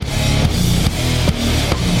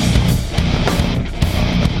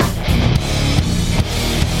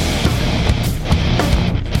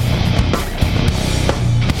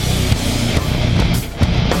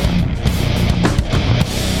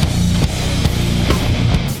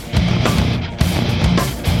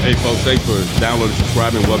Hey folks, thanks for downloading,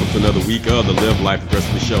 subscribing. Welcome to another week of the Live Life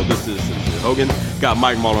Aggressively Show. This is Sincere Hogan. Got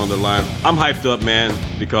Mike Marler on the line. I'm hyped up, man,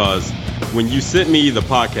 because when you sent me the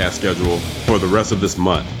podcast schedule for the rest of this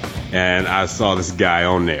month, and I saw this guy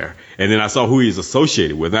on there, and then I saw who he's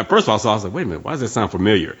associated with. Now, first of all, I was like, wait a minute, why does that sound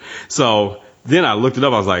familiar? So then I looked it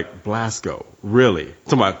up. I was like, Blasko, really?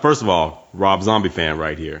 First of all, Rob Zombie fan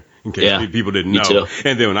right here. In case people didn't know. Too.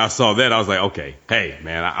 And then when I saw that, I was like, okay, hey,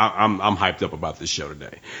 man, I'm hyped up about this show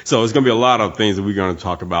today. So it's going to be a lot of things that we're going to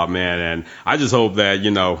talk about, man. And I just hope that,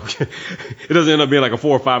 it doesn't end up being like a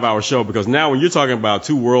 4 or 5 hour show, because now when you're talking about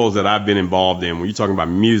two worlds that I've been involved in, when you're talking about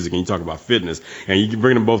music and you're talking about fitness, and you can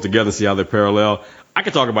bring them both together and see how they're parallel, I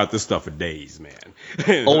could talk about this stuff for days, man.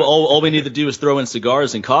 all we need to do is throw in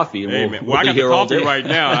cigars and coffee, and we'll I be got here the all coffee day. right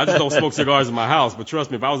now. I just don't smoke cigars in my house. But trust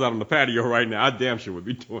me, if I was out on the patio right now, I damn sure would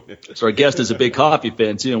be doing it. So our guest is a big coffee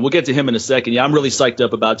fan, too, and we'll get to him in a second. Yeah, I'm really psyched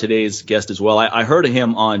up about today's guest as well. I heard of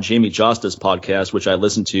him on Jamie Josta's podcast, which I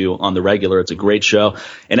listen to on the regular. It's a great show.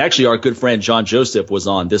 And actually, our good friend John Joseph was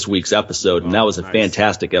on this week's episode, and that was a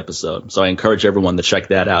fantastic episode. So I encourage everyone to check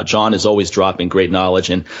that out. John is always dropping great knowledge,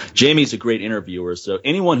 and Jamie's a great interviewer. So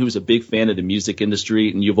anyone who's a big fan of the music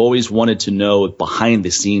industry and you've always wanted to know behind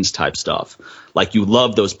the scenes type stuff, like you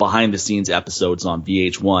love those behind the scenes episodes on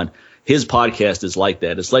VH1, his podcast is like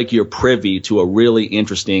that. It's like you're privy to a really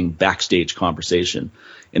interesting backstage conversation.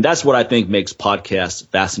 And that's what I think makes podcasts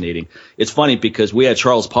fascinating. It's funny because we had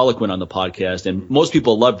Charles Poliquin on the podcast, and most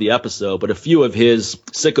people loved the episode, but a few of his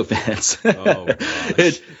sycophants,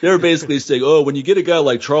 they were basically saying, oh, when you get a guy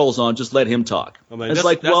like Charles on, just let him talk. I mean, that's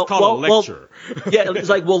called a lecture. It's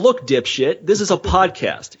like, well, look, dipshit, this is a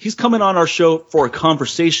podcast. He's coming on our show for a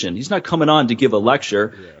conversation. He's not coming on to give a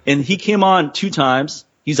lecture. Yeah. And he came on 2 times.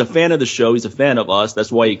 He's a fan of the show. He's a fan of us.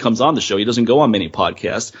 That's why he comes on the show. He doesn't go on many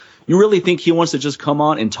podcasts. You really think he wants to just come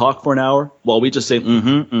on and talk for an hour while we just say,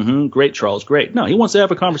 great, Charles, great? No, he wants to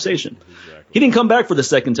have a conversation. Exactly. He didn't come back for the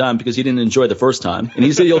second time because he didn't enjoy the first time. And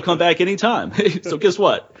he said he'll come back anytime. So guess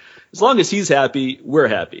what? As long as he's happy, we're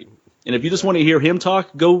happy. And if you just want to hear him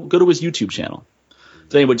talk, go to his YouTube channel.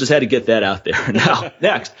 So anyway, just had to get that out there. Now,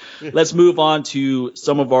 next, let's move on to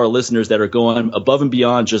some of our listeners that are going above and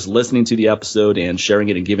beyond just listening to the episode and sharing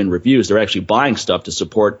it and giving reviews. They're actually buying stuff to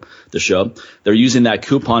support the show. They're using that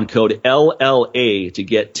coupon code LLA to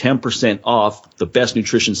get 10% off the best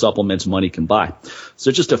nutrition supplements money can buy.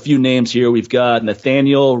 So just a few names here. We've got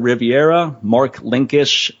Nathaniel Riviera, Mark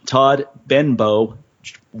Linkish, Todd Benbow,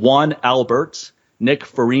 Juan Albert, Nick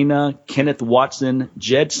Farina, Kenneth Watson,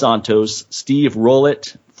 Jed Santos, Steve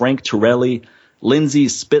Rowlett, Frank Torelli, Lindsay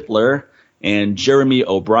Spittler, and Jeremy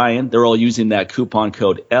O'Brien. They're all using that coupon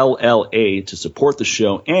code LLA to support the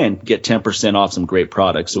show and get 10% off some great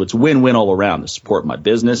products. So it's win-win all around. To support my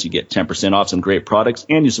business, you get 10% off some great products,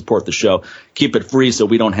 and you support the show. Keep it free so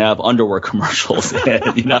we don't have underwear commercials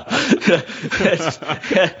and,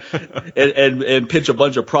 and pitch a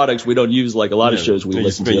bunch of products we don't use like a lot of shows we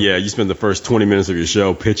listen to. Yeah, you spend the first 20 minutes of your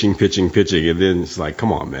show pitching, and then it's like,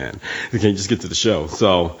 come on, man. You can't just get to the show.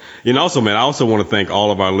 So, also, man, I also want to thank all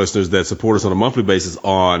of our listeners that support us on a monthly basis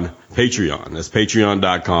on Patreon. That's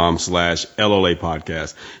patreon.com/LLA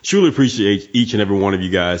podcast. Truly appreciate each and every one of you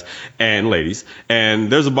guys and ladies. And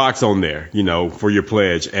there's a box on there, for your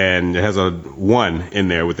pledge, and it has a 1 in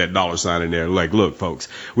there with that $sign in there. Like, look, folks,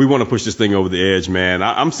 we want to push this thing over the edge, man.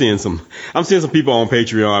 I'm seeing some people on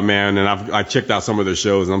Patreon, man, and I checked out some of their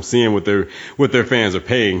shows, and I'm seeing what their fans are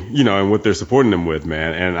paying, and what they're supporting them with,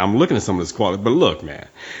 man. And I'm looking at some of this quality. But look, man,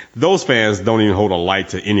 those fans don't even hold a light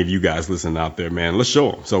to any of you guys listening out there, man. Let's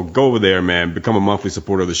show them. So go over there, man. Become a monthly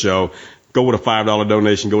supporter of the show. Go with a $5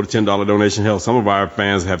 donation. Go to $10 donation. Hell, some of our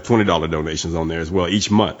fans have $20 donations on there as well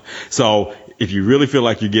each month. So if you really feel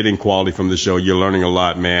like you're getting quality from the show, you're learning a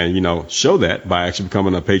lot, man, show that by actually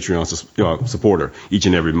becoming a Patreon supporter each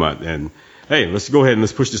and every month. And hey, let's go ahead and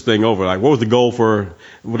let's push this thing over. Like, what was the goal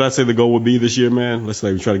would I say the goal would be this year, man? Let's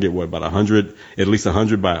say we try to get about 100, at least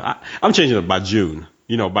 100 I'm changing it by June.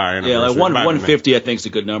 By our anniversary. Yeah, like 150, I think, is a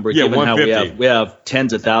good number. Yeah, given 150. How we have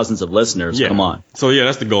tens of thousands of listeners. Yeah. Come on. So yeah,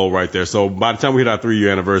 that's the goal right there. So by the time we hit our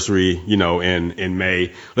 3-year anniversary, in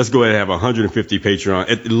May, let's go ahead and have 150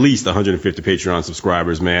 at least 150 Patreon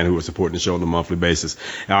subscribers, man, who are supporting the show on a monthly basis.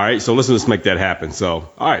 All right, so let's make that happen. So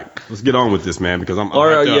all right, let's get on with this, man, because I'm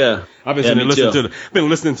yeah. I've been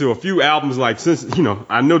listening to a few albums since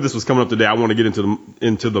I know this was coming up today. I want to get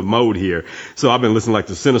into the mode here, so I've been listening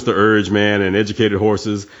to Sinister Urge, man, and Educated Horses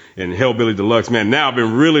and Hellbilly Deluxe, man. Now I've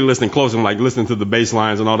been really listening close and listening to the bass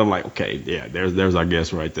lines and all. I'm like, okay, yeah, there's our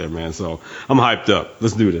guest right there, man. So I'm hyped up.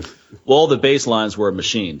 Let's do this. Well, all the bass lines were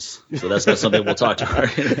machines, so that's not something we'll talk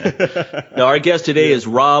to. Now, our guest today is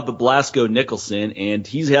Rob Blasko Nicholson, and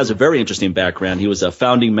he has a very interesting background. He was a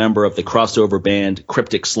founding member of the crossover band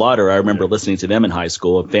Cryptic Slaughter. I remember listening to them in high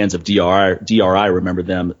school. Fans of DRI remember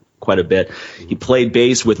them quite a bit. He played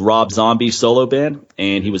bass with Rob Zombie's solo band,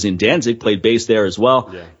 and he was in Danzig, played bass there as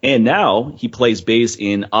well. Yeah. And now he plays bass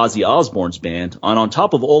in Ozzy Osbourne's band. And on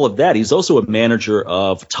top of all of that, he's also a manager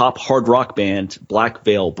of top hard rock band Black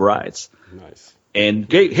Veil Brides. Nice. And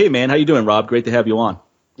hey, man, how you doing, Rob? Great to have you on.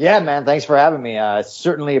 Yeah, man, thanks for having me. I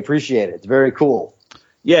certainly appreciate it. It's very cool.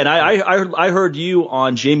 Yeah, and I heard you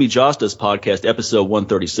on Jamie Josta's podcast, episode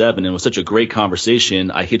 137, and it was such a great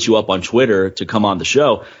conversation. I hit you up on Twitter to come on the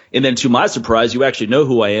show, and then to my surprise, you actually know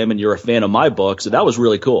who I am, and you're a fan of my book, so that was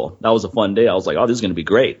really cool. That was a fun day. I was like, oh, this is going to be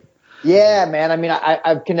great. Yeah, man. I mean,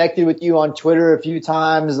 I've connected with you on Twitter a few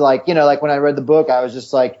times. Like, you know, like when I read the book, I was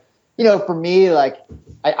just like, you know, for me, like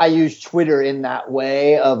I use Twitter in that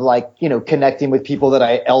way of like, you know, connecting with people that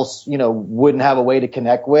I else, you know, wouldn't have a way to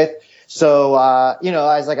connect with. So, you know,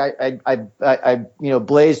 I was like, I you know,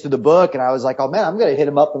 blazed through the book, and I was like, oh man, I'm going to hit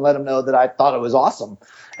him up and let him know that I thought it was awesome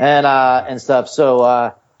and stuff. So,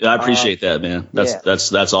 yeah, I appreciate that, man.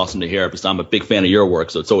 That's awesome to hear, because I'm a big fan of your work.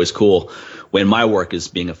 So it's always cool when my work is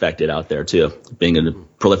being affected out there too, being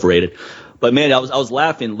proliferated. But man, I was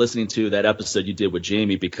laughing listening to that episode you did with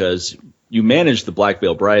Jamie, because you manage the Black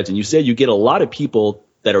Veil Brides, and you said you get a lot of people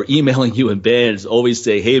that are emailing you in bands always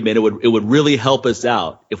say, hey man, it would really help us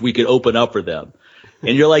out if we could open up for them.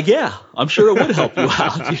 And you're like, yeah, I'm sure it would help you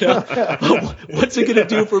out. You know, what's it going to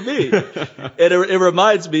do for me? And it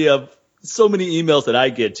reminds me of so many emails that I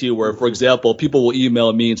get too, where, for example, people will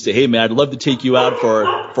email me and say, hey man, I'd love to take you out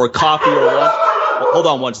for a coffee or lunch. Well, hold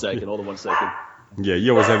on one second. Yeah,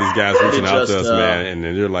 you always have these guys reaching out to us, man, and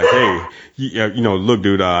then they're like, hey, you know, look,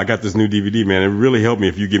 dude, I got this new DVD, man. It really helped me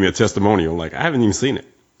if you give me a testimonial. Like, I haven't even seen it.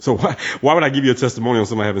 So why would I give you a testimonial on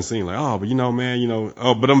something I haven't seen? Like, oh, but you know, man, you know,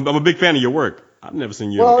 oh, but I'm a big fan of your work. I've never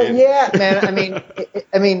seen you. Well, yeah, man.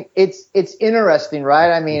 I mean, it's interesting,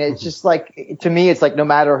 right? I mean, it's just like, to me, it's like no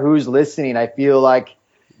matter who's listening, I feel like,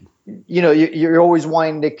 you know, you're always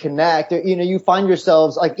wanting to connect. You know, you find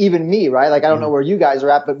yourselves, like even me, right? Like, I don't know where you guys are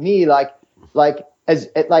at, but me, like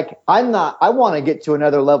I want to get to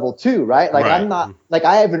another level too, right? Like, right. I'm not, like,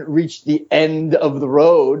 I haven't reached the end of the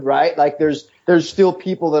road, right? Like there's still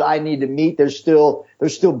people that I need to meet. There's still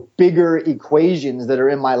bigger equations that are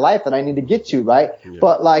in my life that I need to get to, right? Yeah.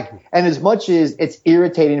 But like, and as much as it's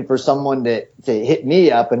irritating for someone to hit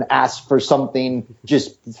me up and ask for something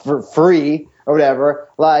just for free or whatever,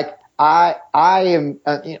 like I am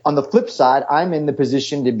on the flip side, I'm in the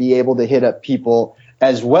position to be able to hit up people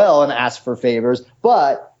as well and ask for favors,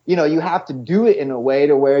 but you know, you have to do it in a way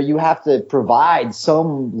to where you have to provide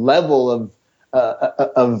some level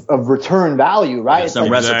of return value, right? Yeah, some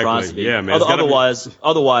reciprocity. Yeah, man.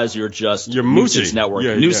 Otherwise, you're nuisance networking.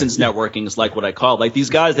 Yeah, nuisance networking is like what I call it. Like these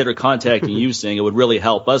guys that are contacting you saying it would really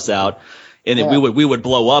help us out, and then we would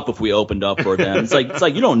blow up if we opened up for them. It's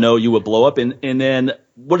like you don't know you would blow up, and then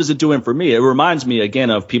what is it doing for me? It reminds me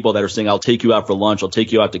again of people that are saying, I'll take you out for lunch, I'll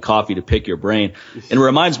take you out to coffee to pick your brain. And it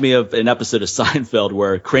reminds me of an episode of Seinfeld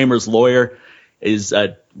where Kramer's lawyer is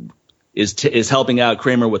helping out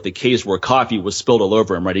Kramer with the case where coffee was spilled all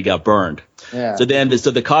over him, right? He got burned. Yeah. So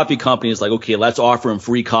the coffee company is like, okay, let's offer him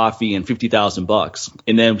free coffee and $50,000.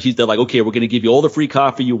 And then they're like, okay, we're going to give you all the free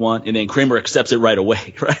coffee you want. And then Kramer accepts it right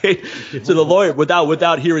away, right? So the lawyer,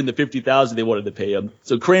 without hearing the $50,000 they wanted to pay him.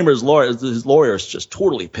 So his lawyer is just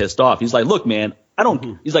totally pissed off. He's like, look, man, I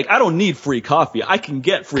don't need free coffee. I can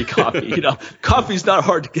get free coffee. You know, coffee's not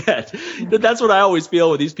hard to get. That's what I always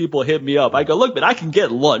feel when these people hit me up. I go, look, man, I can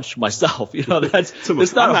get lunch myself. You know,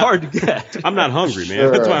 it's not hard to get. I'm not hungry, man.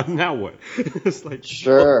 Sure. That's why, now what? It's like,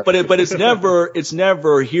 sure. But it's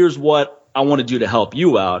never, here's what I want to do to help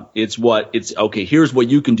you out. It's okay, here's what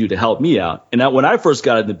you can do to help me out. And when I first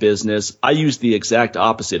got into business, I used the exact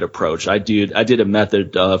opposite approach. I did a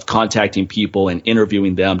method of contacting people and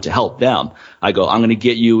interviewing them to help them. I go, I'm going to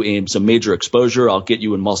get you in some major exposure. I'll get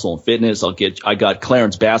you in muscle and fitness. I got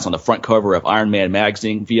Clarence Bass on the front cover of Iron Man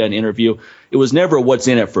magazine via an interview. It was never what's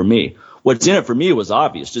in it for me. What's in it for me was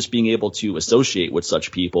obvious, just being able to associate with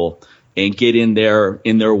such people and get in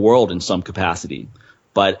their world in some capacity.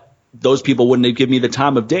 But those people wouldn't have given me the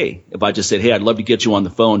time of day if I just said, hey, I'd love to get you on the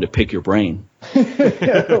phone to pick your brain. You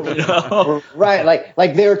know? Right.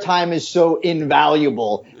 Like their time is so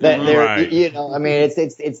invaluable that they're, you know, I mean,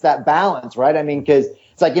 it's that balance, right? I mean, cause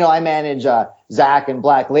it's like, you know, I manage, Zach and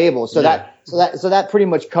Black Label. So that pretty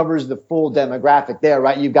much covers the full demographic there,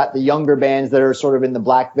 right? You've got the younger bands that are sort of in the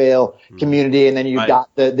Black Veil community. And then you've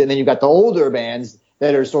got the older bands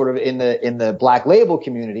that are sort of in the Black Label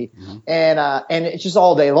community, and it's just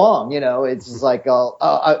all day long, it's just like,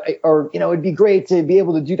 it'd be great to be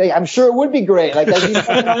able to do that. I'm sure it would be great, like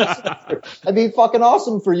that'd be fucking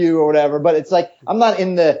awesome for you or whatever. But it's like I'm not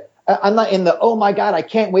in the oh my God, I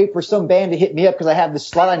can't wait for some band to hit me up because I have the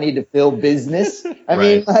slot I need to fill business. I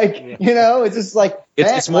mean, it's just like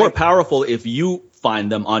it's more powerful if you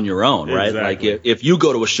find them on your own, right? Exactly. Like if you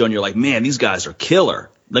go to a show and you're like, man, these guys are killer.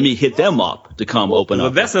 Let me hit them up to come open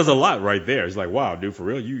up. That says a lot right there. It's like, wow, dude, for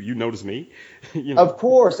real, you notice me? Of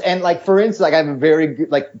course. And like, for instance, like I have a very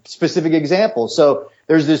good, like specific example. So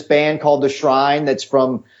there's this band called The Shrine that's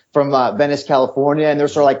from Venice, California, and they're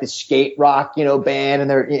sort of like the skate rock, band, and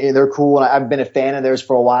they're cool. And I've been a fan of theirs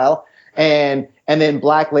for a while. And then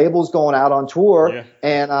Black Label's going out on tour,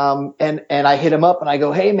 and I hit him up and I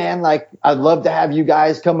go, hey man, like I'd love to have you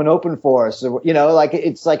guys come and open for us. So, like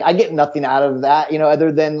it's like I get nothing out of that,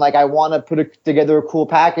 other than like I want to put together a cool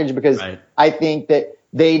package because I think that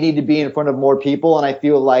they need to be in front of more people, and I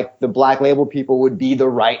feel like the Black Label people would be the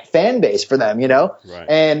right fan base for them,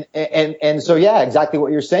 Right. And so exactly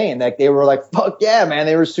what you're saying. Like they were like, fuck yeah, man,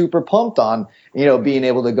 they were super pumped on being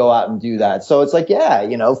able to go out and do that. So it's like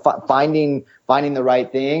finding the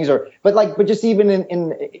right things, but just even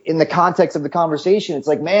in the context of the conversation, it's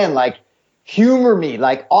like, man, like humor me,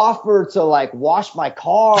 like offer to like wash my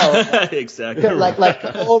car, exactly, like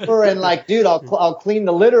come over and like, dude, I'll clean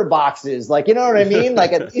the litter boxes, like, you know what I mean?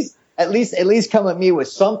 Like at least come at me with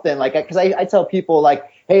something, like, because I tell people like,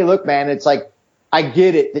 hey, look, man, it's like I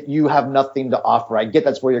get it that you have nothing to offer. I get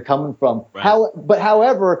that's where you're coming from. Right.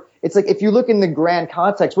 However, it's like if you look in the grand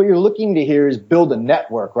context, what you're looking to here is build a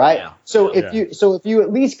network, right? Yeah. So if you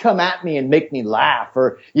at least come at me and make me laugh,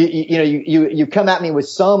 or you come at me with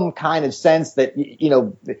some kind of sense that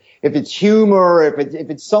if it's humor, if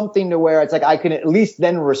it's something to where it's like I can at least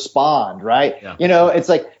then respond, right? Yeah. It's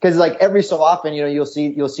like because like every so often you'll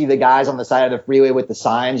see the guys on the side of the freeway with the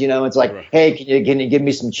signs, it's like, hey, can you give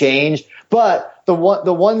me some change? But the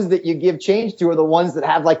ones that you give change to are the ones that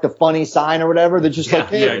have like the funny sign or whatever. They're just like,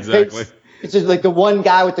 hey, exactly. It's just like the one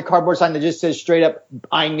guy with the cardboard sign that just says straight up,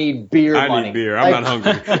 I need beer money. I need beer. I'm not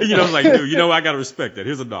hungry. Like, dude, I got to respect that.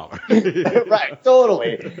 Here's $1. Right.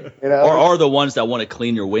 Totally. Or the ones that want to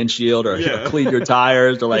clean your windshield or clean your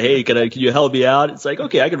tires. They're like, hey, can you help me out? It's like,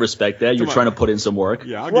 okay, I can respect that. You're trying to put in some work.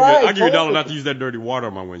 Yeah, I'll give you $1 not to use that dirty water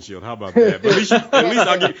on my windshield. How about that? But at least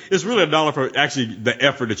I'll give it's really $1 for actually the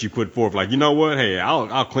effort that you put forth. Like, you know what? Hey,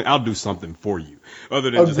 I'll do something for you other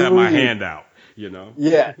than just have my hand out.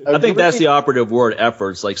 Yeah. I think that's the operative word,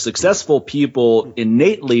 efforts. Like successful people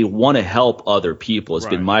innately want to help other people. It's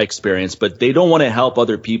been my experience, but they don't want to help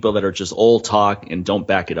other people that are just old talk and don't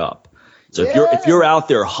back it up. So if you're out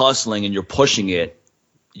there hustling and you're pushing it,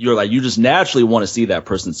 you just naturally want to see that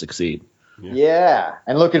person succeed. Yeah.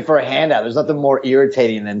 And looking for a handout. There's nothing more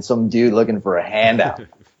irritating than some dude looking for a handout.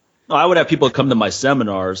 I would have people come to my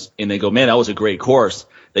seminars and they go, man, that was a great course.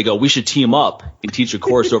 They go, we should team up and teach a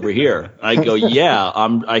course over here. I go, yeah,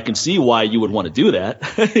 I can see why you would want to do that.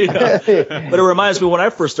 But it reminds me when I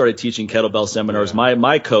first started teaching kettlebell seminars,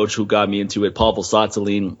 my coach who got me into it, Paul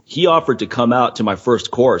Valsatzelin, he offered to come out to my first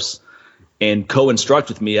course and co-instruct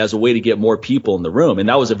with me as a way to get more people in the room. And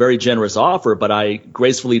that was a very generous offer, but I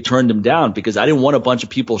gracefully turned him down because I didn't want a bunch of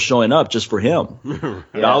people showing up just for him.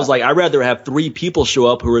 I was like, I'd rather have 3 people show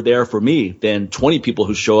up who are there for me than 20 people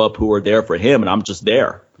who show up who are there for him, and I'm just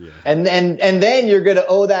there. Yeah. And then you're going to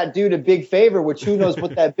owe that dude a big favor, which who knows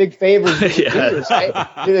what that big favor is going to do,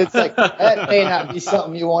 right? It's like, that may not be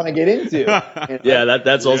something you want to get into. Yeah,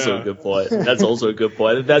 that's also a good point. That's also a good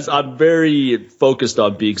point. I'm very focused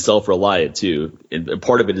on being self-reliant too. And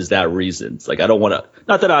part of it is that reason. It's like, I don't want to,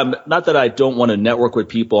 not that I don't want to network with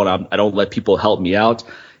people and I don't let people help me out.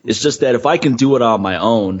 It's just that if I can do it on my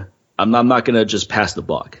own, I'm not going to just pass the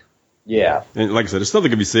buck. Yeah. And like I said, there's something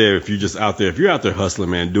to be said if you're out there hustling,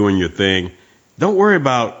 man, doing your thing. Don't worry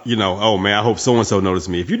about, oh, man, I hope so-and-so noticed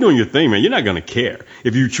me. If you're doing your thing, man, you're not going to care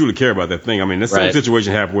if you truly care about that thing. I mean, that's the same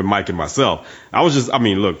situation happened with Mike and myself.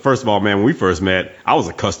 Look, first of all, man, when we first met, I was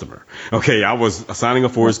a customer. Okay, I was signing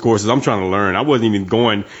up for his courses. I'm trying to learn. I wasn't even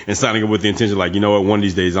going and signing up with the intention like, one of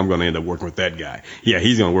these days I'm going to end up working with that guy. Yeah,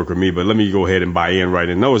 he's going to work with me, but let me go ahead and buy in right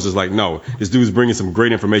in. No, it's just like, no, this dude's bringing some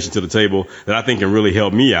great information to the table that I think can really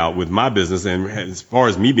help me out with my business. And as far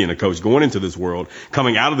as me being a coach, going into this world,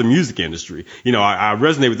 coming out of the music industry, I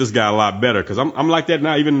resonate with this guy a lot better because I'm like that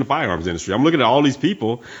now, even in the firearms industry. I'm looking at all these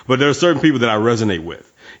people, but there are certain people that I resonate with.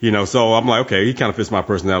 So I'm like, okay, he kind of fits my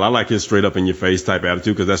personality. I like his straight up in your face type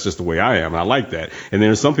attitude because that's just the way I am. And I like that. And then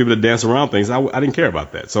there's some people that dance around things. I didn't care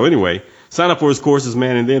about that. So anyway, sign up for his courses,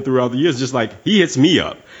 man. And then throughout the years, just like he hits me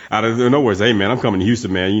up out of nowhere. Hey, man, I'm coming to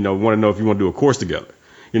Houston, man. Want to know if you want to do a course together.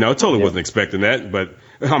 I totally wasn't expecting that, but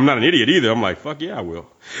I'm not an idiot either. I'm like, fuck yeah, I will.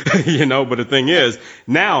 But the thing is,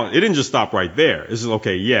 now it didn't just stop right there. It's just,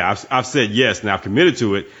 okay, yeah, I've said yes, now I've committed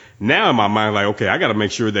to it. Now in my mind, like, okay, I got to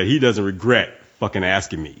make sure that he doesn't regret fucking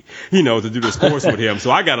asking me, to do this course with him. So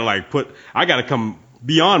I got to I got to come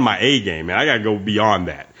beyond my A game, man. I got to go beyond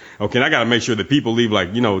that. Okay, and I got to make sure that people leave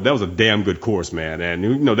like, that was a damn good course, man.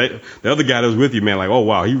 And, the other guy that was with you, man, like, oh,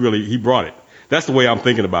 wow, he brought it. That's the way I'm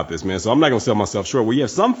thinking about this, man. So I'm not going to sell myself short. Well, you have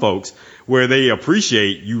some folks where they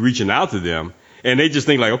appreciate you reaching out to them, and they just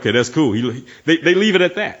think like, okay, that's cool. They leave it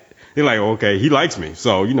at that. They're like, okay, he likes me.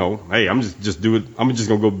 So, hey, I'm just going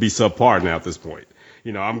to go be subpar now at this point.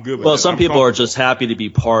 I'm good with Well, that. some people are just happy to be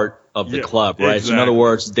part of the club, right? Exactly. So in other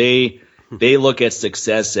words, they look at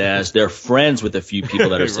success as they're friends with a few people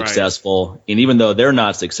that are successful. And even though they're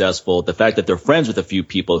not successful, the fact that they're friends with a few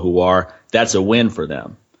people who are, that's a win for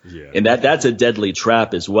them. Yeah. And that's a deadly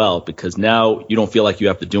trap as well, because now you don't feel like you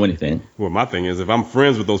have to do anything. Well, my thing is, if I'm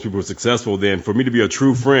friends with those people who are successful, then for me to be a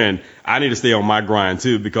true friend, I need to stay on my grind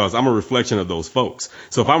too, because I'm a reflection of those folks.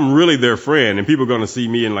 So if I'm really their friend and people are going to see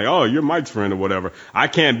me and like, oh, you're Mike's friend or whatever, I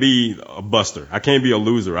can't be a buster. I can't be a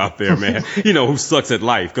loser out there, man, who sucks at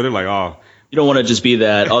life, because they're like, oh. You don't want to just be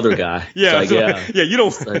that other guy. Yeah, you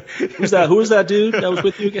don't. Like, who's that? Who was that dude that was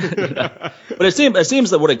with you again? But it seems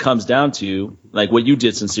that what it comes down to, like what you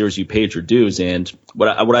did sincerely, you paid your dues, and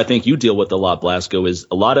what I think you deal with a lot, Blasko, is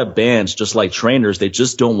a lot of bands, just like trainers, they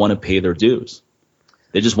just don't want to pay their dues.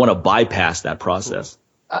 They just want to bypass that process.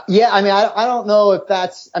 I don't know if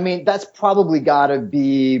that's probably got to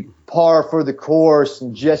be par for the course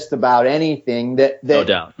in just about anything that no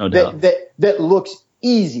doubt. That looks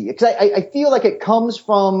easy, because I feel like it comes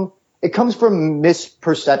from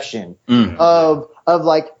misperception of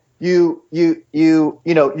like your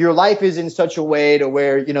life is in such a way to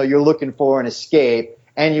where you're looking for an escape,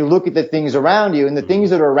 and you look at the things around you, and the things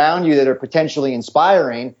that are around you that are potentially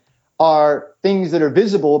inspiring are things that are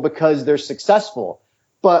visible because they're successful.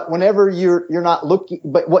 But whenever you're not looking,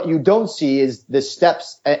 but what you don't see is the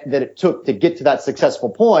steps that it took to get to that successful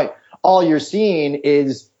point. All you're seeing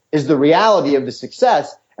is the reality of the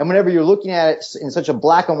success. And whenever you're looking at it in such a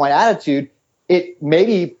black and white attitude,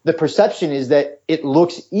 maybe the perception is that it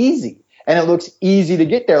looks easy, and it looks easy to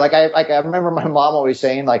get there. Like I remember my mom always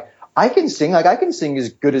saying, like, I can sing as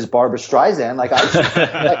good as Barbra Streisand.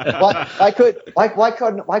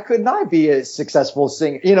 Why couldn't I be a successful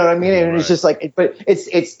singer? You know what I mean? And it's just like, but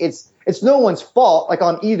it's no one's fault, like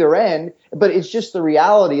on either end, but it's just the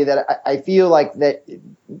reality that I feel like that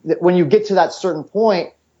when you get to that certain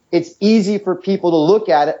point, it's easy for people to look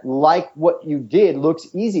at it like what you did looks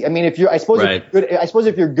easy. I mean, if you're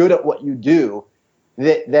good at what you do,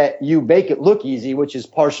 that you make it look easy, which is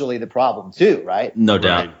partially the problem too, right? No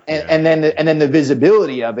doubt. And then the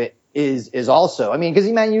visibility of it is also, because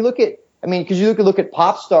you look at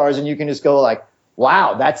pop stars and you can just go like,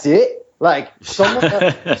 wow, that's it. Like someone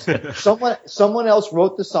else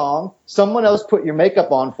wrote the song, someone else put your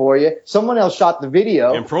makeup on for you, someone else shot the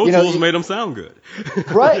video, and Pro Tools made them sound good,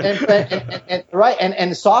 right?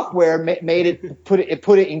 And software made it put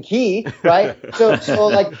it in key, right? So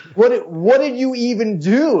like, what did you even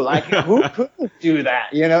do? Like, who couldn't do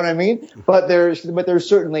that? You know what I mean? But there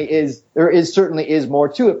certainly is more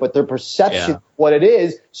to it, but their perception of what it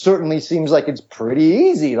is certainly seems like it's pretty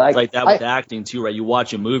easy. Like that with acting too, right? You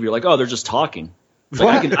watch a movie, you're like, oh, they're just talking.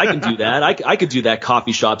 Like, I can do that. I could do that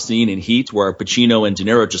coffee shop scene in Heat where Pacino and De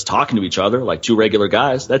Niro are just talking to each other like two regular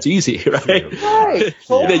guys. That's easy, right? Right.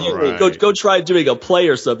 Totally. Then go try doing a play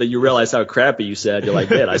or something. You realize how crappy you said. You're like,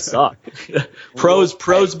 man, I suck.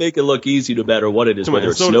 Pros make it look easy no matter what it is,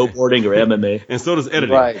 whether it's snowboarding or MMA. And so does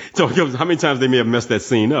editing. Right. So how many times they may have messed that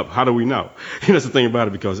scene up? How do we know? That's the thing about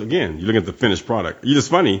it, because again, you look at the finished product. It's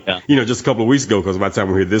funny. Yeah. Just a couple of weeks ago, because by the time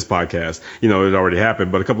we hear this podcast, it already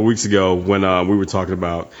happened. But a couple of weeks ago, when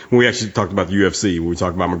we actually talked about the UFC, when we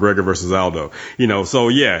talked about McGregor versus Aldo,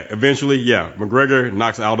 eventually, McGregor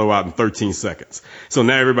knocks Aldo out in 13 seconds. So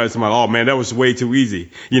now everybody's talking about, oh man, that was way too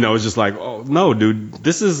easy. It's just like, oh no, dude,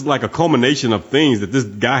 this is like a culmination of things that this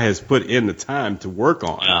guy has put in the time to work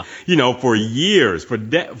on, for years, for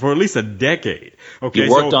at least a decade. Okay. He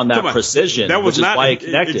worked on that precision, that was which is why it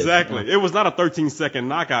connected. Exactly. It was not a 13-second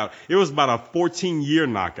knockout. It was about a 14-year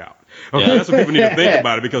knockout. Okay, that's what people need to think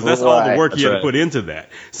about it, because that's all the work That's he had to put into that.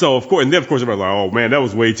 So of course, everybody's like, oh man, that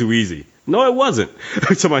was way too easy. No, it wasn't.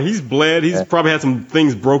 Somebody, he's bled. He's probably had some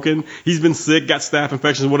things broken. He's been sick, got staph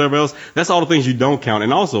infections, whatever else. That's all the things you don't count.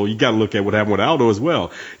 And also, you got to look at what happened with Aldo as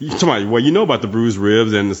well. Well, you know about the bruised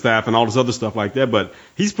ribs and the staph and all this other stuff like that, but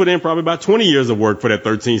he's put in probably about 20 years of work for that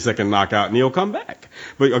 13-second knockout, and he'll come back.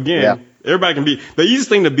 But again, everybody can be. The easiest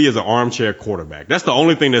thing to be is an armchair quarterback. That's the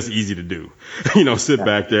only thing that's easy to do. Sit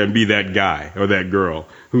back there and be that guy or that girl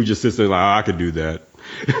who just sits there like, I could do that.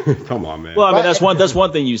 Come on, man. Well, I mean, that's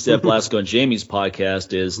one thing you said, Blasko, on Jamie's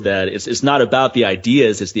podcast, is that it's not about the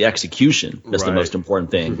ideas, it's the execution that's the most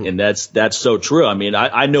important thing, and that's so true. I mean,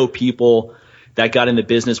 I know people that got in the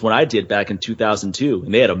business when I did back in 2002,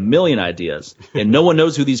 and they had a million ideas, and no one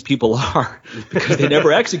knows who these people are because they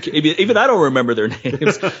never execute. Even I don't remember their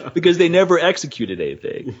names because they never executed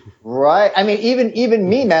anything. Right. I mean, even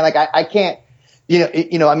me, man. Like I can't.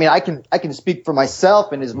 I mean, I can speak for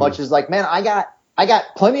myself, and as much as like, man, I got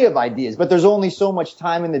plenty of ideas, but there's only so much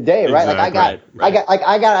time in the day, right? Exactly.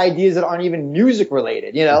 I got ideas that aren't even music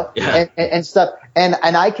related, and stuff. And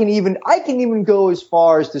I can even go as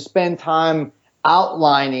far as to spend time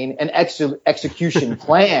outlining an execution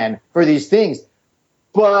plan for these things.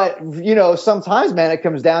 But, sometimes, man, it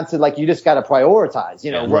comes down to like, you just got to prioritize,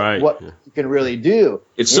 what you can really do.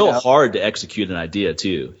 It's so hard to execute an idea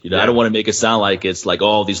too. I don't want to make it sound like it's like,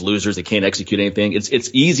 oh, these losers that can't execute anything. It's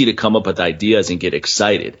easy to come up with ideas and get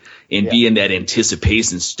excited and be in that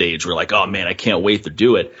anticipation stage where like, oh man, I can't wait to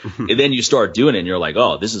do it. And then you start doing it and you're like,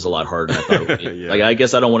 oh, this is a lot harder than I thought it would be. Like, I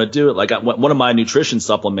guess I don't want to do it. Like one of my nutrition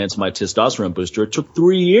supplements, my testosterone booster, it took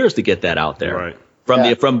 3 years to get that out there. Right. From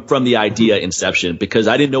the idea inception, because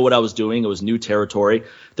I didn't know what I was doing. It was new territory.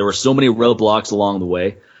 There were so many roadblocks along the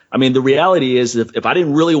way. I mean, the reality is if I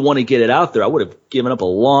didn't really want to get it out there, I would have given up a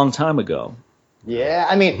long time ago. Yeah.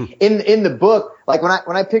 I mean, in the book, like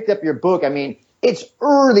when I picked up your book, I mean, it's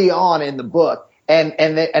early on in the book, and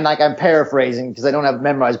like I'm paraphrasing because I don't have it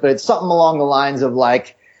memorized, but it's something along the lines of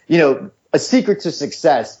like, a secret to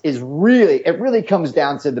success is really comes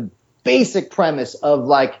down to the basic premise of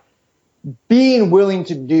like, being willing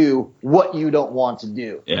to do what you don't want to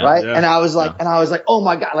do, right? Yeah, and I was like, oh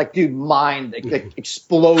my god, like, dude, mind like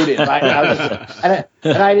exploded, right?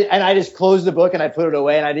 And I just closed the book and I put it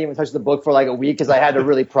away, and I didn't even touch the book for like a week because I had to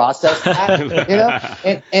really process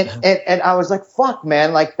that, And I was like, fuck,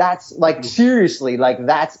 man, like that's like seriously, like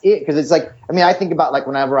that's it, because it's like, I mean, I think about like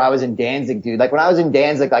whenever I was in Danzig, dude. Like when I was in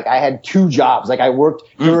Danzig, like I had 2 jobs. Like I worked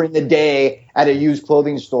during the day at a used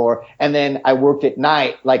clothing store, and then I worked at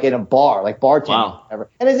night, like in a bar, like bartending. Wow. Whatever.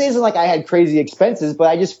 And it isn't like I had crazy expenses, but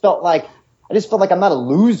I just felt like I'm not a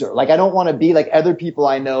loser. Like I don't want to be like other people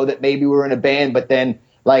I know that maybe were in a band, but then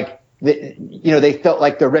like they felt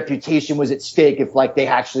like their reputation was at stake if like they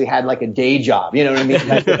actually had like a day job. You know what I mean?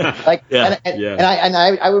 And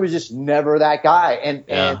I was just never that guy.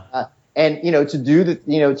 And to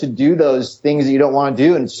do those things that you don't want to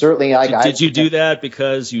do, and certainly did you do that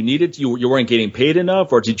because you needed you weren't getting paid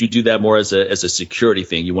enough, or did you do that more as a security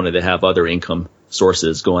thing? You wanted to have other income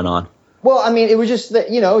sources going on. Well, I mean, it was just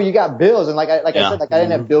that, you got bills, and I said, like I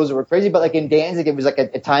didn't have bills that were crazy, but like in Danzig, it was like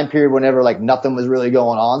a time period whenever like nothing was really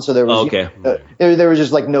going on, so there was there was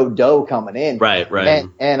just like no dough coming in, right,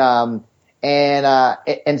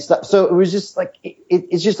 and stuff. So it was just like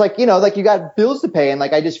it's just like like you got bills to pay, and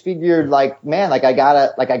like I just figured like, man, like I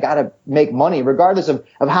gotta make money regardless of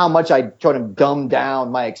how much I try to dumb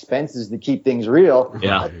down my expenses to keep things real.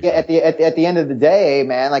 Yeah. At the end of the day,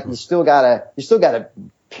 man, like you still gotta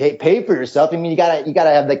pay for yourself. I mean, you gotta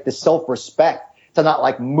have like the self-respect to not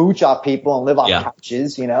like mooch off people and live off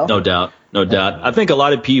couches. No doubt. I think a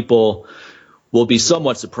lot of people will be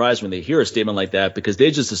somewhat surprised when they hear a statement like that, because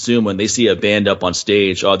they just assume when they see a band up on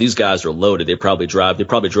stage, oh, these guys are loaded. They probably drove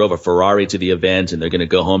a Ferrari to the event, and they're going to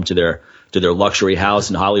go home to their luxury house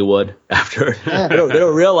in Hollywood after. They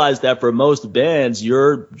don't realize that for most bands,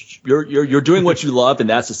 you're doing what you love, and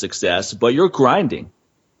that's a success, but you're grinding,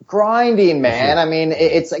 man. I mean,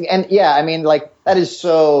 it's like, and yeah, I mean, like that is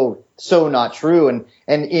so not true. And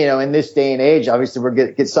in this day and age, obviously we're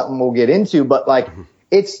get something we'll get into, but like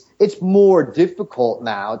it's more difficult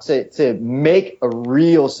now to make a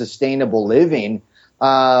real sustainable living.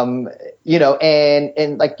 And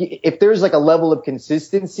like if there's like a level of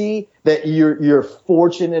consistency that you're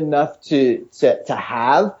fortunate enough to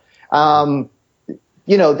have,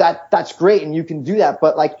 that's great, and you can do that.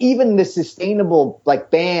 But like even the sustainable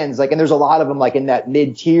like bands, like, and there's a lot of them like in that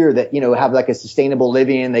mid tier that have like a sustainable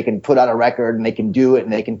living, and they can put out a record, and they can do it,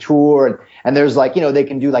 and they can tour, and there's like they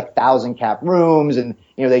can do like 1,000 cap rooms, and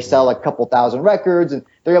they sell like a couple thousand records, and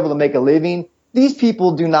they're able to make a living. these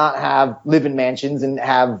people do not live in mansions and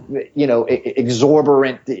have,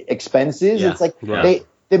 exorbitant expenses. It's like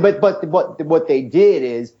but what they did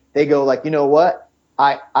is they go like, you know what?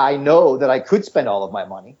 I know that I could spend all of my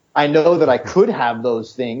money. I know that I could have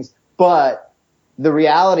those things, but the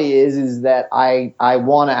reality is that I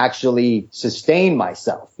want to actually sustain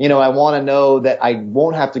myself. I want to know that I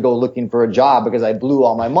won't have to go looking for a job because I blew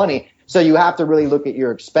all my money. So you have to really look at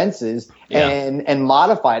your expenses and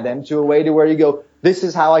modify them to a way to where you go, this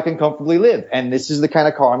is how I can comfortably live. And this is the kind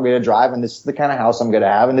of car I'm going to drive. And this is the kind of house I'm going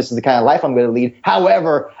to have. And this is the kind of life I'm going to lead.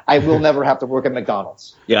 However, I will never have to work at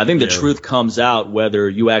McDonald's. Yeah, I think the truth comes out whether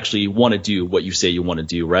you actually want to do what you say you want to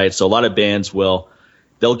do, right? So a lot of bands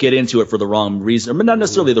they'll get into it for the wrong reason. I mean, not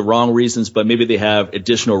necessarily the wrong reasons, but maybe they have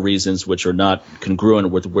additional reasons which are not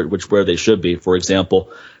congruent with where they should be. For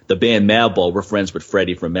example, the band Madball, we're friends with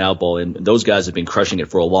Freddie from Madball, and those guys have been crushing it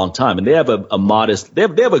for a long time. And they have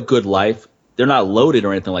they have a good life. They're not loaded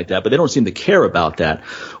or anything like that, but they don't seem to care about that.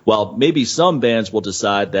 While maybe some bands will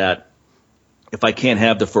decide that if I can't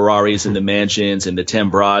have the Ferraris and the mansions and the 10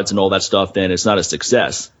 broads and all that stuff, then it's not a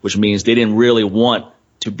success, which means they didn't really want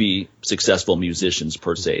to be successful musicians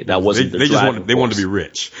per se. That wasn't they wanted to be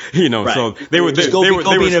rich, right. So they were go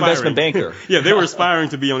be an investment banker. Yeah, they were aspiring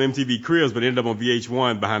to be on MTV Cribs, but ended up on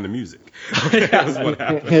VH1 behind the music. That was what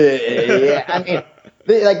happened. Yeah, I mean,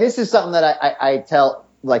 this is something that I tell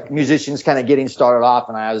like musicians kind of getting started off,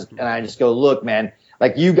 and I just go, look, man,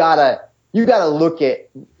 like you gotta look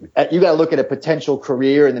at a potential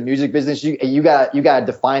career in the music business. You gotta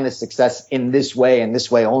define the success in this way and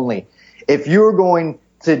this way only. If you're going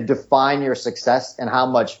to define your success and how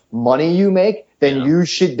much money you make, then you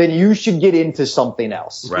should get into something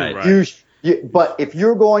else. Right. But if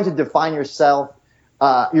you're going to define your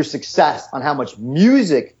success on how much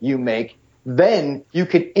music you make, then you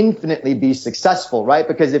could infinitely be successful, right?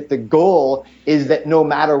 Because if the goal is that no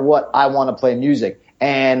matter what, I want to play music,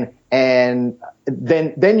 and then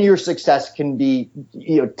your success can be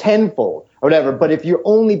tenfold or whatever. But if you're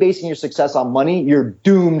only basing your success on money, you're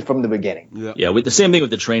doomed from the beginning. Yeah, with the same thing with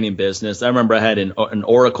the training business. I remember I had an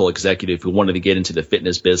Oracle executive who wanted to get into the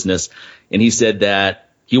fitness business, and he said that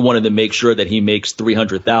he wanted to make sure that he makes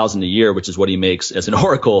 $300,000 a year, which is what he makes as an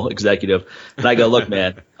Oracle executive. And I go, look,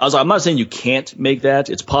 man, I'm not saying you can't make that.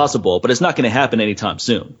 It's possible, but it's not going to happen anytime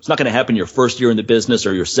soon. It's not going to happen your first year in the business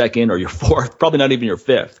or your second or your fourth, probably not even your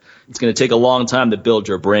fifth. It's going to take a long time to build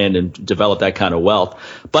your brand and develop that kind of wealth.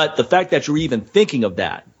 But the fact that you're even thinking of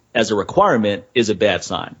that as a requirement is a bad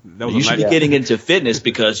sign. You should be getting into fitness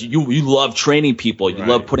because you love training people. You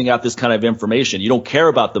love putting out this kind of information. You don't care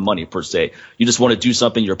about the money per se. You just want to do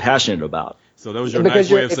something you're passionate about. So that was your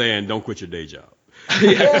nice way of saying don't quit your day job. But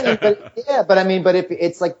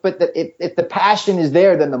if the passion is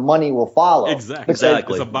there, then the money will follow. Exactly. It's a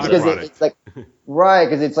byproduct.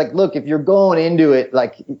 Because it's like, look, if you're going into it,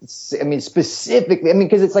 specifically,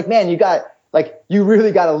 because it's like, man, you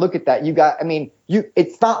really got to look at that.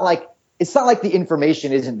 It's not like the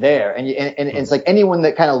information isn't there. And it's like anyone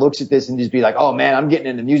that kind of looks at this and just be like, oh man, I'm getting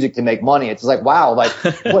into music to make money. It's like, wow, like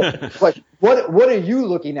what are you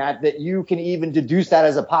looking at that you can even deduce that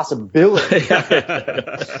as a possibility?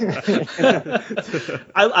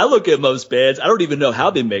 I look at most bands. I don't even know how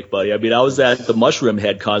they make money. I mean, I was at the Mushroom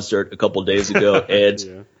Head concert a couple of days ago and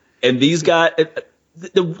these guys,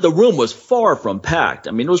 the room was far from packed.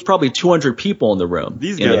 I mean, there was probably 200 people in the room.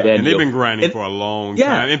 These guys, and they've been grinding for a long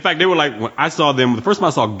time. In fact, they were like, when I saw them, the first time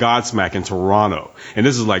I saw Godsmack in Toronto, and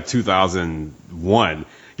this is like 2001,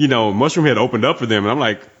 Mushroom Head opened up for them, and I'm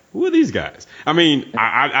like, who are these guys? I mean,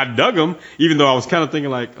 I dug them, even though I was kind of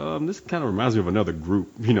thinking like, this kind of reminds me of another group,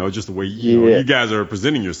 just the way, you guys are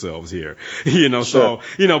presenting yourselves here, so,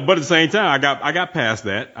 but at the same time, I got past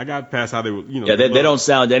that. I got past how they were, they don't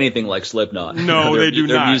sound anything like Slipknot. No, they do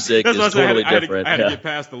their not. Music is totally different. I had to get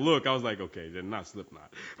past the look. I was like, okay, they're not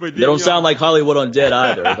Slipknot. But they don't sound like Hollywood Undead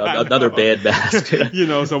either. Another bad mask. So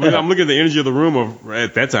I'm looking at the energy of the room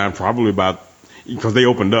at that time, probably about, because they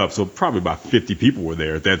opened up, so probably about 50 people were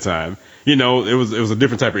there at that time. It was a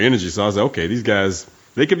different type of energy. So I was like, okay, these guys,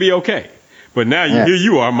 they could be okay. But now here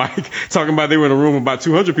you are, Mike, talking about they were in a room with about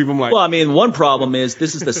 200 people. I'm like, well, I mean, one problem is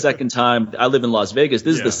this is the second time I live in Las Vegas.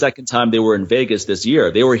 This is the second time they were in Vegas this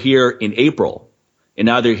year. They were here in April, and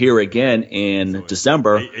now they're here again in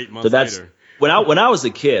December. 8 months later. When I was a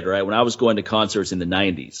kid, right? When I was going to concerts in the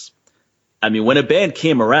 90s, I mean, when a band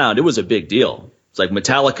came around, it was a big deal. It's like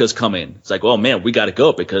Metallica's coming. It's like, oh man, we got to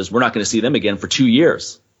go because we're not going to see them again for 2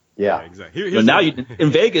 years. Yeah, exactly. Now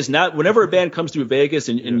in Vegas, whenever a band comes through Vegas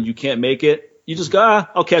and you can't make it, you just go,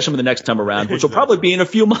 I'll catch them the next time around, which will probably be in a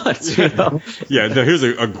few months. You know? Yeah, here's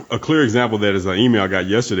a clear example that is an email I got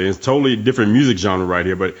yesterday. It's totally different music genre right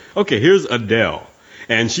here. But, okay, here's Adele.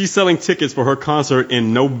 And she's selling tickets for her concert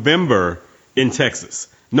in November in Texas.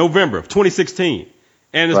 November of 2016.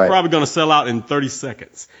 And it's probably going to sell out in 30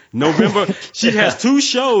 seconds. November, she has 2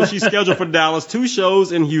 shows she's scheduled for Dallas, 2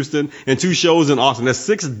 shows in Houston, and 2 shows in Austin. That's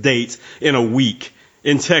 6 dates in a week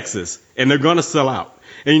in Texas, and they're going to sell out.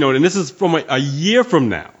 And, and this is from a year from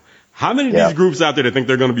now. How many of these groups out there that think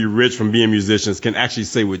they're going to be rich from being musicians can actually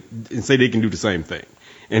say they can do the same thing,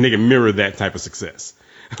 and they can mirror that type of success?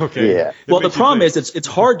 Okay. Yeah. Well, the problem is it's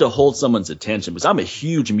hard to hold someone's attention because I'm a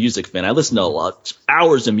huge music fan. I listen to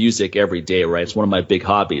hours of music every day, right? It's one of my big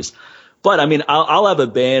hobbies. But I mean, I'll have a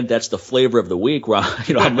band that's the flavor of the week where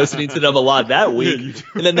I'm listening to them a lot that week,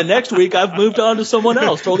 and then the next week I've moved on to someone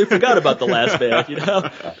else. Totally forgot about the last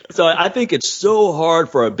band, So I think it's so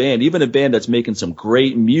hard for a band, even a band that's making some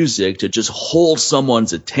great music, to just hold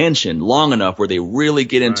someone's attention long enough where they really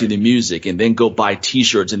get into the music and then go buy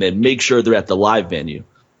T-shirts and then make sure they're at the live venue.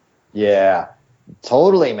 Yeah,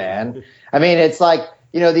 totally, man. I mean, it's like,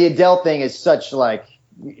 the Adele thing is such like,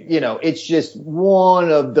 it's just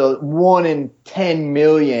one of the 1 in 10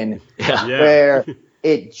 million where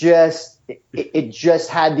it just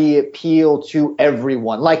had the appeal to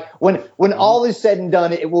everyone. Like when all is said and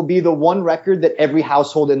done, it will be the one record that every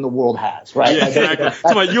household in the world has, right? Yeah, exactly.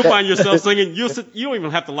 So you'll find yourself singing. You don't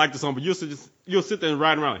even have to like the song, but you'll sit there and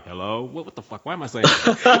ride around like, hello, what the fuck? Why am I saying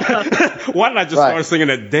that? Why did I just start singing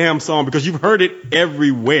that damn song? Because you've heard it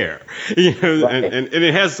everywhere, and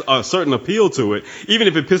it has a certain appeal to it, even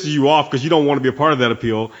if it pisses you off because you don't want to be a part of that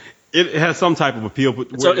appeal. It has some type of appeal.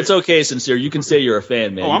 So it's okay, Sincere. You can say you're a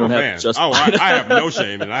fan, man. Oh, I'm a fan. I have no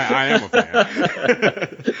shame, and I am a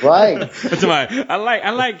fan. Right. I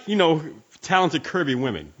like talented, curvy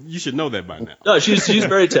women. You should know that by now. No, she's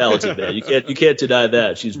very talented, man. You can't deny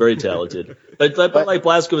that. She's very talented. But like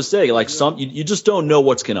Blasko was saying, like you just don't know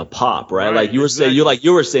what's gonna pop, right? Like you were saying,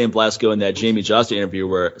 you were saying, Blasko, in that Jamie Josta interview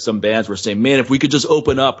where some bands were saying, man, if we could just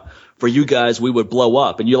open up for you guys, we would blow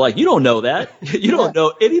up. And you're like, you don't know that. You don't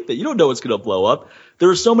know anything. You don't know what's gonna blow up. There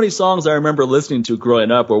are so many songs I remember listening to growing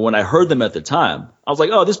up where when I heard them at the time, I was like,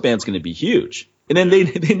 oh, this band's gonna be huge. And then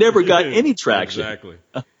they never got any traction. Exactly.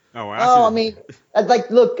 I mean,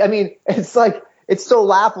 look, I mean, it's like, it's so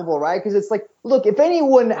laughable, right? Because it's like, look, if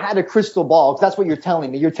anyone had a crystal ball, 'cause that's what you're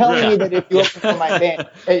telling me. You're telling me that if you open for my band,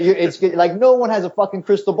 it's like no one has a fucking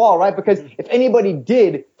crystal ball, right? Because if anybody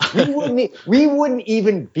did, we wouldn't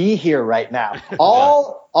even be here right now.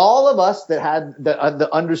 All of us that had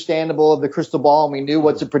the understandable of the crystal ball and we knew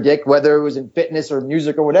what to predict, whether it was in fitness or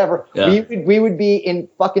music or whatever, we would be in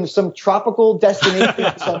fucking some tropical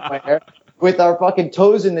destination somewhere, with our fucking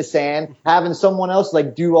toes in the sand, having someone else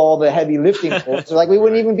like do all the heavy lifting for us. So like we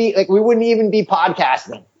wouldn't even be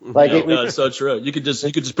podcasting. Like it's so true. You could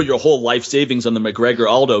just put your whole life savings on the McGregor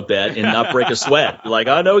Aldo bet and not break a sweat. You're like,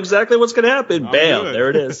 I know exactly what's gonna happen. Bam, there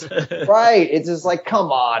it is. Right. It's just like,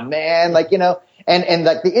 come on, man. Like, and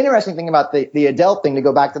like the interesting thing about the Adele thing, to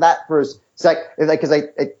go back to that for a sec, is like, cause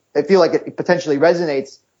I feel like it potentially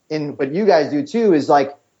resonates in what you guys do too, is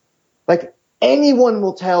like anyone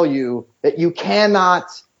will tell you that you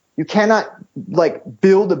cannot like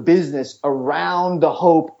build a business around the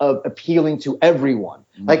hope of appealing to everyone.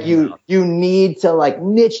 Like you need to like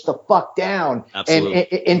niche the fuck down and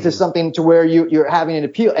into something to where you're having an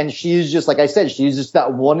appeal. And she's just, like I said, she's just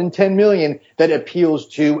that 1 in 10 million that appeals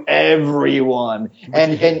to everyone.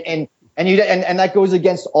 And that goes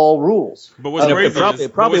against all rules. But what's crazy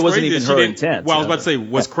it probably wasn't even her intent. Well, I was about to say,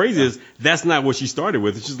 what's crazy is that's not what she started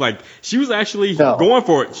with. It's just like, she was actually going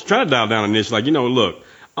for it. She's trying to dial down a niche. Like, look,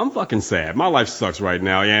 I'm fucking sad. My life sucks right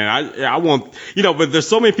now. And I want, but there's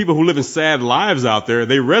so many people who live in sad lives out there.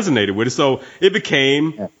 They resonated with it. So it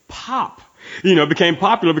became pop. It became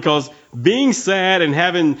popular because being sad and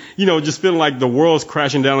having, just feeling like the world's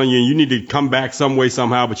crashing down on you and you need to come back some way,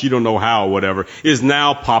 somehow, but you don't know how or whatever, is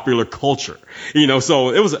now popular culture.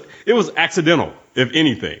 So it was accidental, if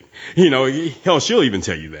anything. Hell, she'll even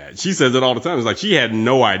tell you that. She says it all the time. It's like she had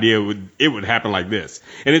no idea it would happen like this.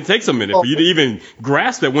 And it takes a minute for you to even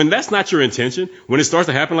grasp that when that's not your intention, when it starts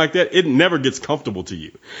to happen like that, it never gets comfortable to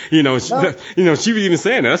you. She was even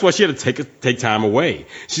saying that. That's why she had to take time away.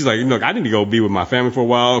 She's like, look, I need to go be with my family for a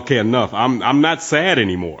while. Okay, enough. I'm not sad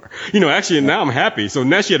anymore. Actually now I'm happy. So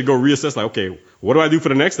now she had to go reassess, like, okay, what do I do for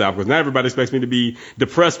the next album? Because now everybody expects me to be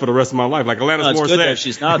depressed for the rest of my life. Like Alanis Morissette. It's good that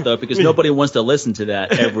she's not, though, because nobody wants to listen to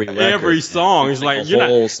that every record. Every song. It's like, you're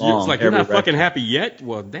not record. fucking happy yet?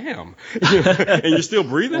 Well, damn. And you're still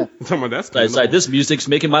breathing? That's it's like, this music's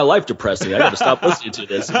making my life depressing. I got to stop listening to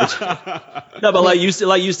this. No, but like you said,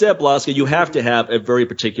 Blasko, you have to have a very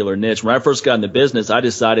particular niche. When I first got in the business, I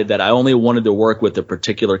decided that I only wanted to work with a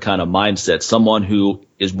particular kind of mindset, someone who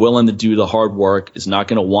is willing to do the hard work, is not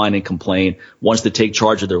going to whine and complain, wants to take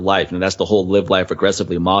charge of their life. And that's the whole live life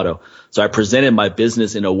aggressively motto. So I presented my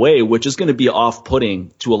business in a way which is going to be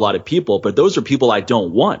off-putting to a lot of people, but those are people I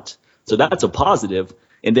don't want. So that's a positive.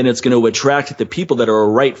 And then it's going to attract the people that are a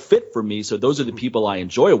right fit for me. So those are the people I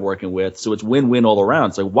enjoy working with. So it's win-win all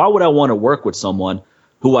around. So why would I want to work with someone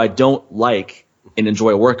who I don't like and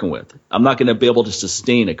enjoy working with? I'm not going to be able to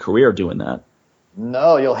sustain a career doing that.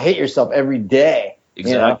 No, you'll hate yourself every day.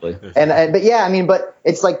 Exactly. You know? But yeah, I mean, but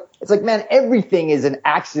it's like, man, everything is an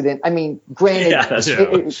accident. I mean, granted. Yeah, that's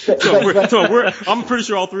true. I'm pretty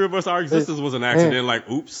sure all three of us, our existence was an accident. Like,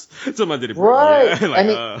 oops, somebody did it. Right.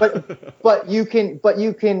 Yeah, like, but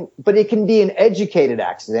it can be an educated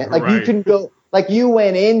accident. Like you can go, like you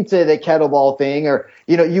went into the kettlebell thing, or,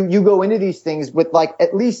 you know, you go into these things with like,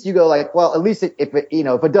 at least you go like, well, at least if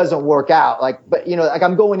it doesn't work out, like, but you know, like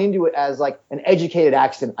I'm going into it as like an educated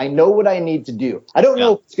accident. I know what I need to do. I don't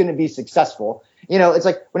know if it's going to be successful. You know, it's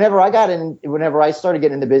like whenever I started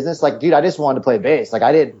getting into business, like, dude, I just wanted to play bass. Like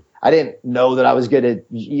I didn't know that I was going to,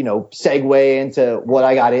 you know, segue into what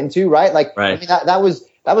I got into. Right. Like, I mean, that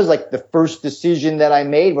was like the first decision that I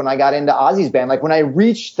made when I got into Ozzy's band. Like when I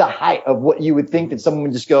reached the height of what you would think that someone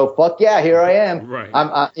would just go, fuck yeah, here I am.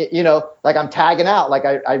 Right. You know, like I'm tagging out. Like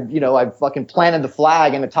I fucking planted the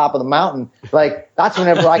flag in the top of the mountain. Like that's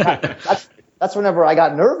whenever that's whenever I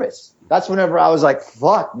got nervous. That's whenever I was like,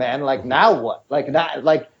 fuck, man, like now what? Like that,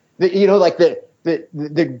 like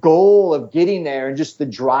the goal of getting there and just the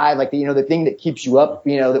drive, like the thing that keeps you up,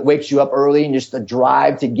 that wakes you up early, and just the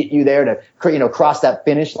drive to get you there to, cross that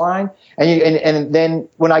finish line. And then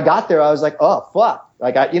when I got there, I was like, oh fuck.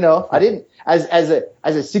 Like I didn't, as a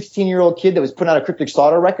 16-year-old kid that was putting out a Cryptic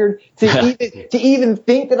Slaughter record, to even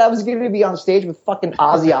think that I was going to be on stage with fucking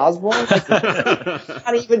Ozzy Osbourne,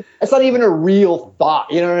 it's not even a real thought.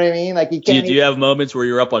 You know what I mean? Like you can't. Do you have moments where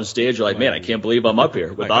you're up on stage, you're like, man, I can't believe I'm up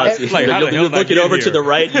here with Ozzy. You're looking over to the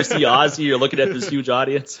right, you see Ozzy, you're looking at this huge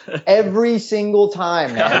audience. Every single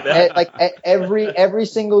time, man. Every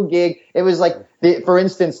single gig. It was like, for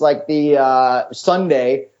instance, like the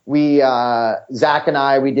Sunday. Zach and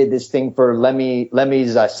I, we did this thing for Lemmy's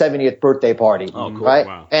 70th birthday party. Oh, cool. Right?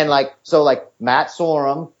 Wow. And so Matt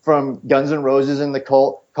Sorum from Guns N' Roses and the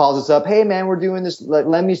Cult calls us up. Hey man, we're doing this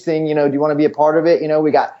Lemmy's thing. Do you want to be a part of it?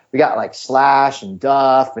 We got like Slash and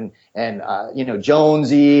Duff and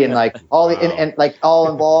Jonesy and like all the, and like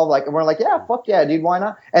all involved. Like, and we're like, yeah, fuck yeah, dude. Why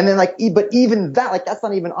not? And then but even that, like, that's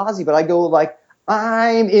not even Ozzy, but I go like,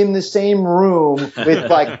 I'm in the same room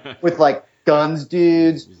with Guns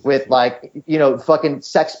dudes, with fucking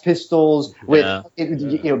Sex Pistols, with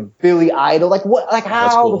Billy Idol. Like what? Like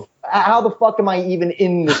how the fuck am I even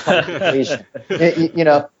in this conversation?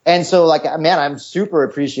 And so like, man, I'm super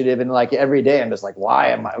appreciative, and like every day I'm just like, why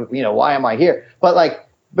am I here? But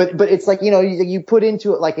it's like, you put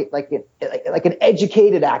into it like an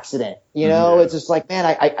educated accident. It's just like, man,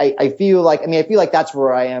 I feel like that's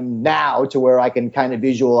where I am now, to where I can kind of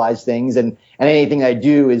visualize things, and anything I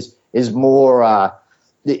do is more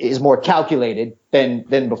calculated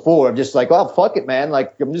than before. I'm just like, well, fuck it, man.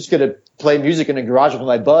 Like, I'm just going to play music in the garage with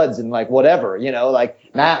my buds and like whatever, like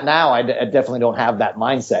now I definitely don't have that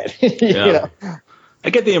mindset. I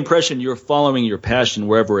get the impression you're following your passion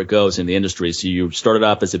wherever it goes in the industry. So you started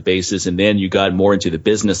off as a bassist, and then you got more into the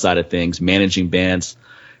business side of things, managing bands.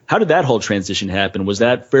 How did that whole transition happen? Was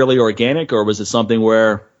that fairly organic, or was it something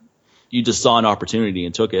where you just saw an opportunity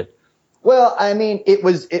and took it? Well, I mean, it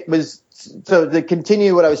was, so to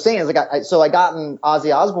continue what I was saying is like, I got an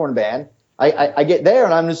Ozzy Osbourne band. I get there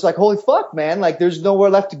and I'm just like, holy fuck, man. Like there's nowhere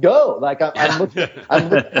left to go. Like I'm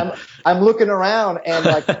looking around, and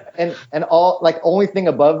like, and all, like, only thing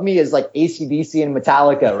above me is like AC/DC and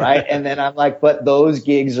Metallica. Right. And then I'm like, but those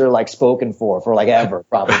gigs are like spoken for like ever,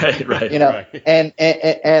 probably. Right. And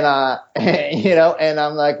and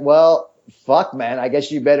I'm like, well, fuck, man, I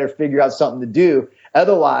guess you better figure out something to do.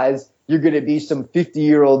 Otherwise, you're going to be some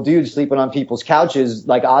 50-year-old dude sleeping on people's couches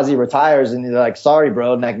like Ozzy retires, and you're like, sorry,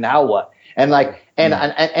 bro. And like, now what? And like,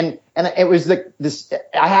 and it was like this,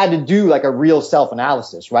 I had to do like a real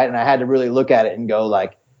self-analysis, right? And I had to really look at it and go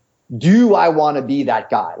like, do I want to be that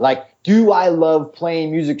guy? Like, do I love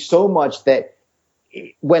playing music so much that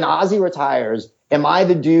when Ozzy retires, am I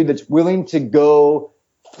the dude that's willing to go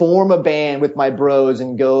form a band with my bros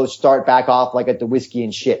and go start back off like at the Whiskey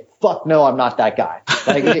and Shit? Fuck no, I'm not that guy.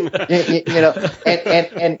 Like, you know,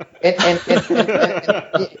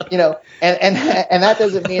 and that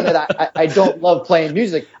doesn't mean that I don't love playing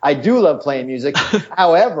music. I do love playing music.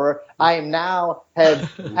 However, I am now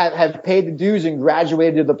have paid the dues and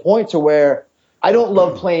graduated to the point to where I don't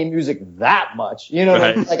love playing music that much. You know,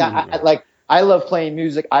 right. I love playing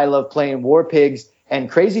music. I love playing War Pigs and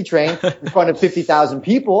Crazy Train in front of 50,000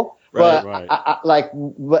 people. But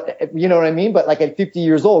but you know what I mean? But like at 50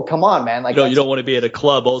 years old, come on, man. Like, you don't want to be at a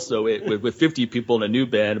club also with 50 people in a new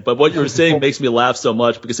band. But what you were saying makes me laugh so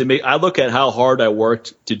much because I look at how hard I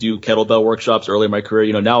worked to do kettlebell workshops early in my career.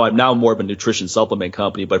 You know, now I'm more of a nutrition supplement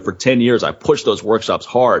company, but for 10 years I pushed those workshops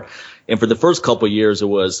hard. And for the first couple of years, it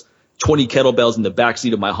was 20 kettlebells in the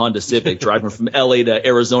backseat of my Honda Civic, driving from LA to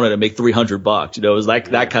Arizona to make $300. You know, it was like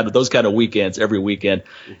those kind of weekends every weekend.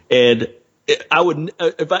 And if I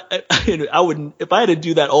had to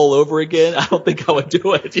do that all over again, I don't think I would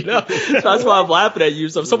do it. You know, so that's why I'm laughing at you.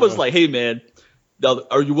 So if someone's like, "Hey, man,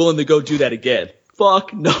 are you willing to go do that again?"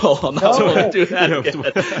 Fuck no, I'm not willing to do that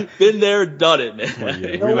again. Been there, done it, man.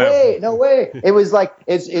 No way. It was like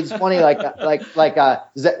it's funny.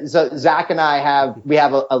 So Zach and I have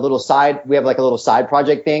a little side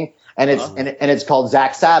project thing, and it's called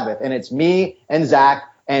Zach Sabbath, and it's me and Zach.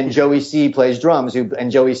 And Joey C plays drums,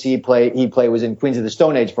 Joey C was in Queens of the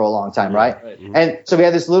Stone Age for a long time, right? Mm-hmm. And so we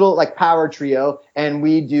have this little like power trio, and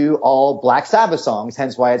we do all Black Sabbath songs,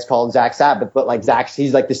 hence why it's called Zach Sabbath. But like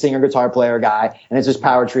he's like the singer guitar player guy, and it's this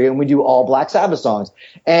power trio, and we do all Black Sabbath songs.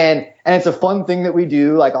 And it's a fun thing that we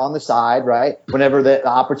do like on the side, right? Whenever the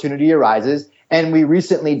opportunity arises. And we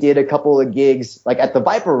recently did a couple of gigs like at the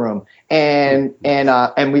Viper Room, and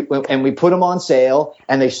we put them on sale,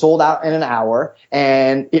 and they sold out in an hour,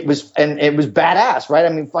 and it was badass, right? I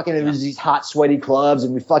mean, fucking, it was these hot, sweaty clubs,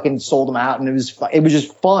 and we fucking sold them out, and it was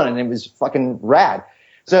just fun, and it was fucking rad.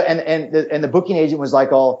 So and the booking agent was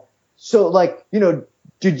like, "Oh, so like, you know,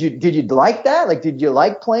 did you like that? Like, did you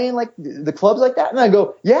like playing like the clubs like that?" And I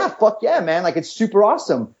go, "Yeah, fuck yeah, man! Like, it's super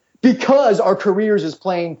awesome." Because our careers is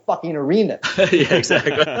playing fucking arenas. Yeah,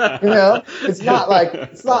 exactly. You know, it's not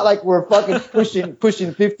like we're fucking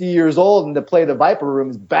pushing 50 years old and to play the Viper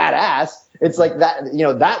Room is badass. It's like that, you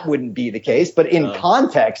know, that wouldn't be the case, but in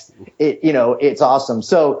context, it's awesome.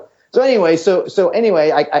 So anyway,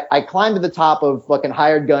 I climb to the top of fucking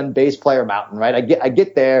Hired Gun Bass Player Mountain, right? I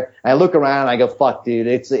get there and I look around and I go, fuck, dude,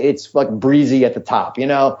 it's fucking breezy at the top, you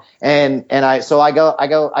know? And I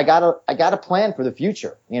gotta plan for the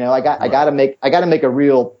future. You know, I gotta make a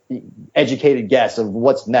real educated guess of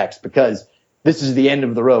what's next, because this is the end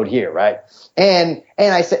of the road here, right? And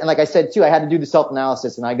like I said too, I had to do the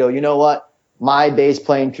self-analysis, and I go, you know what? My bass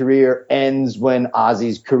playing career ends when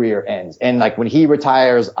Ozzy's career ends. And like when he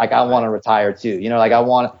retires, like I want to retire too. You know, like I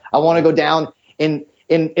want to go down in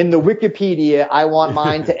the Wikipedia. I want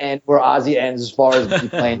mine to end where Ozzy ends as far as me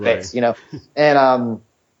playing bass, you know?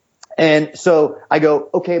 And so I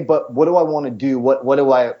go, okay, but what do I want to do? What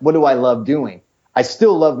do I love doing? I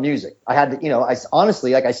still love music. I had to, you know, I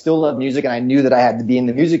still love music, and I knew that I had to be in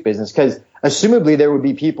the music business, because assumably there would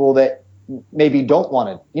be people that maybe don't want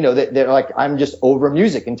to, you know, they're like, I'm just over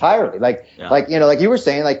music entirely. Like, you know, like you were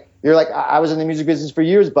saying, like, you're like, I was in the music business for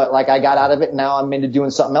years, but like I got out of it, and now I'm into doing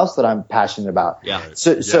something else that I'm passionate about. Yeah.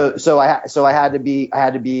 So I had to be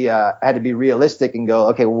realistic and go,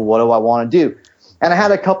 okay, well, what do I want to do? And I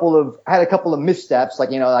had a couple of missteps,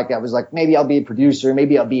 like, you know, like I was like, maybe I'll be a producer,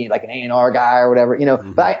 maybe I'll be like an A&R guy or whatever, you know,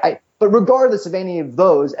 but regardless of any of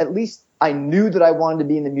those, at least I knew that I wanted to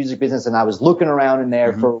be in the music business, and I was looking around in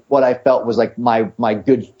there for what I felt was like my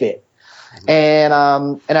good fit. And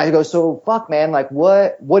I go, so fuck, man, like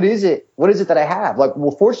what is it that I have? Like,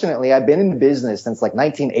 well, fortunately I've been in the business since like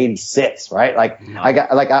 1986, right? Like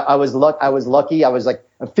I was lucky. I was like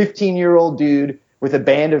a 15-year-old dude with a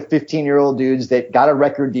band of 15-year-old dudes that got a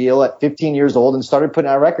record deal at 15 years old and started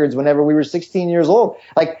putting out records whenever we were 16 years old.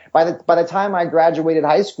 Like by the time I graduated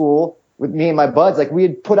high school, with me and my buds, like we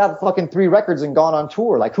had put out fucking 3 records and gone on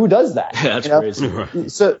tour. Like, who does that? Yeah, that's crazy.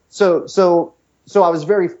 So I was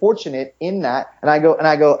very fortunate in that. And I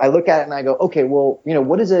look at it and I go, okay, well, you know,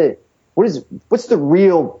 what's the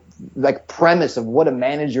real like premise of what a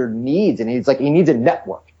manager needs? And he needs a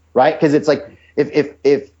network, right? Because it's like,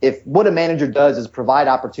 if what a manager does is provide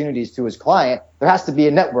opportunities to his client, there has to be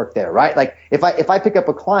a network there, right? Like if I pick up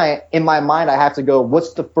a client, in my mind I have to go,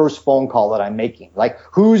 what's the first phone call that I'm making? Like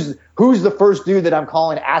who's the first dude that I'm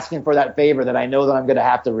calling asking for that favor that I know that I'm going to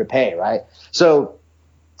have to repay, right? So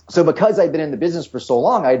because I've been in the business for so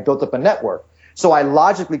long, I had built up a network. So I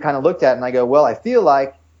logically kind of looked at it and I go, well, I feel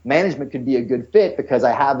like management could be a good fit because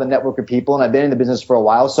I have a network of people and I've been in the business for a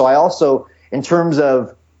while. So I also, in terms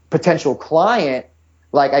of potential client,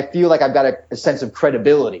 like I feel like I've got a sense of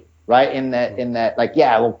credibility, right? In that, like,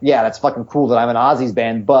 yeah, that's fucking cool that I'm an Aussies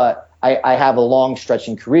band, but I have a long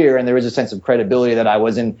stretching career and there is a sense of credibility that I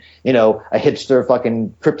was in, a hipster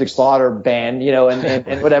fucking Cryptic Slaughter band,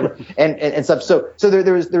 and whatever and stuff. So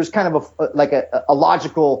there's kind of a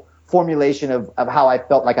logical formulation of how I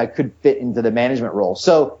felt like I could fit into the management role.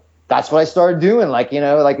 So that's what I started doing.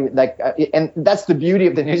 And that's the beauty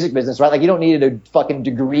of the music business, right? Like you don't need a fucking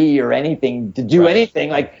degree or anything to do anything.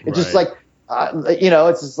 Like it's just like,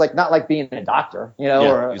 it's just like not like being a doctor,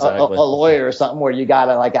 or exactly. a lawyer or something where you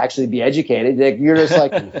gotta like actually be educated. Like you're just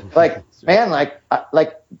like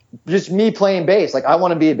just me playing bass. Like I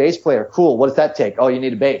want to be a bass player. Cool. What does that take? Oh, you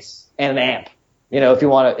need a bass and an amp. If you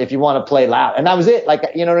want to play loud, and that was it. Like,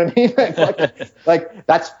 you know what I mean? like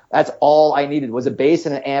that's all I needed was a bass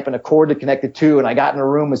and an amp and a cord to connect the two. And I got in a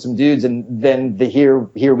room with some dudes, and then here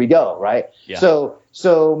we go, right? Yeah.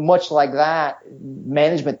 So much like that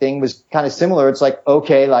management thing was kind of similar. It's like,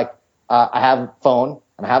 okay, like I have a phone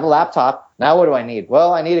and I have a laptop. Now what do I need?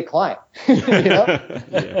 Well, I need a client, and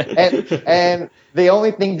the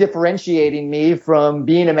only thing differentiating me from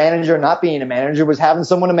being a manager and not being a manager was having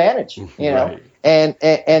someone to manage, Right.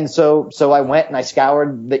 And so I went and I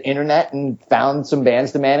scoured the internet and found some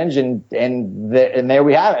bands to manage and there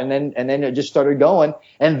we have it. And then it just started going.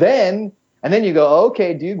 And then you go,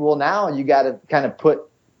 okay, dude, well now you got to kind of put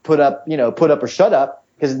up or shut up.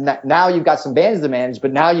 Because now you've got some bands to manage,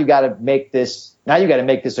 but now you got to make this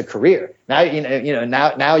a career. Now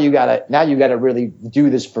now you got to really do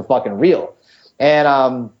this for fucking real.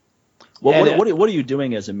 And what are you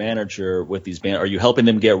doing as a manager with these bands? Are you helping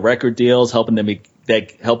them get record deals, helping them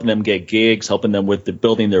get gigs, helping them with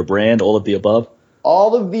building their brand, all of the above?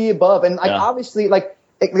 All of the above, and obviously, but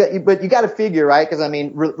you got to figure, right? Because I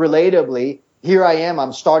mean, relatably. Here I am.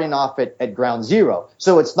 I'm starting off at ground zero.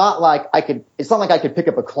 So it's not like I could pick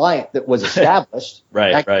up a client that was established.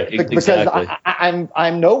 Right. Because exactly.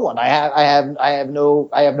 I'm no one. I have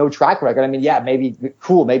no track record. I mean, yeah, maybe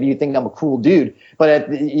cool. Maybe you think I'm a cool dude,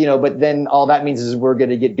 but then all that means is we're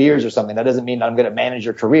going to get beers or something. That doesn't mean I'm going to manage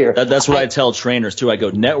your career. That's what I tell trainers too. I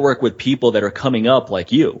go network with people that are coming up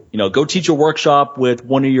like you. Go teach a workshop with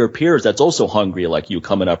one of your peers that's also hungry like you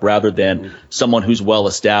coming up, rather than someone who's well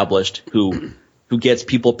established who gets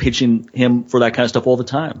people pitching him for that kind of stuff all the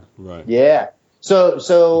time. Right. Yeah.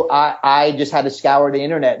 So I just had to scour the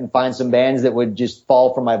internet and find some bands that would just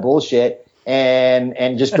fall for my bullshit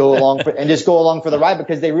and just go along for the ride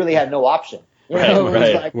because they really had no option.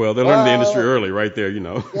 Right. Like, well, they learned the industry early, right there.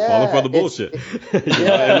 Falling for the bullshit, and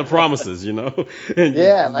the promises. And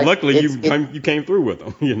like luckily you came through with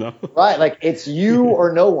them. Right, like it's you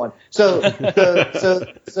or no one. So then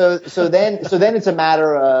it's a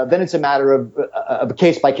matter of a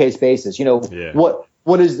case by case basis. What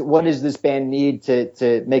does this band need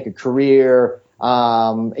to make a career?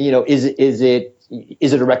 Is it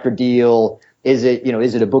a record deal? Is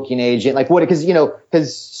it a booking agent? Like what?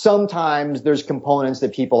 Because sometimes there's components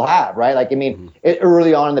that people have, right? Like, I mean,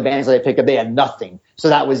 early on in the bands that I picked up, they had nothing. So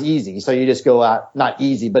that was easy. So you just go out, not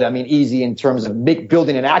easy, but I mean, easy in terms of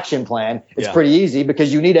building an action plan. It's pretty easy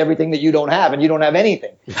because you need everything that you don't have and you don't have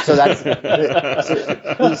anything. So that's,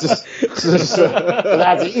 so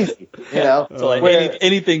that's easy, So like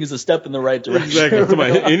anything is a step in the right direction.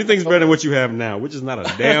 Exactly. Anything's better than what you have now, which is not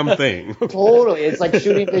a damn thing. Totally. It's like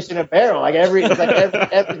shooting fish in a barrel. Like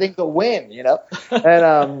everything's a win,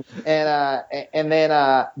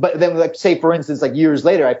 but then like say for instance, like years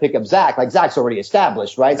later, I pick up Zach. Like Zach's already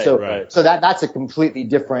established, right? So that's a completely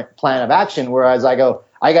different plan of action. Whereas I go,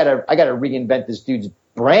 I gotta reinvent this dude's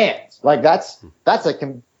brand. Like that's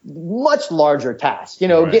a much larger task.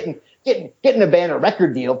 Getting a band a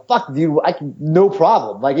record deal. Fuck, dude, no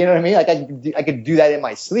problem. Like, you know what I mean? Like I could do that in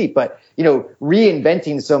my sleep. But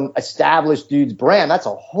reinventing some established dude's brand, that's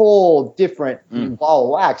a whole different ball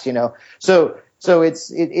of wax. So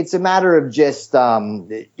it's a matter of just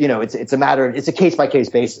it's a case by case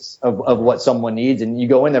basis of what someone needs, and you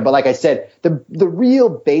go in there. But like I said, the real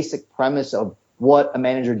basic premise of what a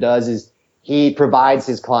manager does is he provides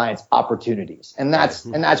his clients opportunities, and that's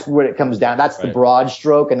what it comes down. That's the broad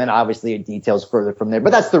stroke, and then obviously it details further from there.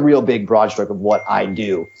 But that's the real big broad stroke of what I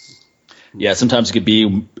do. Yeah, sometimes it could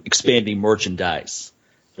be expanding merchandise,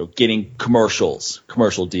 getting commercial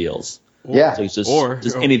deals. Yeah. So it's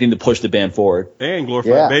just anything to push the band forward. And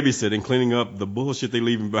glorified babysitting, cleaning up the bullshit they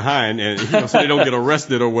leaving behind, and so they don't get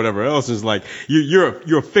arrested or whatever else. It's like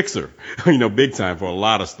you're a fixer, big time for a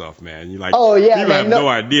lot of stuff, man. You're like, people have no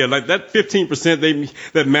idea. Like that 15%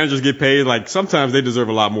 that managers get paid, like sometimes they deserve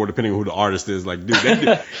a lot more depending on who the artist is. Like, dude,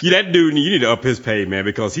 that dude, you need to up his pay, man,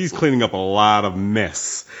 because he's cleaning up a lot of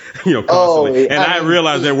mess, constantly. I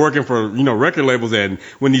realize they're working for record labels, and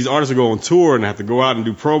when these artists go on tour and have to go out and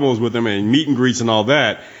do promos with them and meet and greets and all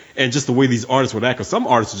that, and just the way these artists would act, because some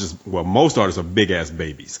artists most artists are big ass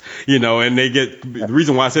babies, and they get, the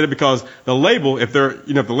reason why I said it, because the label, if the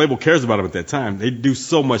label cares about them at that time, they do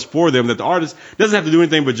so much for them that the artist doesn't have to do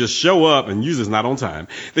anything but just show up, and usually it's not on time.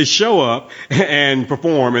 They show up and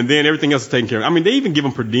perform, and then everything else is taken care of. I mean, they even give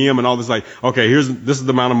them per diem and all this, like, okay, this is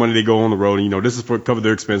the amount of money they go on the road, and this is for cover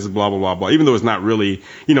their expenses, blah, blah, blah, blah. Even though it's not really,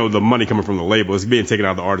 the money coming from the label, it's being taken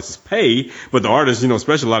out of the artist's pay, but the artists,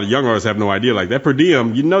 especially a lot of young artists have no idea, like that per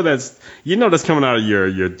diem, that's coming out of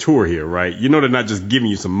your tour here, right? They're not just giving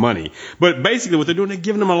you some money. But basically what they're doing, they're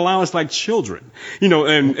giving them an allowance like children.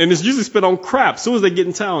 And it's usually spent on crap. As soon as they get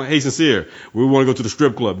in town, hey, Sincere, we want to go to the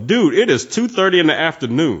strip club. Dude, it is 2:30 in the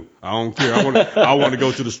afternoon. I don't care. I want to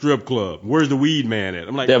go to the strip club. Where's the weed man at?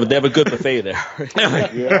 I'm like, they have a good buffet there.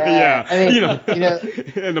 Yeah. I mean,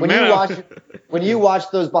 when you watch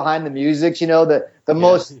those behind the musics, the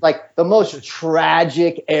most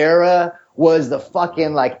tragic era was the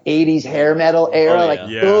fucking like 80s hair metal era.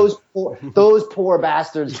 Those poor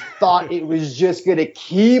bastards thought it was just gonna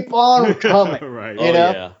keep on coming. Right.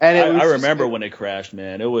 And I remember when it crashed,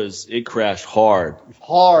 man. It crashed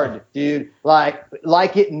hard, dude. Like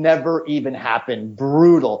it never even happened.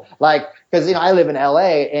 Brutal. Like, because I live in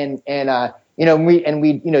LA, and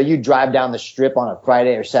you drive down the strip on a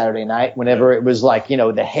Friday or Saturday night whenever it was like,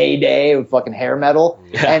 the heyday of fucking hair metal.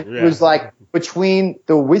 It was like between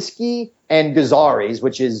the Whiskey and Gazzari's,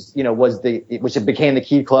 which is, which became the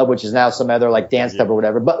Key Club, which is now some other like dance club or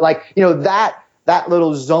whatever. But like, that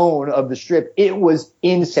little zone of the strip, it was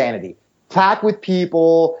insanity. Packed with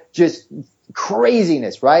people, just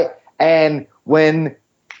craziness, right? And when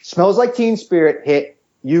Smells Like Teen Spirit hit,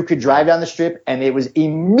 you could drive down the strip and it was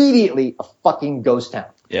immediately a fucking ghost town.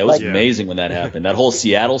 Yeah, it was amazing when that happened. That whole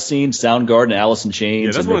Seattle scene, Soundgarden, Alice in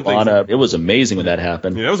Chains, and Nirvana, it was amazing when that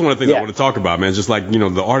happened. Yeah, that was one of the things I want to talk about, man. Just like,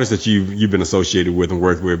 the artists that you've been associated with and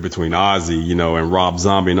worked with between Ozzy, and Rob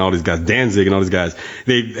Zombie and all these guys, Danzig and all these guys,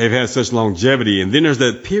 they've had such longevity. And then there's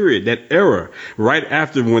that period, that era, right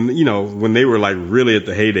after when they were like really at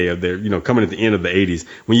the heyday of their, coming at the end of the 80s.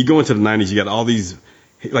 When you go into the 90s, you got all these,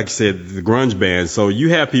 like you said, the grunge bands. So you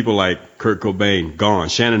have people like Kurt Cobain, gone.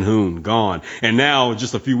 Shannon Hoon, gone. And now,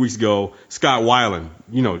 just a few weeks ago, Scott Weiland,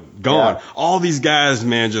 gone. Yeah. All these guys,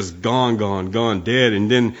 man, just gone, dead.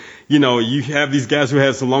 And then, you have these guys who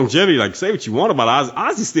have some longevity. Like, say what you want about Ozzy.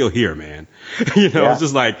 Ozzy's still here, man. It's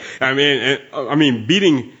just like, I mean,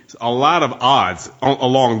 beating a lot of odds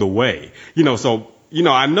along the way. So,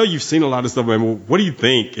 I know you've seen a lot of stuff, man. What do you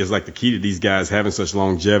think is like the key to these guys having such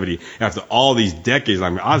longevity after all these decades? I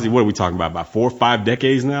mean, Ozzy, what are we talking about 4 or 5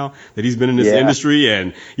 decades now that he's been in this industry?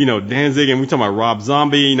 And, Danzig, and we talking about Rob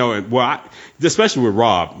Zombie, especially with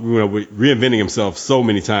Rob, reinventing himself so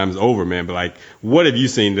many times over, man. But like, what have you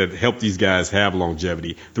seen that helped these guys have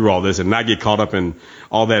longevity through all this and not get caught up in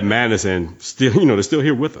all that madness and still, they're still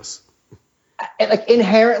here with us? Like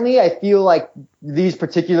inherently, I feel like these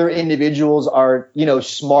particular individuals are,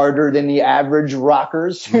 smarter than the average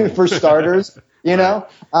rockers, for starters, And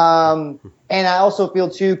I also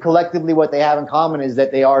feel too, collectively, what they have in common is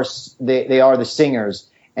that they are the singers.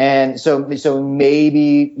 And so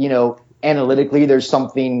maybe, analytically there's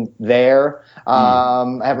something there.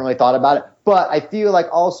 I haven't really thought about it, but I feel like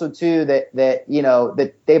also too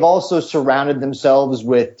that they've also surrounded themselves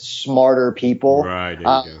with smarter people. Right.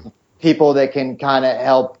 There you go. People that can kind of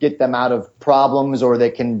help get them out of problems, or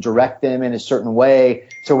that can direct them in a certain way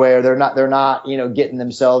to where they're not, getting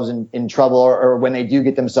themselves in trouble, or when they do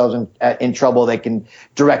get themselves in trouble, they can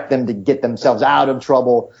direct them to get themselves out of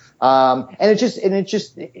trouble. And it's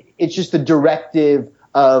just the directive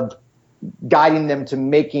of guiding them to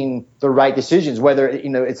making the right decisions, whether,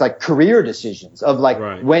 it's like career decisions of like,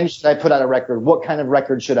 right. When should I put out a record? What kind of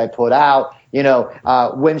record should I put out?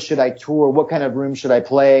 When should I tour? What kind of room should I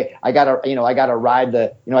play? I gotta ride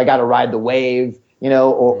the wave,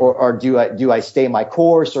 or do I stay my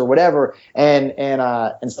course or whatever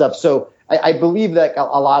and stuff. So I believe that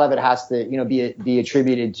a lot of it has to, be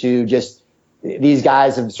attributed to just these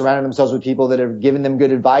guys have surrounded themselves with people that have given them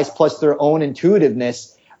good advice, plus their own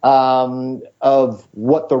intuitiveness of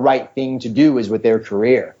what the right thing to do is with their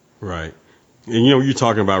career. Right. And, you're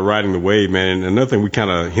talking about riding the wave, man. And another thing we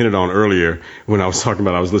kind of hinted on earlier when I was talking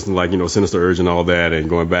about, I was listening to Sinister Urge and all that and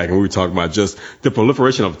going back, and we were talking about just the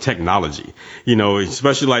proliferation of technology,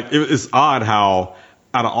 especially it's odd how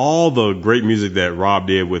out of all the great music that Rob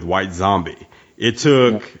did with White Zombie, it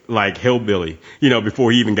took Hellbilly,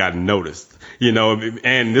 before he even got noticed.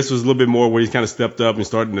 And this was a little bit more where he's kind of stepped up and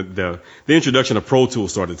started the introduction of Pro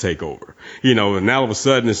Tools started to take over, and now all of a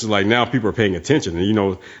sudden it's just now people are paying attention.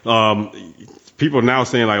 And, people are now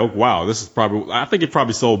saying oh, wow, this is I think it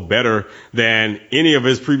probably sold better than any of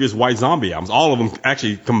his previous White Zombie albums, all of them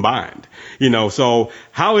actually combined, so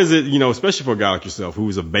how is it, especially for a guy like yourself,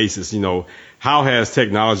 who's a bassist, how has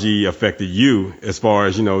technology affected you as far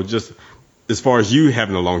as, just as far as you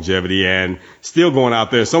having the longevity and still going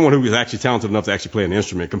out there, someone who is actually talented enough to actually play an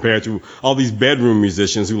instrument compared to all these bedroom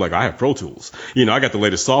musicians who I have Pro Tools. I got the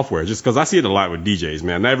latest software just because I see it a lot with DJs,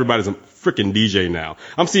 man. Not everybody's a freaking DJ now.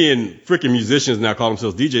 I'm seeing freaking musicians now call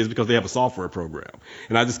themselves DJs because they have a software program.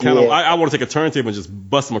 And I just kind of, I want to take a turntable and just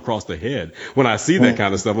bust them across the head when I see that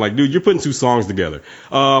kind of stuff. I'm like, dude, you're putting two songs together.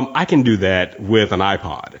 I can do that with an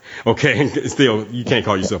iPod. Okay. And still, you can't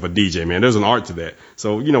call yourself a DJ, man. There's an art to that.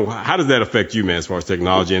 So, how does that affect you, man, as far as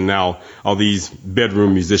technology and now all these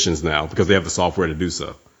bedroom musicians now because they have the software to do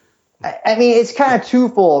so? I mean, it's kind of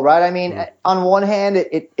twofold, right? I mean, on one hand,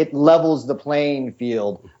 it levels the playing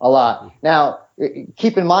field a lot. Now,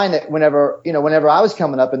 keep in mind that whenever I was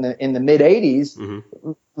coming up in the mid '80s,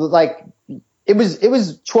 it was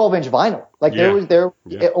 12-inch vinyl.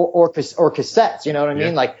 Or cassettes. You know what I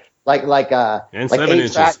mean? And 7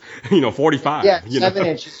 inches. 45. Yeah, 7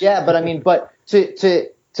 inches. Yeah, but I mean,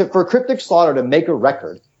 for Cryptic Slaughter to make a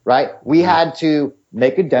record, right? We had to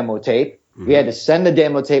make a demo tape. We had to send the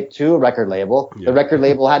demo tape to a record label. The record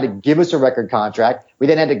label had to give us a record contract. We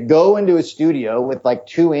then had to go into a studio with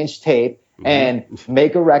 2-inch tape and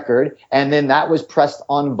make a record. And then that was pressed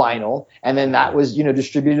on vinyl. And then that was,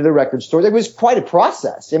 distributed to the record stores. It was quite a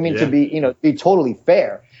process. I mean, to be totally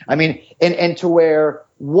fair. I mean, and to where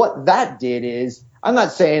what that did is, I'm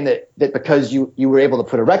not saying that because you were able to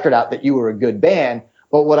put a record out that you were a good band.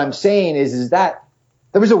 But what I'm saying is that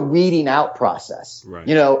there was a weeding out process. Right.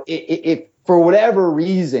 If for whatever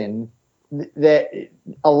reason that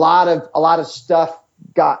a lot of stuff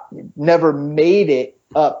never made it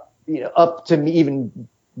up to me even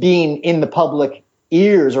being in the public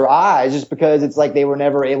ears or eyes, just because it's they were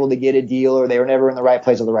never able to get a deal or they were never in the right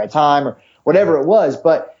place at the right time or whatever it was.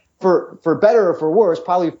 But for better or for worse,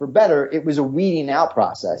 probably for better, it was a weeding out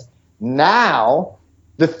process. Now,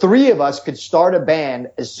 the three of us could start a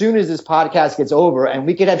band as soon as this podcast gets over, and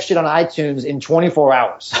we could have shit on iTunes in 24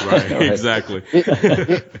 hours. Right, exactly.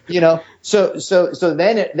 So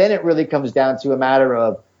then it really comes down to a matter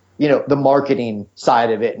of the marketing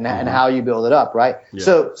side of it and how you build it up, right? Yeah.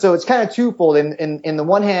 So it's kind of twofold. In the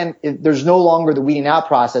one hand, there's no longer the weeding out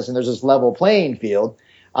process, and there's this level playing field.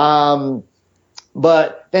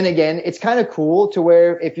 But then again, it's kind of cool to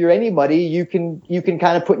where if you're anybody, you can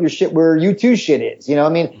kind of put your shit where U2 shit is. I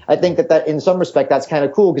mean, I think that in some respect, that's kind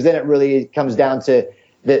of cool because then it really comes down to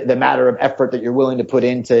the matter of effort that you're willing to put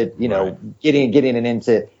into, getting it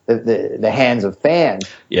into the hands of fans.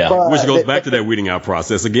 Yeah. But, which goes back to that weeding out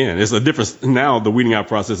process again. It's a difference. Now the weeding out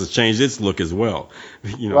process has changed its look as well.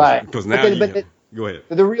 Right. Because now go ahead.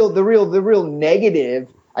 The real negative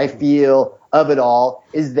I feel of it all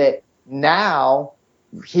is that now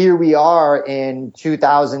here we are in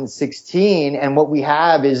 2016 and what we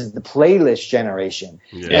have is the playlist generation.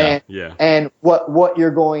 And what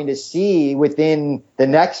you're going to see within the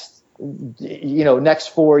next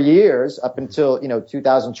 4 years up until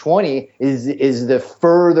 2020 is the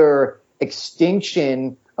further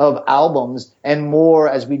extinction of albums and more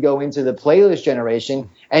as we go into the playlist generation.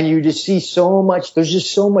 And you just see there's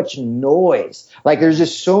just so much noise. There's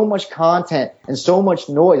just so much content and so much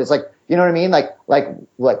noise. It's you know what I mean? Like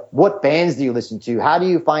what bands do you listen to? How do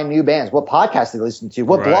you find new bands? What podcasts do you listen to?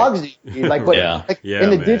 What blogs do you read?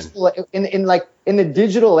 In the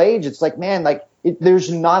digital age, it's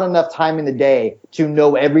there's not enough time in the day to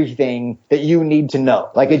know everything that you need to know.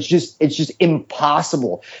 It's just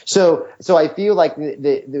impossible. So I feel like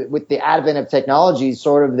with the advent of technology,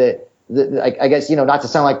 sort of I guess, not to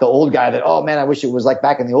sound like the old guy that, oh man, I wish it was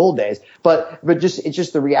back in the old days, but it's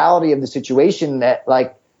just the reality of the situation that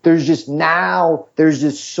there's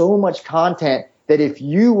just so much content that if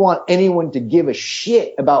you want anyone to give a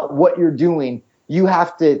shit about what you're doing, you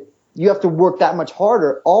have to work that much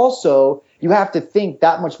harder. Also, you have to think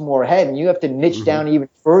that much more ahead, and you have to niche down even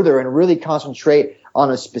further and really concentrate on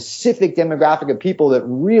a specific demographic of people that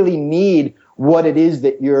really need what it is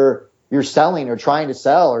that you're you're selling or trying to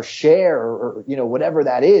sell or share or whatever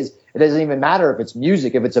that is. It doesn't even matter if it's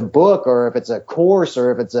music, if it's a book, or if it's a course,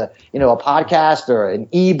 or if it's a podcast or an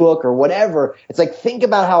ebook or whatever. It's like, think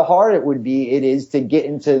about how hard it is to get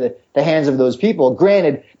into the hands of those people.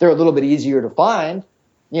 Granted, they're a little bit easier to find,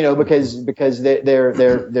 because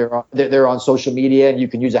they're on social media and you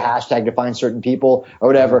can use a hashtag to find certain people or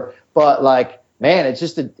whatever. But like, man,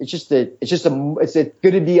 it's going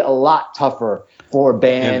to be a lot tougher for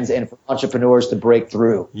bands and for entrepreneurs to break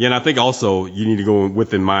through. Yeah, and I think also you need to go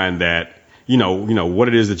with in mind that what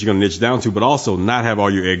it is that you're going to niche down to, but also not have all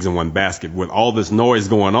your eggs in one basket. With all this noise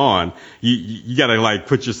going on, you got to like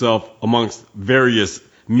put yourself amongst various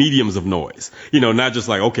mediums of noise, not just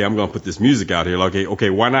like, okay, I'm going to put this music out here. Like, okay,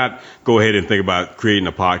 why not go ahead and think about creating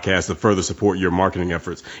a podcast to further support your marketing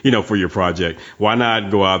efforts, for your project? Why not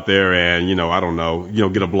go out there and, I don't know,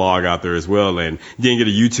 get a blog out there as well, and then get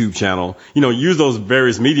a YouTube channel, use those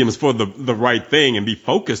various mediums for the right thing and be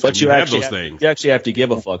focused. But you have those things. You actually have to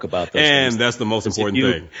give a fuck about those and things. That's the most important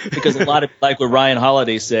thing. Because a lot of, like what Ryan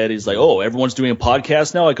Holiday said, he's like, oh, everyone's doing a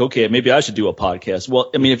podcast now. Like, okay, maybe I should do a podcast.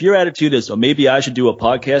 Well, I mean, if your attitude is, oh, maybe I should do a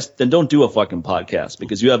podcast, then don't do a fucking podcast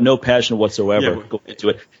because you have no passion whatsoever going into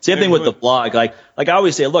it. Same thing with the blog. Like I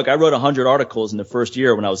always say, look, I wrote 100 articles in the first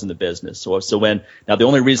year when I was in the business. So now the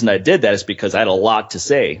only reason I did that is because I had a lot to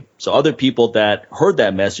say. So other people that heard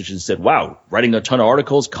that message and said, wow, writing a ton of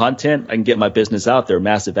articles, content, I can get my business out there,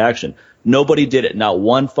 massive action. Nobody did it. Not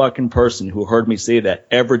one fucking person who heard me say that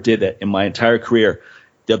ever did that in my entire career.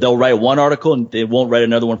 They'll write one article and they won't write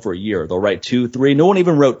another one for a year. They'll write 2, 3. No one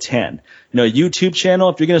even wrote 10. A YouTube channel,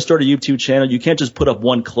 if you're going to start a YouTube channel, you can't just put up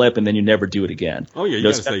one clip and then you never do it again. Oh, yeah.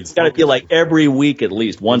 It's got to be like every week at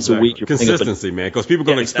least, once a week. Consistency, man, because people are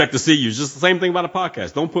going to expect to see you. It's just the same thing about a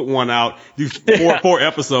podcast. Don't put one out, do four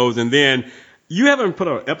episodes, and then you haven't put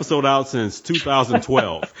an episode out since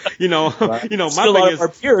 2012. Right. My thing is, a lot of our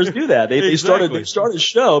peers do that. They started a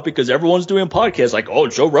show because everyone's doing podcasts. Like, oh,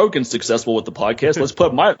 Joe Rogan's successful with the podcast.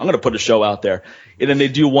 I'm going to put a show out there. And then they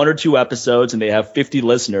do 1 or 2 episodes and they have 50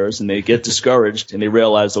 listeners and they get discouraged and they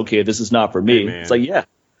realize, okay, this is not for me. Hey, it's like, yeah.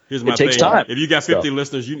 Here's my it takes thing. time. If you got 50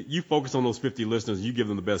 listeners, you focus on those 50 listeners. You give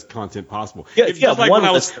them the best content possible. Yeah, just like when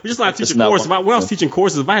I was teaching courses. When I was teaching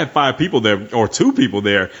courses, if I had 5 people there or 2 people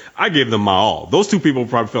there, I gave them my all. Those 2 people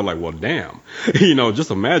probably felt like, well, damn.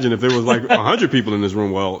 Just imagine if there was like 100 people in this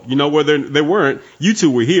room. Well, where they weren't. You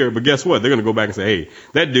 2 were here, but guess what? They're going to go back and say, hey,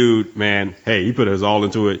 that dude, man, hey, he put his all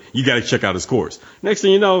into it. You got to check out his course. Next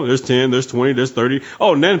thing you know, there's 10, there's 20, there's 30.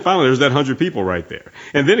 Oh, and then finally there's that 100 people right there.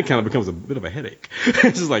 And then it kind of becomes a bit of a headache.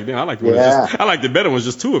 It's just like, damn, I like the better ones,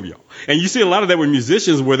 just 2 of y'all. And you see a lot of that with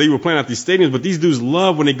musicians where they were playing at these stadiums, but these dudes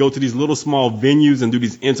love when they go to these little small venues and do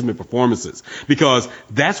these intimate performances because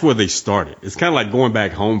that's where they started. It's kind of like going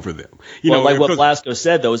back home for them. Like what Blasko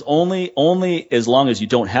said, though, is only as long as you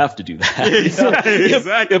don't have to do that. Exactly.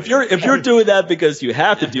 If you're doing that because you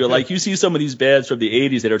have to do it, like you see some of these bands from the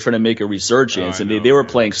 80s that are trying to make a resurgence, and they were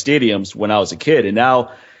playing stadiums when I was a kid, and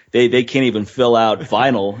now They can't even fill out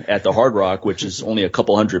vinyl at the Hard Rock, which is only a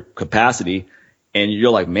couple hundred capacity. And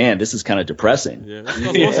you're like, man, this is kind of depressing. Yeah.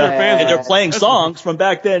 And they're playing songs from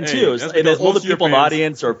back then, too. And all the people in the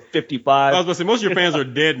audience are 55. I was going to say, most of your fans are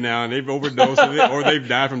dead now, and they've overdosed, or they've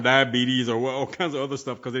died from diabetes, or all kinds of other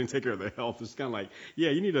stuff because they didn't take care of their health. It's kind of like, yeah,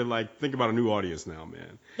 you need to, think about a new audience now,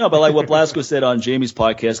 man. No, but like what Blasko said on Jamie's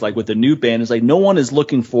podcast, like with the new band, is like no one is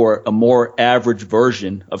looking for a more average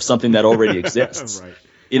version of something that already exists. Right.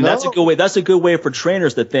 And that's a good way. That's a good way for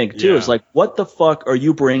trainers to think too. Yeah. It's like, what the fuck are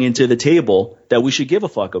you bringing to the table that we should give a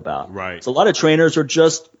fuck about? Right. So a lot of trainers are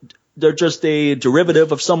just a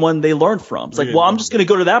derivative of someone they learned from. It's like, well, I'm just going to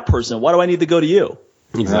go to that person. Why do I need to go to you?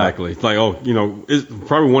 Exactly. It's like, it's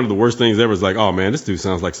probably one of the worst things ever is like, oh man, this dude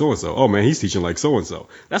sounds like so-and-so. Oh man, he's teaching like so-and-so.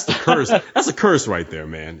 That's the curse. That's a curse right there,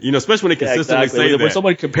 man. Especially when they consistently say that. When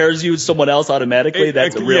someone compares you to someone else automatically,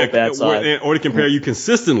 that's a real bad sign. Or they compare you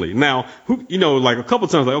consistently. Now, like a couple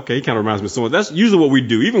times, like, okay, he kind of reminds me of someone. That's usually what we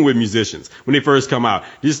do, even with musicians. When they first come out,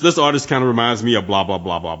 this artist kind of reminds me of blah, blah,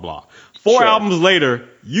 blah, blah, blah. 4 albums later,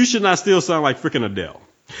 you should not still sound like freaking Adele.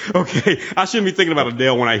 Okay, I shouldn't be thinking about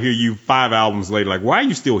Adele when I hear you 5 albums later. Like, why are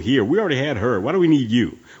you still here? We already had her. Why do we need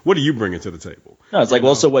you? What are you bringing to the table? No, it's like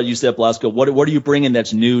also what you said, Blasko. What are you bringing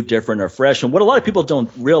that's new, different, or fresh? And what a lot of people don't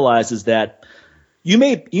realize is that you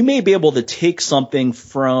may be able to take something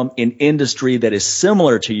from an industry that is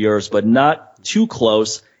similar to yours, but not too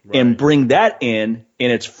close, and bring that in,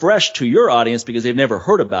 and it's fresh to your audience because they've never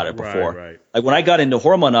heard about it before. Right. Like when I got into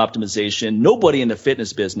hormone optimization, nobody in the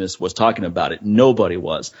fitness business was talking about it. Nobody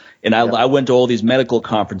was. And I went to all these medical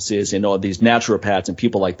conferences and all these naturopaths and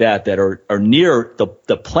people like that are near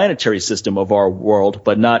the planetary system of our world,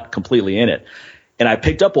 but not completely in it. And I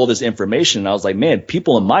picked up all this information and I was like, man,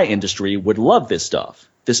 people in my industry would love this stuff.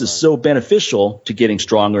 This is so beneficial to getting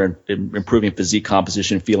stronger and improving physique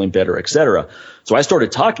composition, feeling better, et cetera. So I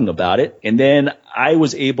started talking about it, and then I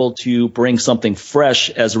was able to bring something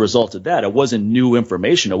fresh as a result of that. It wasn't new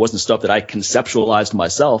information. It wasn't stuff that I conceptualized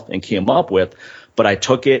myself and came up with, but I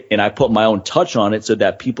took it and I put my own touch on it so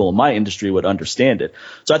that people in my industry would understand it.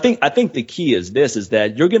 So I think the key is this, is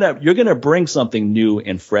that you're gonna bring something new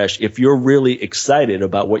and fresh if you're really excited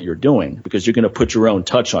about what you're doing, because you're gonna put your own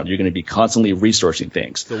touch on it. You're gonna be constantly researching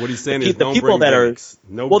things. So what he's saying is don't bring gimmicks.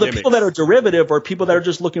 The people that are derivative are people that are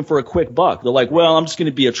just looking for a quick buck. They're like, well, I'm just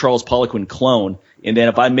gonna be a Charles Poliquin clone, and then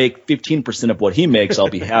if I make 15% of what he makes, I'll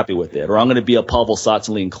be happy with it. Or I'm going to be a Pavel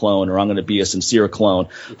Tsatsouline clone, or I'm going to be a Sincere clone.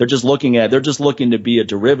 They're just looking to be a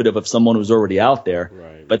derivative of someone who's already out there.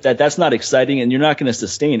 Right. But that's not exciting, and you're not going to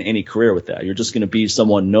sustain any career with that. You're just going to be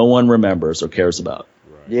someone no one remembers or cares about.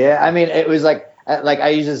 Right. Yeah, I mean, it was like I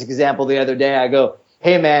used this example the other day. I go,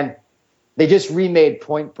 hey man, they just remade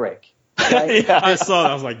Point Break. Right? Yeah. I saw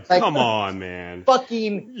that. I was like, come on, man.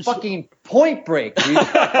 Fucking Point Break, dude.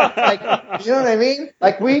 Like, you know what I mean?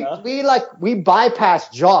 Like we bypass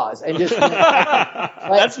Jaws and just.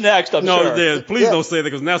 That's next. I'm sure. No, please don't say that,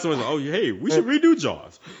 because now someone's like, oh, hey, we should redo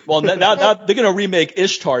Jaws. Well, now they're going to remake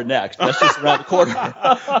Ishtar next. That's just around the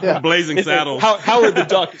corner. Blazing Saddles. Howard the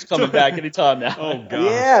Duck is coming back anytime now. Oh God.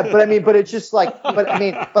 Yeah, but it's just like, but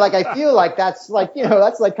I feel like that's like,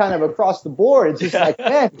 that's like kind of across the board. It's just like,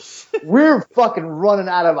 man, we're fucking running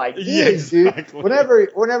out of ideas, dude.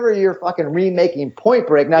 Whenever you're fucking remaking Point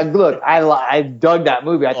Break. Now, look, I dug that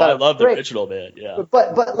movie. I thought I it was love the great. original, man. Yeah.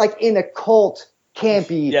 But like in a cult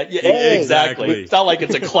campy. Yeah, way. exactly. It's not like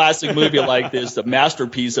it's a classic movie like this, a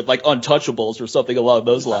masterpiece of like Untouchables or something along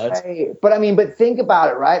those lines. Right. But think about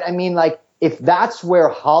it, right? I mean, like, if that's where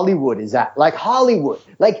Hollywood is at, like Hollywood,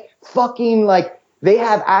 like fucking, like they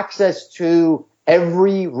have access to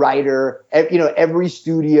every writer, every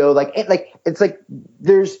studio, like it's like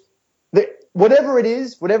whatever it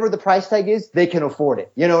is, whatever the price tag is, they can afford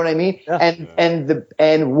it. You know what I mean? Yeah.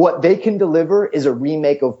 And what they can deliver is a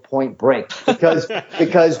remake of Point Break,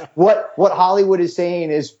 because what Hollywood is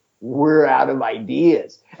saying is we're out of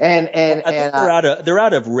ideas. And they're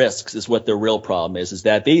out of risks is what their real problem is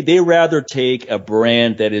that they rather take a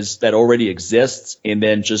brand that already exists and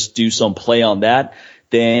then just do some play on that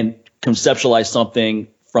than conceptualize something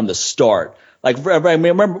from the start. Like, I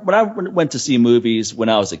remember when I went to see movies when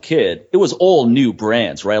I was a kid, it was all new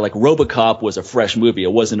brands, right? Like RoboCop was a fresh movie.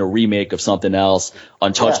 It wasn't a remake of something else.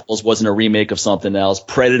 Untouchables wasn't a remake of something else.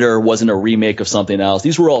 Predator wasn't a remake of something else.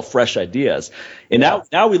 These were all fresh ideas. And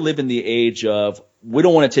now we live in the age of, we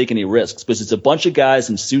don't want to take any risks because it's a bunch of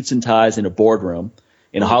guys in suits and ties in a boardroom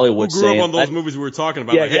in Hollywood who grew up on those movies we were talking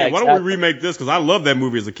about. Why don't we remake this? Because I loved that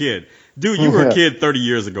movie as a kid. Dude, you were a kid 30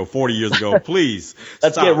 years ago, 40 years ago. Please.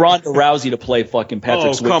 Let's get Ronda Rousey to play fucking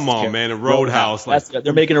Patrick Swayze. Oh, come on, man. And Roadhouse.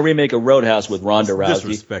 They're making a remake of Roadhouse with Ronda Rousey.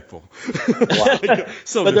 Disrespectful.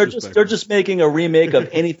 But they're just making a remake of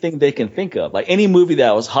anything they can think of. Like any movie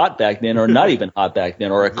that was hot back then or not even hot back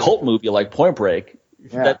then, or a cult movie like Point Break.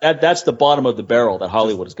 Yeah. That's the bottom of the barrel that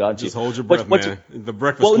Hollywood has gotten to. Just hold your breath, man. The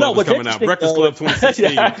Breakfast Club is coming out. Breakfast Club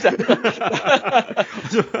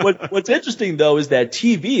 2016. What's interesting, though, is that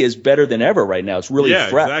TV is better than ever right now. It's really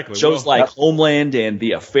fresh. Exactly. Shows like Homeland and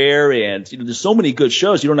The Affair, and there's so many good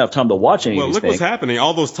shows. You don't have time to watch any of these things. Well, look what's happening.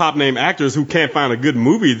 All those top-name actors who can't find a good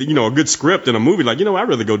movie, a good script in a movie, like, I'd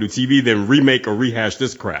rather go do TV than remake or rehash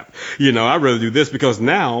this crap. I'd rather do this, because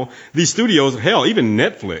now these studios, hell, even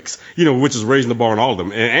Netflix, which is raising the bar on all of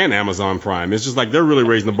them, and Amazon Prime. It's just like they're really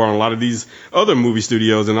raising the bar on a lot of these other movie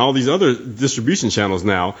studios and all these other distribution channels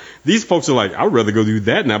now. These folks are like, I'd rather go do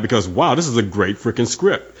that now because, wow, this is a great freaking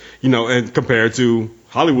script. And compared to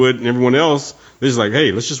Hollywood and everyone else, they're just like,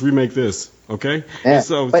 hey, let's just remake this. Okay? Yeah,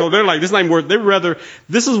 so they're like, this is not worth, they rather,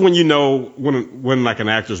 this is when when like an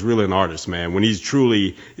actor's really an artist, man, when he's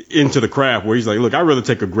truly into the craft, where he's like, look, I'd rather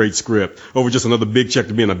take a great script over just another big check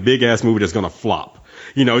to be in a big ass movie that's going to flop.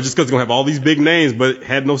 Just because it's going to have all these big names, but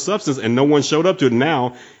had no substance and no one showed up to it.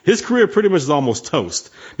 Now, his career pretty much is almost toast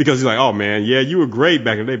because he's like, oh, man, yeah, you were great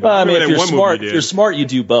back in the day. But if you're smart, you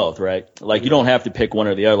do both, right? Like, you don't have to pick one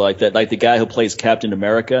or the other like that. Like the guy who plays Captain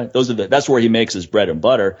America. That's where he makes his bread and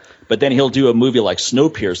butter. But then he'll do a movie like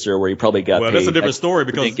Snowpiercer where he probably got paid. That's a different story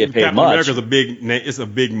because Captain America is a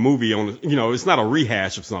big movie on, it's not a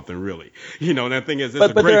rehash of something really. And that thing is, it's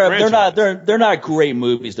a great franchise. They're not great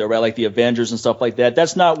movies though, right? Like the Avengers and stuff like that.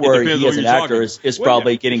 That's not where he as an actor is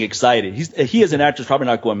probably getting excited. He as an actor is probably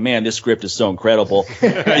not going, man, this script is so incredible.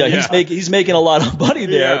 He's making a lot of money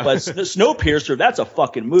there, but Snowpiercer, that's a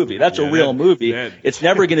fucking movie. That's a real movie. It's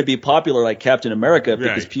never going to be popular like Captain America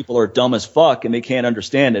because people are dumb as fuck and they can't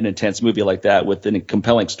understand an intense movie like that with a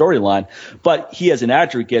compelling storyline. But he as an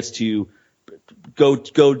actor gets to go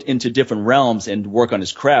into different realms and work on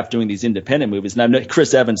his craft doing these independent movies. And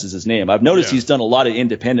Chris Evans is his name. I've noticed he's done a lot of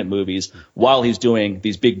independent movies while he's doing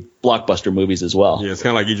these big blockbuster movies as well. Yeah, it's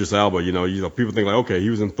kind of like Idris Elba. People think like, okay, he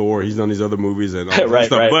was in Thor, he's done these other movies and all that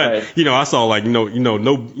stuff. But I saw like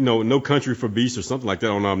No Country for Beasts or something like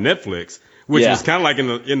that on Netflix. Which was kind of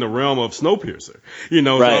like in the realm of Snowpiercer,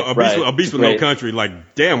 a beast with no country.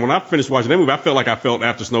 Like, damn, when I finished watching that movie, I felt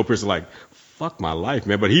after Snowpiercer, like, fuck my life,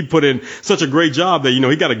 man. But he put in such a great job that,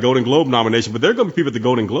 he got a Golden Globe nomination. But there are going to be people at the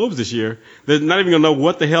Golden Globes this year that are not even going to know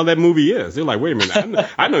what the hell that movie is. They're like, wait a minute,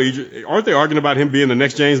 I know aren't they arguing about him being the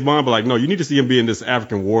next James Bond? But like, no, you need to see him being this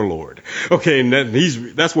African warlord. Okay, and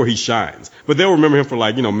that's where he shines. But they'll remember him for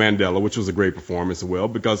like, Mandela, which was a great performance as well,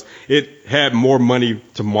 because it had more money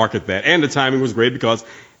to market that. And the timing was great because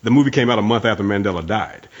the movie came out a month after Mandela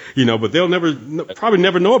died, but they'll probably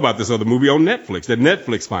never know about this other movie on Netflix that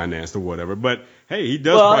Netflix financed or whatever. But hey, he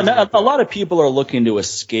does. Well, a lot of people are looking to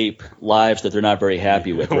escape lives that they're not very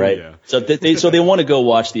happy with, right? Yeah. So they want to go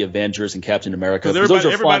watch the Avengers and Captain America. Those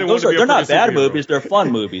are fun. They're not bad movies. They're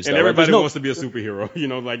fun movies. And everybody wants to be a superhero.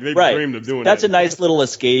 Like they dreamed of doing that. That's a nice little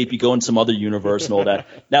escape. You go in some other universe and all that.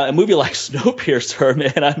 Now, a movie like Snowpiercer,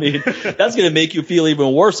 man, I mean, that's going to make you feel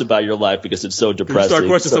even worse about your life because it's so depressing. You start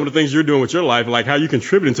questioning some of the things you're doing with your life, like how you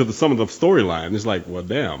contributing to some of the storyline. It's like, well,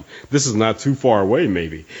 damn, this is not too far away,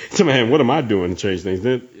 maybe. So, man, what am I doing to change things?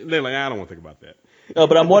 They're like, I don't want to think about that. No,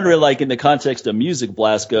 but I'm wondering, like, in the context of music,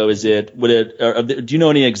 Blasko, do you know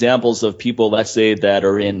any examples of people, let's say, that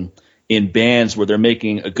are in bands where they're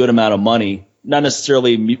making a good amount of money, not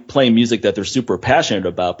necessarily playing music that they're super passionate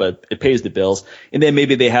about, but it pays the bills, and then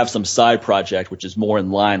maybe they have some side project which is more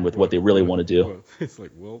in line with what they really want to do? It's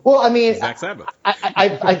like, I mean, Zach Sabbath.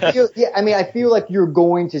 I feel like you're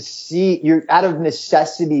going to see, out of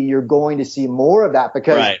necessity, you're going to see more of that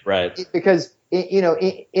because because in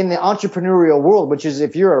the entrepreneurial world, which is,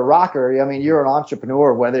 if you're a rocker, I mean, you're an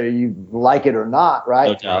entrepreneur whether you like it or not,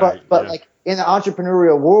 right? No doubt. But like in the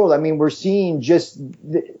entrepreneurial world, I mean, we're seeing just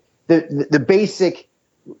the basic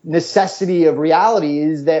necessity of reality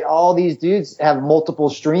is that all these dudes have multiple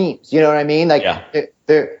streams. You know what I mean? Like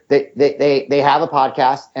they have a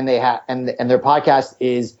podcast and and their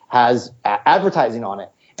podcast has advertising on it.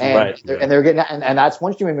 And they're getting, and that's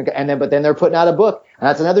one stream of income. But then they're putting out a book, and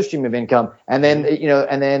that's another stream of income. And then,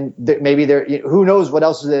 maybe who knows what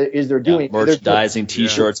else they're doing? Merchandising,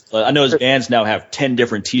 T-shirts. Yeah. I know his bands now have 10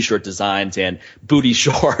 different T-shirt designs and booty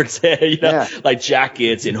shorts, like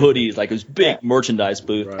jackets and hoodies, like this big merchandise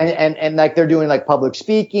booth. Right. And like they're doing like public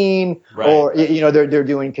speaking, or they're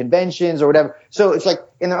doing conventions or whatever. So it's like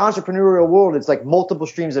in the entrepreneurial world, it's like multiple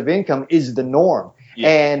streams of income is the norm. Yeah.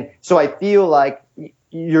 And so I feel like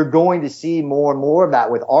you're going to see more and more of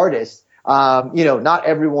that with artists. Not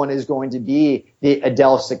everyone is going to be the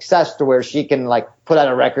Adele success to where she can like put out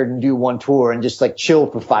a record and do one tour and just like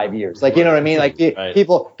chill for 5 years. Like, you know what I mean? Like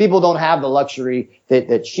people don't have the luxury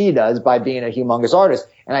that she does by being a humongous artist.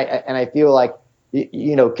 And I feel like,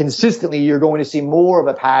 consistently you're going to see more of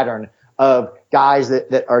a pattern of guys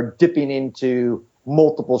that are dipping into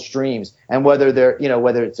multiple streams, and whether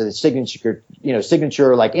it's a signature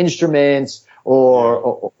like instruments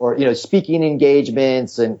or speaking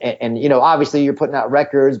engagements and obviously you're putting out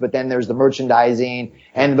records, but then there's the merchandising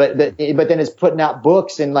but then it's putting out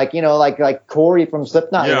books and like Corey from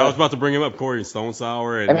Slipknot. Yeah, I was about to bring him up, Corey Stone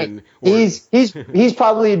Sour. He's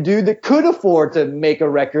probably a dude that could afford to make a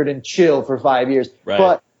record and chill for 5 years,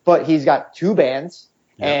 but he's got two bands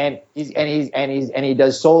and he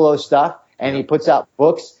does solo stuff. And he puts out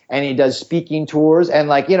books and he does speaking tours and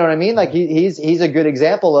like, you know what I mean? Like he's a good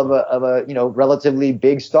example of a relatively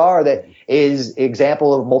big star that is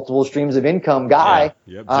example of multiple streams of income guy.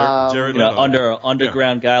 Jared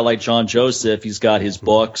underground guy like John Joseph. He's got his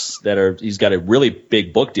books he's got a really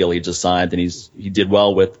big book deal he just signed, and he did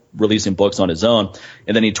well with releasing books on his own.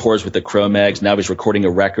 And then he tours with the Cro-Mags. Now he's recording a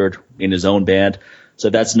record in his own band. So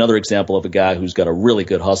that's another example of a guy who's got a really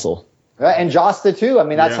good hustle. And Josta too. I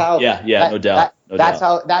mean, that's how. No doubt.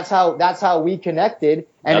 That's how we connected.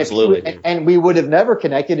 And Absolutely. and we would have never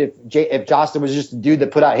connected if Josta was just a dude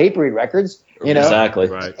that put out Hatebreed records, you know? Exactly.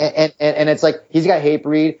 Right. And it's like, he's got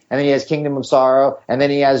Hatebreed, and then he has Kingdom of Sorrow, and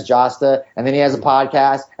then he has Josta, and then he has a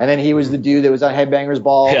podcast, and then he was the dude that was on Headbangers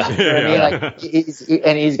Ball. Yeah. You know what I mean?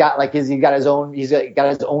 Like, he's got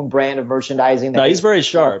his own brand of merchandising. No, he's very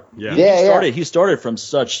sharp. Yeah. He started from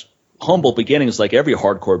such humble beginnings like every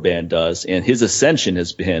hardcore band does, and his ascension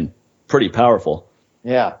has been pretty powerful.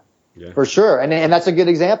 Yeah. For sure. And that's a good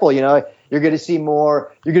example. You know, you're going to see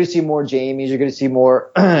more Jamies. You're going to see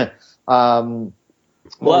more, I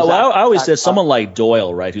always said someone like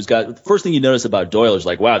Doyle, right? Who's got, the first thing you notice about Doyle is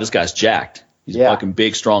like, wow, this guy's jacked. He's a fucking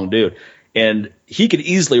big, strong dude. And he could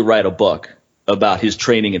easily write a book about his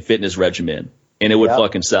training and fitness regimen, and it would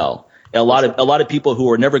fucking sell. And a lot of people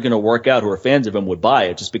who are never going to work out, who are fans of him, would buy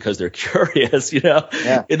it just because they're curious, you know?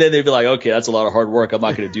 Yeah. And then they'd be like, okay, that's a lot of hard work. I'm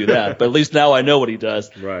not going to do that. But at least now I know what he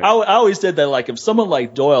does. Right. I always said that, like, if someone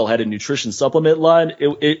like Doyle had a nutrition supplement line,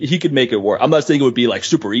 he could make it work. I'm not saying it would be like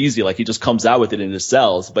super easy, like he just comes out with it and it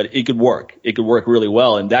sells, but it could work. It could work really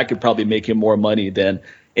well. And that could probably make him more money than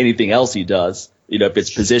anything else he does, you know, if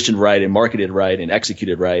it's positioned right and marketed right and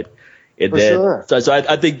executed right. And then, so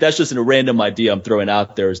I think that's just a random idea I'm throwing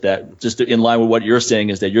out there, is that just in line with what you're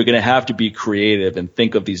saying, is that you're going to have to be creative and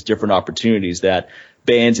think of these different opportunities that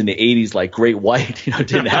bands in the 80s like Great White, you know,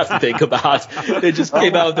 didn't have to think about. They just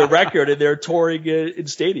came out with their record and they're touring in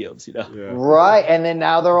stadiums, you know. Yeah. Right. And then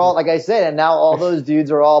now they're all, like I said, and now all those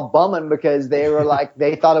dudes are all bumming because they were like,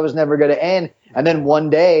 they thought it was never going to end. And then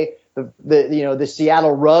one day, the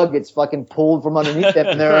Seattle rug gets fucking pulled from underneath them,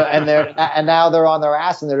 and now they're on their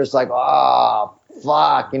ass, and they're just like, oh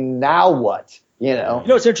fuck, and now what? You know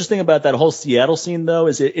what's interesting about that whole Seattle scene, though,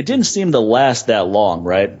 is it didn't seem to last that long,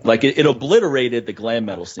 right? Like it obliterated the glam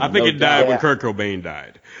metal scene. I think it died when Kurt Cobain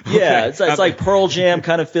died. Yeah, it's like Pearl Jam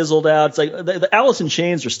kind of fizzled out. It's like the Alice in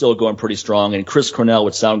Chains are still going pretty strong, and Chris Cornell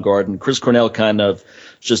with Soundgarden. Chris Cornell kind of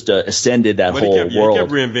just ascended that whole world. He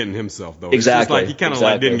kept reinventing himself, though. Exactly. It's just like he kind of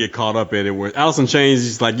like didn't get caught up in it. Where Alice in Chains,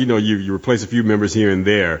 it's like, you know, you replace a few members here and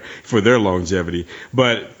there for their longevity.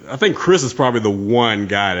 But I think Chris is probably the one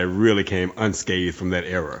guy that really came unscathed from that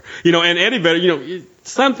era. You know, and Eddie Vedder, you know,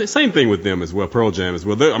 same thing with them as well, Pearl Jam as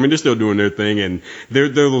well. They're still doing their thing, and they're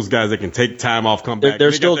those guys that can take time off, come back.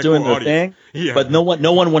 They're still doing their thing, but no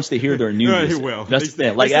one wants to hear their new music. Well, that's the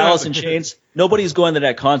thing. Like Alice in Chains, nobody's going to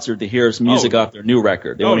that concert to hear music off their new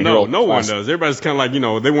record. They no one does. Everybody's kind of like, you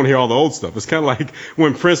know, they want to hear all the old stuff. It's kind of like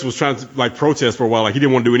when Prince was trying to like protest for a while, like he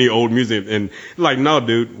didn't want to do any old music, and like, no,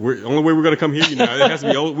 dude, only way we're going to come hear you now, it has to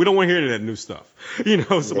be old. We don't want to hear any of that new stuff. You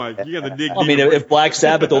know, so like you got to dig. I mean, if Black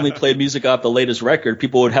Sabbath only played music off the latest record,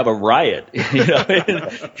 people would have a riot, you know,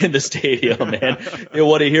 in the stadium, man. They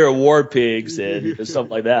want to hear War Pigs and stuff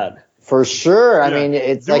like that. For sure. I mean,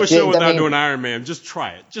 it's do like a show without doing Iron Man. Just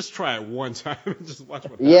try it. Just try it one time. Just watch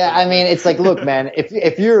what happens. Yeah, I mean, it's like, look, man,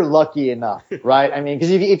 if you're lucky enough, right? I mean, because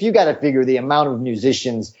if you got to figure the amount of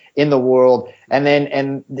musicians in the world, and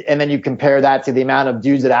then you compare that to the amount of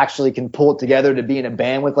dudes that actually can pull it together to be in a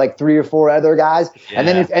band with like 3 or 4 other guys, and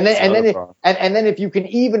then if you can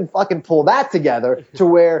even fucking pull that together to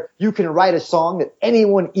where you can write a song that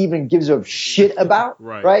anyone even gives a shit about,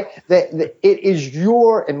 right? That it is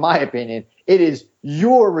in my opinion, it is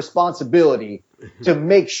your responsibility to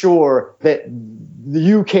make sure that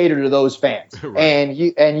you cater to those fans, and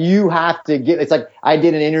you have to get. It's like I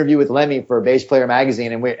did an interview with Lemmy for Bass Player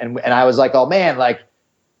magazine, and I was like, oh man, like,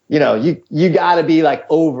 you know, you got to be like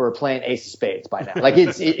over playing Ace of Spades by now. Like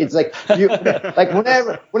it's like you like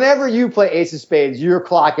whenever you play Ace of Spades, you're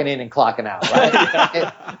clocking in and clocking out,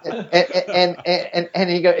 right?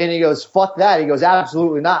 and he goes, fuck that. He goes,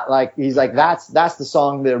 absolutely not. Like he's like, that's the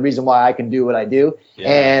song, the reason why I can do what I do.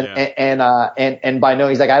 And by no,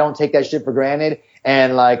 he's like, I don't take that shit for granted.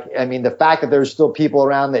 And like, I mean, the fact that there's still people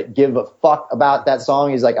around that give a fuck about that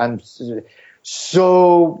song, he's like, I'm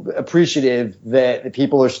so appreciative that the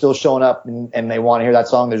people are still showing up and they want to hear that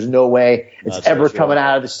song. There's no way it's ever coming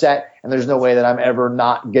out of the set, and there's no way that I'm ever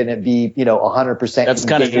not going to be, you know, 100%. That's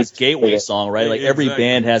kind of his gateway song, right? Like every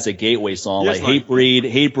band has a gateway song. Yes, like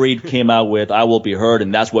Hatebreed came out with I Will Be Heard,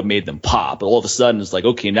 and that's what made them pop. But all of a sudden it's like,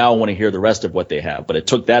 okay, now I want to hear the rest of what they have. But it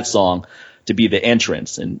took that song to be the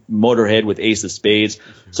entrance, and Motorhead with Ace of Spades.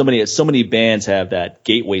 So many bands have that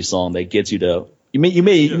gateway song that gets you to You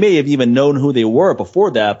may have even known who they were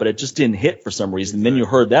before that, but it just didn't hit for some reason. Exactly. Then you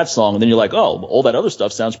heard that song, and then you're like, oh, all that other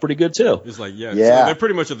stuff sounds pretty good too. It's like, So they're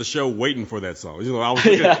pretty much at the show waiting for that song. I was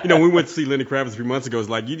looking, we went to see Lenny Kravitz a few months ago. It's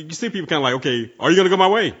like you see people kind of like, okay, are you gonna go my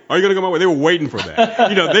way? Are you gonna go my way? They were waiting for that.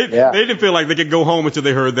 They didn't feel like they could go home until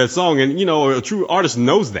they heard that song. And a true artist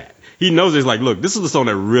knows that. He knows it's like, look, this is the song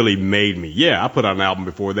that really made me. Yeah, I put out an album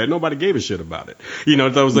before that. Nobody gave a shit about it.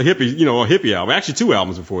 That was a hippie album. Actually, 2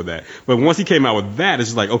 albums before that. But once he came out with that, it's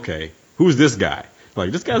just like, okay, who's this guy?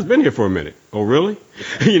 Like, this guy's been here for a minute. Oh, really?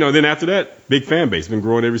 Then after that, big fan base. Been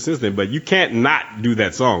growing ever since then. But you can't not do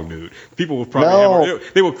that song, dude. People will probably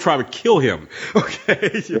they will try to kill him. Okay?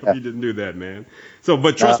 If you didn't do that, man. So,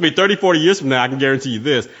 but trust me, 30, 40 years from now, I can guarantee you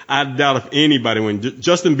this. I doubt if anybody, when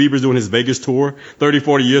Justin Bieber's doing his Vegas tour, 30,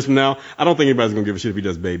 40 years from now, I don't think anybody's going to give a shit if he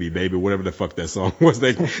does Baby, Baby, whatever the fuck that song was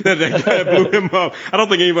that blew him up. I don't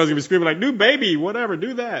think anybody's going to be screaming like, do Baby, whatever,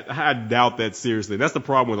 do that. I doubt that seriously. That's the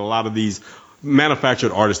problem with a lot of these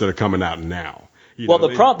manufactured artists that are coming out now.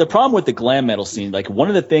 The problem with the glam metal scene, like one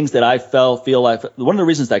of the things that I feel like one of the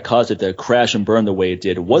reasons that caused it to crash and burn the way it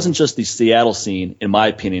did, it wasn't just the Seattle scene, in my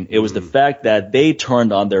opinion. It was the fact that they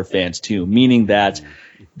turned on their fans too, meaning that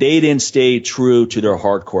they didn't stay true to their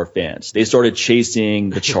hardcore fans. They started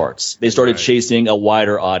chasing the charts. They started chasing a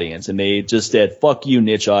wider audience, and they just said, "Fuck you,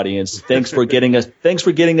 niche audience. Thanks for getting us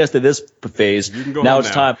to this phase. Now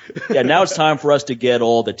it's time. Yeah, now it's time for us to get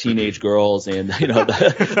all the teenage girls and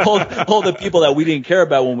all the people that we didn't care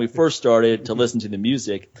about when we first started to listen to the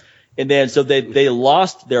music." And then so they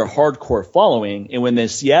lost their hardcore following, and when the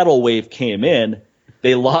Seattle wave came in,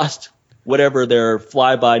 they lost whatever their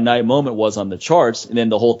fly-by-night moment was on the charts, and then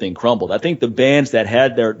the whole thing crumbled. I think the bands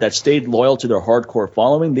that stayed loyal to their hardcore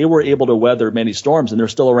following, they were able to weather many storms, and they're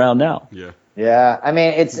still around now. Yeah. Yeah. I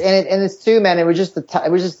mean, it's too, man. It was just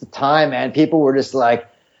the time, man. People were just like,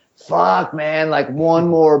 fuck, man, like one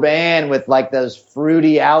more band with like those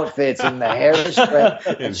fruity outfits and the hairspray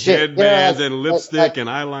and headbands and lipstick and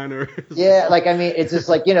eyeliner. Yeah, like I mean, it's just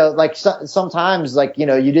like sometimes like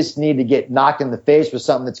you just need to get knocked in the face with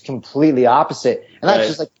something that's completely opposite, and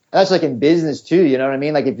that's like in business too. You know what I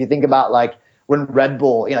mean? Like if you think about like when Red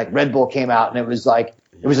Bull, Red Bull came out and it was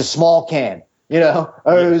a small can. It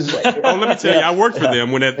was like, let me tell you, I worked for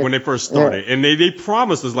them when they first started, and they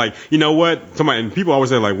promised us like, you know what? And people always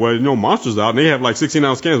say like, well, Monster's out, and they have like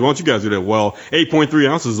 16-ounce cans. Why don't you guys do that? Well, 8.3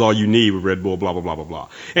 ounces is all you need with Red Bull, blah blah blah blah blah.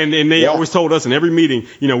 And they always told us in every meeting,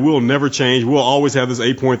 we'll never change. We'll always have this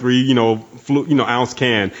 8.3 ounce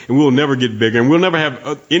can, and we'll never get bigger, and we'll never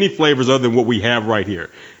have any flavors other than what we have right here.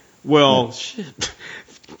 Well, shit.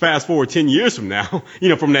 Fast forward 10 years from now,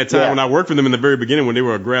 from that time when I worked for them in the very beginning when they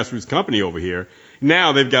were a grassroots company over here.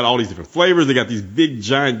 Now they've got all these different flavors. They got these big,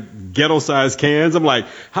 giant, ghetto-sized cans. I'm like,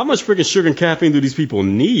 how much freaking sugar and caffeine do these people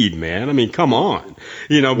need, man? I mean, come on.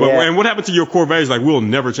 And what happened to your core values? Like, we'll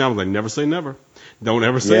never change. Like, never say never. Don't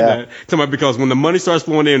ever say that. Because when the money starts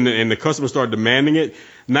flowing in and the customers start demanding it,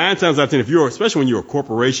 9 times out of 10, especially when you're a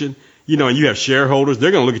corporation, and you have shareholders,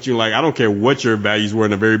 they're going to look at you like, I don't care what your values were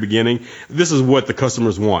in the very beginning. This is what the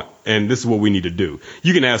customers want, and this is what we need to do.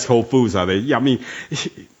 You can ask Whole Foods how they,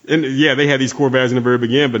 they had these core values in the very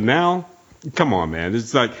beginning, but now, come on, man.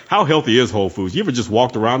 It's like, how healthy is Whole Foods? You ever just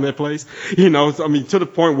walked around that place? To the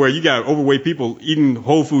point where you got overweight people eating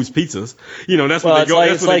Whole Foods pizzas. That's what they go.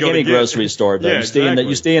 It's like any grocery store, though.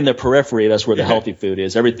 You stay in the periphery. That's where the healthy food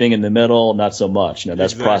is. Everything in the middle, not so much.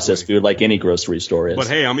 That's processed food, like any grocery store is. But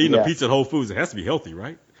hey, I'm eating a pizza at Whole Foods. It has to be healthy,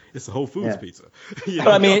 right? It's a Whole Foods pizza. But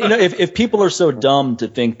I mean, if people are so dumb to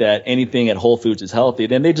think that anything at Whole Foods is healthy,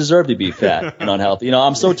 then they deserve to be fat and unhealthy.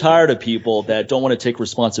 I'm so tired of people that don't want to take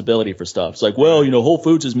responsibility for stuff. It's like, well, Whole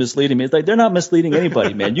Foods is misleading me. It's like, they're not misleading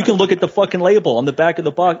anybody, man. You can look at the fucking label on the back of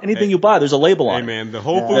the box. Anything you buy, there's a label on it. Hey, man, the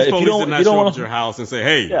Whole Foods police did not show up at your house and say,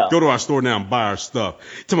 hey, go to our store now and buy our stuff.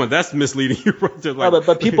 Come on, that's misleading you right there. Like,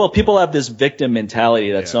 but people have this victim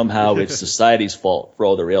mentality that somehow it's society's fault for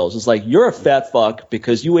all their ills. It's like, you're a fat fuck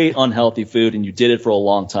because you ate unhealthy food and you did it for a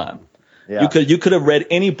long time. Yeah. You could have read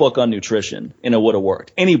any book on nutrition and it would have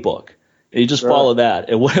worked. Any book. And you just follow that.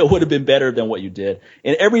 It would have been better than what you did.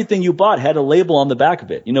 And everything you bought had a label on the back of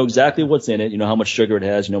it. You know exactly what's in it. You know how much sugar it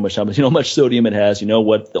has. You know how much sodium it has. You know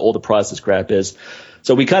what all the processed crap is.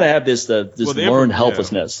 So we kind of have this learned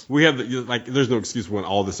helplessness. We have there's no excuse when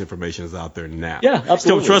all this information is out there now. Yeah,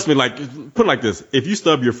 absolutely. So trust me, put it like this: if you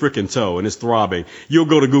stub your freaking toe and it's throbbing, you'll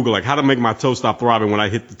go to Google how to make my toe stop throbbing when I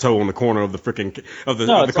hit the toe on the corner of the freaking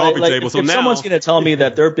the coffee table. If someone's going to tell me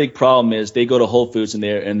that their big problem is they go to Whole Foods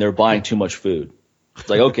and they're buying too much food. It's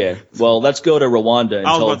like, okay, well, let's go to Rwanda and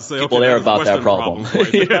tell people there about that problem.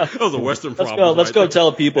 That was a Western problem. Let's go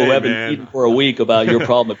tell people who haven't eaten for a week about your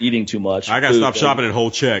problem of eating too much. I got to stop shopping at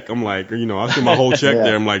Whole Check. I'm like, I spend my whole check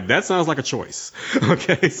there. I'm like, that sounds like a choice.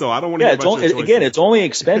 Okay, so I don't want to hear about your choices. Again, it's only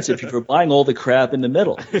expensive if you're buying all the crap in the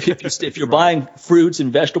middle. If you're buying fruits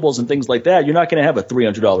and vegetables and things like that, you're not going to have a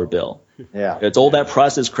 $300 bill. Yeah. It's all that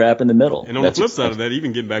processed crap in the middle. And on the flip side of that,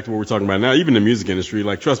 even getting back to what we're talking about now, even the music industry,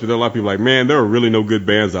 like, trust me, there are a lot of people like, man, there are really no good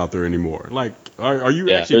bands out there anymore. Like, are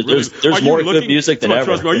you actually there's more good music than ever.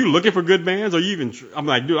 Trust me, are you looking for good bands? Are you even, I'm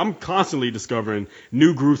like, dude, I'm constantly discovering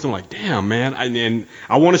new groups. I'm like, damn, man. And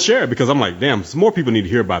I want to share it because I'm like, damn, some more people need to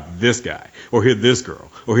hear about this guy or hear this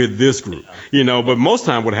girl or hear this group, but most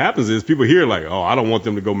time what happens is people hear like, oh, I don't want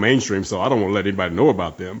them to go mainstream, so I don't want to let anybody know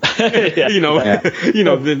about them. Then,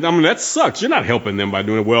 I mean, that sucks. You're not helping them by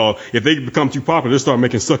doing it. Well, if they become too popular, they'll start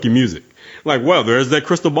making sucky music. Like, well, there's that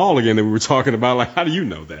crystal ball again that we were talking about. Like, how do you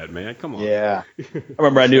know that, man? Come on. Yeah. I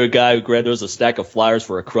remember I knew a guy who grabbed, there was a stack of flyers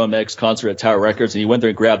for a Chrome X concert at Tower Records, and he went there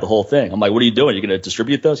and grabbed the whole thing. I'm like, what are you doing? You're going to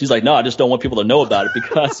distribute those? He's like, no, I just don't want people to know about it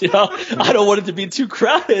because, I don't want it to be too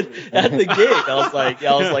crowded at the gig. I was like,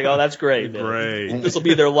 oh, that's great. Man. Great. This will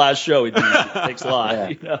be their last show. Thanks a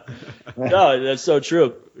lot. Yeah. No, that's so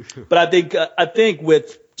true. But I think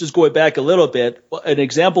with, just going back a little bit, an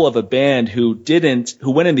example of a band who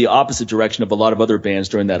went in the opposite direction of a lot of other bands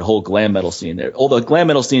during that whole glam metal scene. Although the glam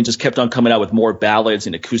metal scene just kept on coming out with more ballads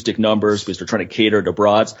and acoustic numbers because they're trying to cater to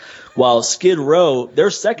broads. While Skid Row, their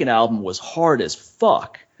second album was hard as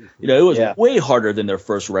fuck. It was way harder than their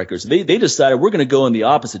first records. They decided we're going to go in the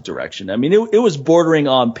opposite direction. I mean, it was bordering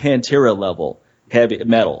on Pantera level heavy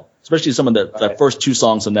metal, especially some of the first two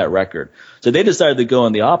songs on that record. So they decided to go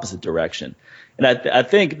in the opposite direction. And I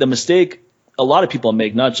think the mistake a lot of people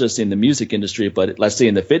make, not just in the music industry, but let's say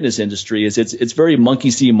in the fitness industry, is it's very monkey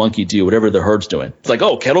see, monkey do, whatever the herd's doing. It's like,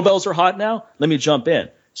 oh, kettlebells are hot now? Let me jump in.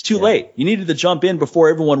 It's too late. You needed to jump in before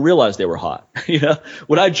everyone realized they were hot.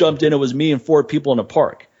 When I jumped in, it was me and 4 people in a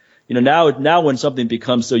park. Now when something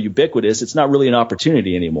becomes so ubiquitous, it's not really an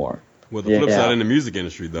opportunity anymore. Well, the flip side in the music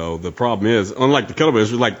industry, though, the problem is, unlike the kettlebell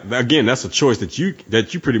industry, like, again, that's a choice that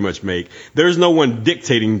you pretty much make. There's no one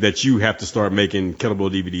dictating that you have to start making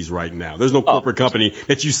kettlebell DVDs right now. There's no corporate company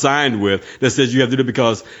that you signed with that says you have to do it,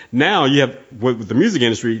 because now you have, with the music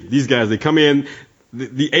industry, these guys, they come in,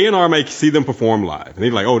 the A&R may see them perform live, and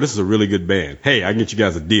they're like, oh, this is a really good band. Hey, I can get you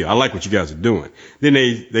guys a deal. I like what you guys are doing. Then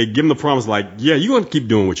they give them the promise like, yeah, you're going to keep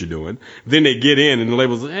doing what you're doing. Then they get in, and the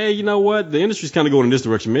label's like, hey, you know what? The industry's kind of going in this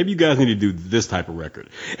direction. Maybe you guys need to do this type of record.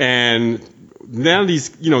 And now these,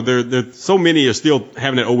 there so many are still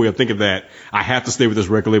having that old way of thinking that I have to stay with this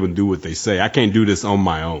record label and do what they say. I can't do this on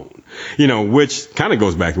my own. Which kind of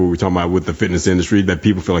goes back to what we were talking about with the fitness industry, that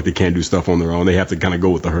people feel like they can't do stuff on their own. They have to kind of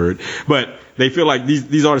go with the herd. But they feel like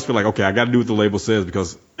these artists feel like, okay, I got to do what the label says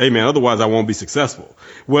because, hey man, otherwise I won't be successful.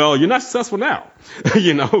 Well, you're not successful now,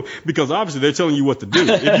 because obviously they're telling you what to do.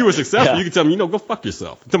 If you were successful, you can tell them, go fuck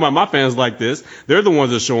yourself. Tell my fans like this. They're the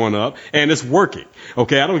ones that are showing up and it's working.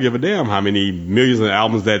 Okay. I don't give a damn how many millions of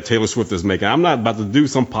albums that Taylor Swift is making. I'm not about to do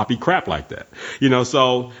some poppy crap like that.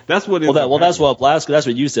 So that's what. That's what Blasko. That's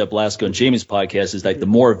what you said, Blasko, and Jamie's podcast is like the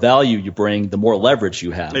more value you bring, the more leverage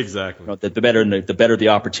you have. Exactly. The better the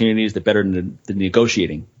opportunities, the better the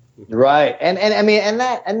negotiating. Right. And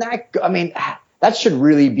that should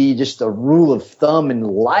really be just a rule of thumb in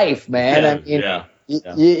life, man. You know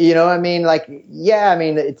what I mean? Like,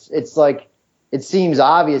 it's like, it seems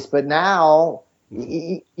obvious, but now,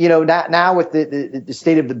 now with the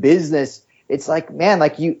state of the business, it's like, man,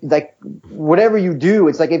 like whatever you do,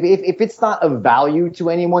 it's like, if it's not of value to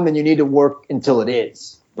anyone, then you need to work until it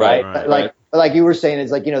is. Right. Like you were saying,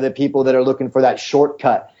 it's like, the people that are looking for that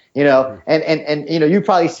shortcut. And you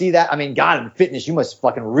probably see that. I mean, God, in fitness, you must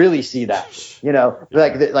fucking really see that,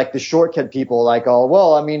 like the shortcut people, like, oh,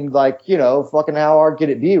 well, I mean, like, fucking how hard could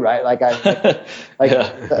it be? Right. Like, I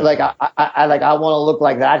want to look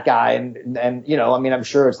like that guy. And, I mean, I'm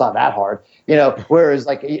sure it's not that hard, whereas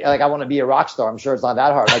like I want to be a rock star. I'm sure it's not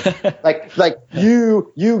that hard. Like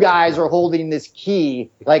you guys are holding this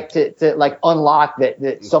key, like to like unlock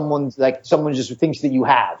that someone just thinks that you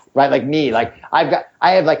have, right? Like me, like I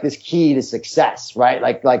have like this key to success, right?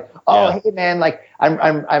 Hey man, like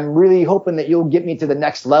I'm really hoping that you'll get me to the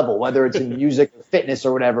next level, whether it's in music or fitness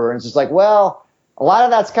or whatever. And it's just like, well, a lot of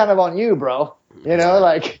that's kind of on you, bro.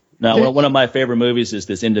 Now, one of my favorite movies is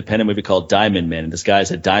this independent movie called Diamond Man. And this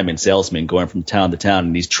guy's a diamond salesman going from town to town,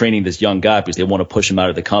 and he's training this young guy because they want to push him out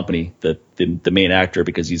of the company, the main actor,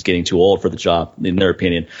 because he's getting too old for the job, in their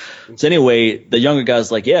opinion. So anyway, the younger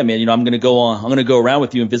guy's like, yeah, man, I'm going to go around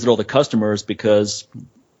with you and visit all the customers because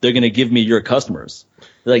they're going to give me your customers.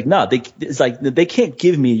 Like, no, it's like they can't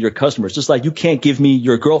give me your customers, just like you can't give me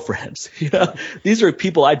your girlfriends. You know, these are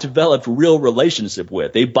people I developed real relationship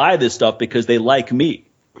with. They buy this stuff because they like me.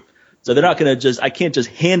 So they're not going to I can't just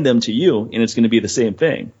hand them to you and it's going to be the same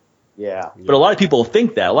thing. Yeah. But a lot of people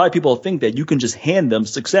think that. A lot of people think that you can just hand them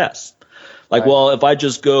success. Like, well, if I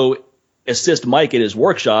just go assist Mike at his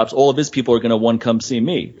workshops, all of his people are going to want to come see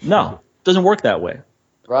me. No, it doesn't work that way.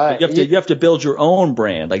 Right. You have to build your own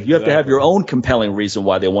brand. Like, you have to have your own compelling reason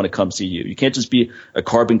why they want to come see you. You can't just be a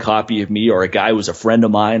carbon copy of me or a guy who's a friend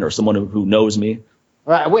of mine or someone who knows me.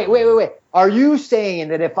 Right. Wait. Are you saying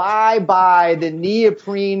that if I buy the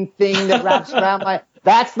neoprene thing that wraps around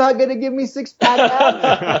that's not going to give me six-pack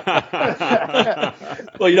abs?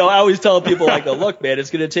 Well, you know, I always tell people, like, look, man, it's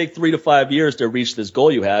going to take 3 to 5 years to reach this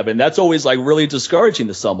goal you have. And that's always, like, really discouraging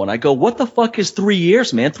to someone. I go, what the fuck is 3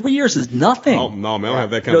 years, man? 3 years is nothing. Oh, no, man, I don't have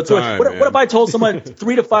that kind of time. What if I told someone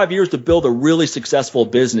 3 to 5 years to build a really successful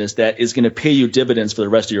business that is going to pay you dividends for the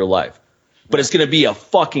rest of your life? But it's going to be a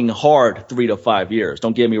fucking hard 3 to 5 years.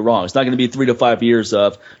 Don't get me wrong. It's not going to be 3 to 5 years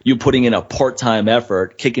of you putting in a part-time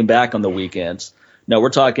effort, kicking back on the weekends. No, we're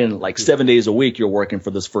talking like 7 days a week you're working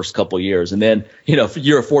for this first couple of years. And then, you know, for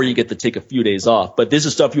year 4, you get to take a few days off. But this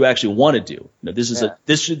is stuff you actually want to do. You know,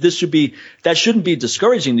 that shouldn't be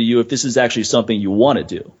discouraging to you if this is actually something you want to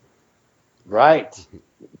do. Right.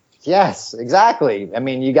 Yes, exactly. I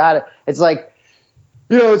mean, you got it. It's like,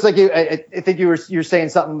 you know, it's like I think you're saying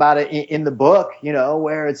something about it in the book, you know,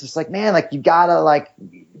 where it's just like, man, like you gotta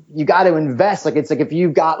invest. Like, it's like if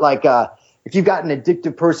you've got an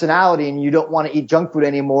addictive personality and you don't want to eat junk food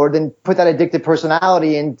anymore, then put that addictive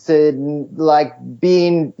personality into like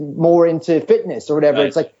being more into fitness or whatever. Right.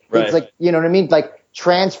 It's like, you know what I mean? Like,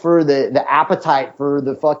 transfer the appetite for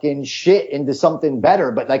the fucking shit into something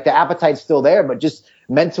better, but like the appetite's still there, but just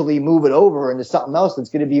mentally move it over into something else that's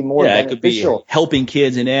going to be more beneficial. It could be helping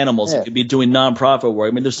kids and animals. It could be doing nonprofit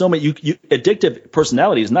work. I mean, there's so many. Addictive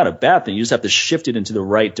personality is not a bad thing. You just have to shift it into the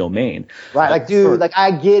right domain. Right, like, dude, like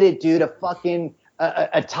I get it, dude. A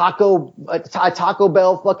Taco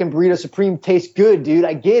Bell fucking burrito supreme tastes good, dude.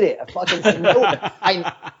 I get it.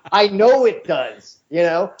 I know it does. You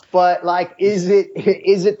know, but like, is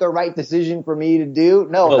it the right decision for me to do?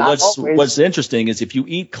 No, well, not always. What's interesting is if you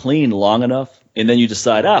eat clean long enough and then you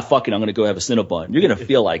decide, fuck it, I'm going to go have a Cinnabon, you're going to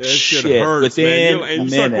feel like shit hurts, within man. And you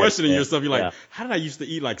minutes, start questioning yourself. You're like, yeah. how did I used to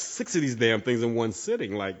eat like 6 of these damn things in one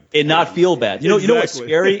sitting? Like, and not feel bad. You know what's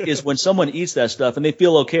scary is when someone eats that stuff and they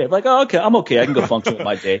feel okay. Like, oh, okay, I'm okay. I can go function with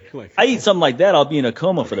my day. I eat something like that, I'll be in a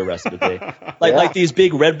coma for the rest of the day. Like these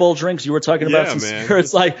big Red Bull drinks you were talking about. Man.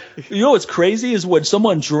 It's like, you know what's crazy is when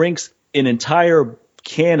someone drinks an entire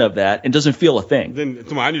can of that and doesn't feel a thing. Then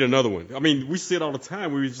come on, I need another one. I mean, we see it all the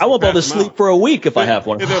time. I won't be able to sleep for a week if I have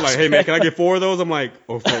one. And they're like, hey man, can I get 4 of those? I'm like,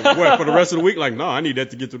 oh, for what? For the rest of the week? Like, no, I need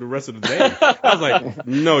that to get through the rest of the day. I was like,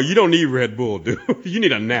 no, you don't need Red Bull, dude. You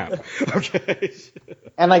need a nap. Okay.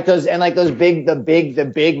 And like those big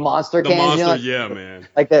monster cans. Monster, you know, like, yeah, man.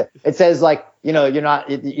 Like it says like, you know, you're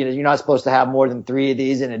not supposed to have more than 3 of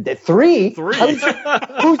these in a day. 3?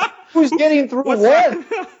 Who's getting through one?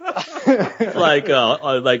 like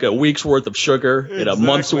a week's worth of sugar and a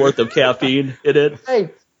month's worth of caffeine in it.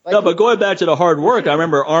 Hey, No, but going back to the hard work, I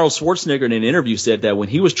remember Arnold Schwarzenegger in an interview said that when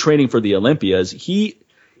he was training for the Olympias, he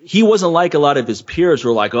wasn't like a lot of his peers who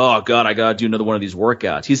were like, oh, God, I got to do another one of these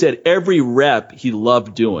workouts. He said every rep he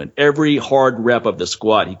loved doing, every hard rep of the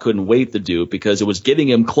squat he couldn't wait to do because it was getting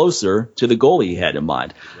him closer to the goal he had in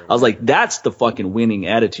mind. I was like, that's the fucking winning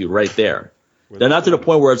attitude right there. They're not to the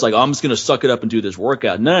point where it's like, oh, I'm just going to suck it up and do this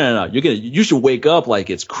workout. No. You should wake up like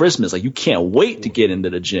it's Christmas. Like you can't wait to get into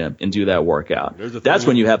the gym and do that workout. That's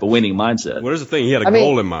when you have a winning mindset. Well, there's the thing. He had a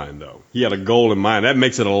goal in mind, though. He had a goal in mind. That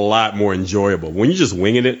makes it a lot more enjoyable. When you're just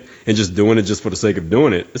winging it and just doing it just for the sake of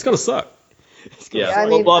doing it, it's going to suck. Yeah.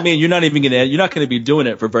 Well, you're not going to be doing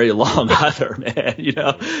it for very long either, man, you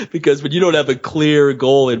know, because when you don't have a clear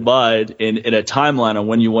goal in mind and a timeline on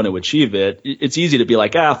when you want to achieve it, it's easy to be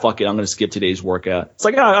like, fuck it, I'm going to skip today's workout. It's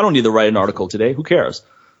like, I don't need to write an article today. Who cares?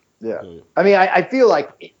 Yeah. I mean, I feel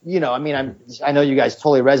like, you know, I mean, I know you guys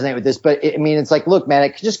totally resonate with this, but it's like, look, man,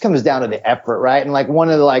 it just comes down to the effort, right? And like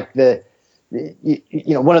one of the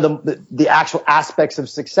one of the actual aspects of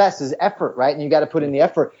success is effort, right? And you got to put in the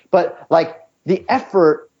effort, but like, the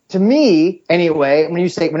effort, to me, anyway,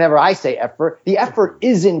 whenever I say effort, the effort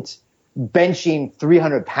isn't benching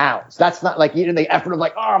 300 pounds. That's not like, the effort of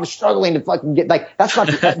like, oh, I'm struggling to fucking get, like, that's not,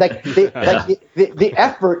 the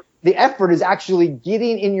effort is actually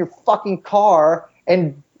getting in your fucking car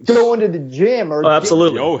and going to the gym or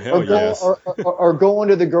absolutely. Oh, hell yes. Or going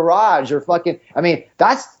to the garage or fucking, I mean,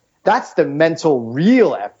 that's that's the mental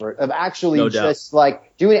real effort of actually just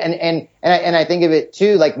like doing it. And I think of it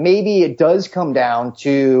too, like maybe it does come down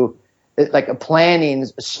to like a planning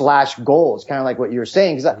 / goals, kind of like what you were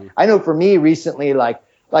saying. Cause I know for me recently, like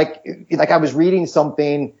I was reading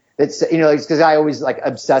something that's, because I always like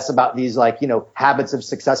obsess about these like, habits of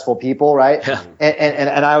successful people. Right. Yeah.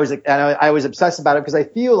 And I was obsessed about it because I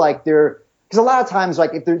feel like because a lot of times,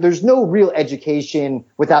 like, if there's no real education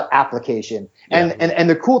without application. And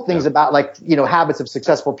the cool things about, like, habits of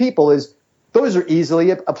successful people is those are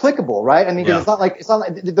easily applicable, right? I mean, it's not like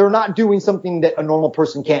they're not doing something that a normal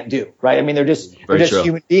person can't do, right? I mean, they're just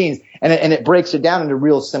human beings, and it breaks it down into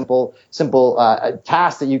real simple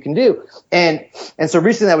tasks that you can do. And so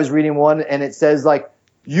recently I was reading one, and it says, like,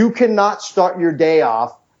 you cannot start your day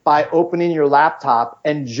off by opening your laptop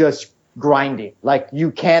and just grinding. Like,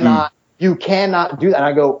 you cannot. You cannot do that. And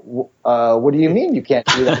I go, what do you mean you can't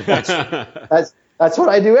do that? That's what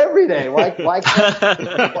I do every day. Why can't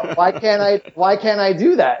I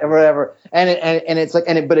do that or whatever? And it's like,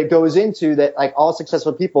 but it goes into that, like, all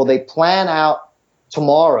successful people, they plan out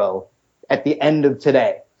tomorrow at the end of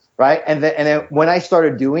today. Right. And then when I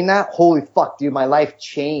started doing that, holy fuck, dude, my life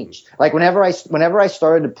changed. Like, whenever I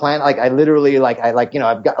started to plan, like, I literally, like, I've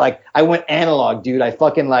got, like, I went analog, dude. I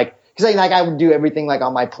fucking, like, because I would do everything like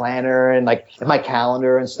on my planner and like in my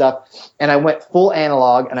calendar and stuff. And I went full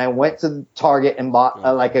analog, and I went to Target and bought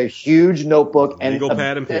like a huge notebook and legal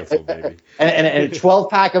pad and pencil, baby, and a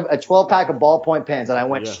 12-pack of ballpoint pens. And I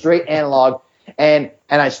went straight analog, and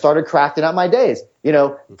I started crafting out my days.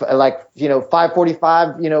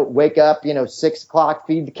 5:45, wake up, 6 o'clock,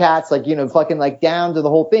 feed the cats, like, fucking like down to the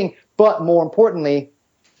whole thing. But more importantly,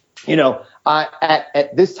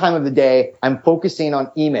 at this time of the day, I'm focusing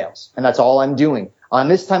on emails, and that's all I'm doing. On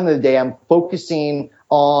this time of the day, I'm focusing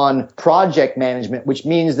on project management, which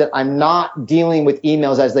means that I'm not dealing with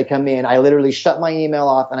emails as they come in. I literally shut my email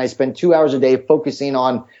off, and I spend 2 hours a day focusing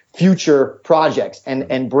on future projects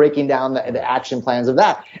and breaking down the action plans of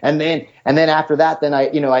that. And then after that, then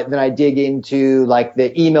I dig into like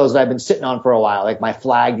the emails that I've been sitting on for a while, like my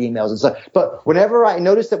flagged emails and stuff. But whenever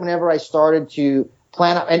I started to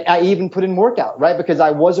plan out, and I even put in workout, right? Because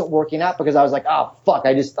I wasn't working out because I was like, oh fuck,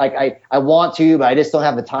 I just like, I want to, but I just don't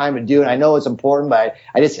have the time to do it. I know it's important, but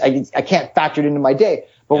I can't factor it into my day.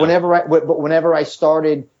 But whenever I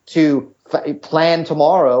started to plan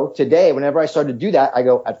today, whenever I started to do that, I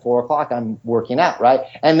go at 4 o'clock, I'm working out, right?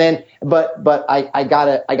 And then, but I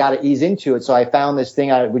gotta ease into it. So I found this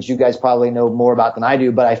thing, which you guys probably know more about than I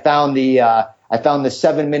do, but I found the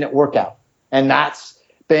 7-minute workout, and that's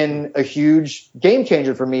been a huge game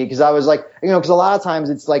changer for me, because I was like, because a lot of times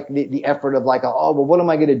it's like the effort of like, oh, well, what am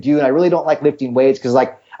I going to do? And I really don't like lifting weights, because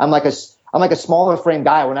like I'm like a smaller frame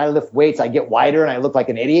guy. When I lift weights, I get wider and I look like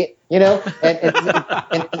an idiot, and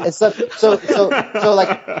stuff. So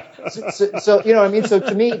you know what I mean? So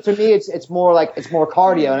to me, it's more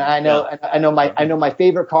cardio. And I know my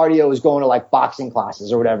favorite cardio is going to like boxing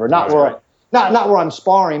classes or whatever. Not where I'm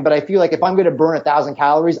sparring, but I feel like if I'm going to burn 1,000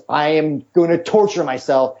 calories, I am going to torture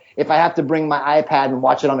myself if I have to bring my iPad and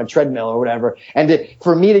watch it on a treadmill or whatever. And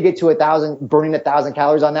for me to get to burning 1,000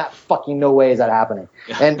 calories on that, fucking no way is that happening.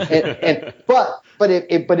 But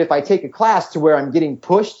if I take a class to where I'm getting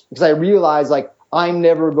pushed, because I realize like I'm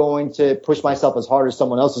never going to push myself as hard as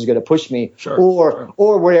someone else is going to push me. Sure.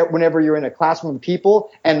 Or whenever you're in a classroom of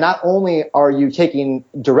people, and not only are you taking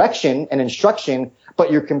direction and instruction, but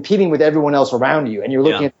you're competing with everyone else around you, and you're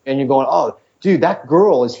looking and you're going, oh, dude, that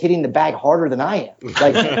girl is hitting the bag harder than I am.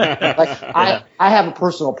 Like I have a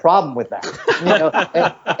personal problem with that,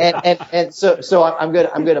 and so I'm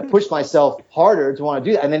going to push myself harder to want to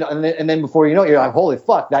do that. And then before you know it, you're like, holy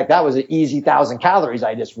fuck, that was an easy 1,000 calories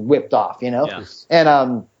I just whipped off, Yeah.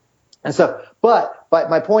 And so, but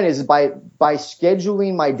my point is by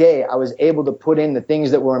scheduling my day, I was able to put in the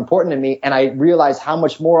things that were important to me, and I realized how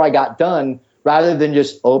much more I got done, rather than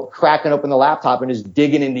just cracking open the laptop and just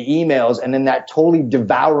digging into emails, and then that totally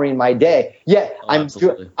devouring my day. Yeah, I'm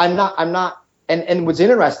not. And what's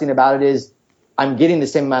interesting about it is I'm getting the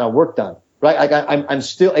same amount of work done, right? Like I'm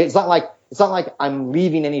still. It's not like I'm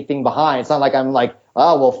leaving anything behind. It's not like I'm like,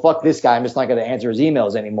 oh well, fuck this guy, I'm just not going to answer his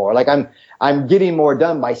emails anymore. Like I'm getting more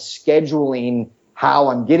done by scheduling how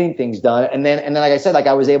I'm getting things done. And then like I said, like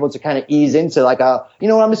I was able to kind of ease into like I'm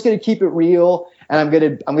just going to keep it real. And I'm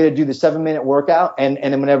gonna do the 7-minute workout, and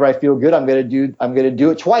then whenever I feel good, I'm gonna do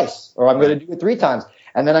it twice, or I'm gonna do it 3 times.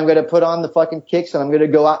 And then I'm going to put on the fucking kicks and I'm going to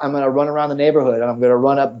go out. I'm going to run around the neighborhood and I'm going to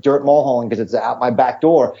run up dirt mulholland because it's out my back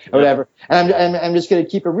door or whatever. And I'm just going to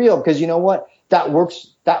keep it real because you know what? That works.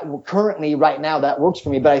 That currently right now that works for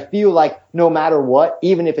me. But I feel like no matter what,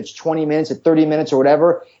 even if it's 20 minutes or 30 minutes or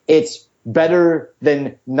whatever, it's better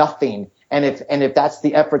than nothing. And if that's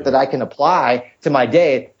the effort that I can apply to my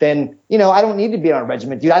day, then, you know, I don't need to be on a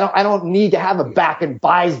regimen, dude. I don't need to have a back and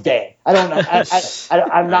buys day. I'm not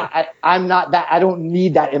that. I don't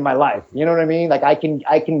need that in my life. You know what I mean? Like I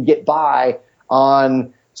can get by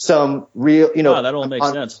on some real, you know. No, that all makes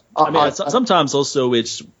sense. Sometimes also a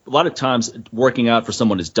lot of times working out for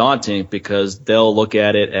someone is daunting because they'll look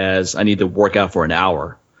at it as I need to work out for an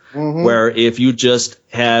hour. Mm-hmm. Where if you just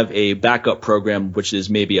have a backup program, which is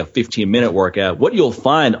maybe a 15-minute workout, what you'll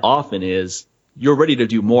find often is you're ready to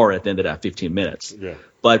do more at the end of that 15 minutes. Yeah.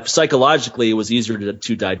 But psychologically, it was easier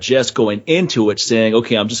to digest going into it saying,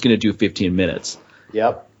 okay, I'm just going to do 15 minutes.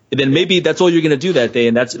 Yep. And then maybe that's all you're going to do that day.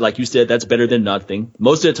 And that's, like you said, that's better than nothing.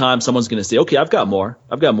 Most of the time, someone's going to say, okay, I've got more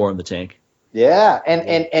in the tank. Yeah.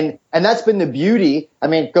 And that's been the beauty. I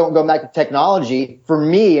mean, going back to technology for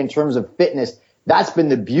me in terms of fitness, that's been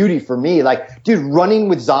the beauty for me. Like, dude, running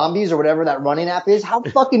with zombies or whatever that running app is, how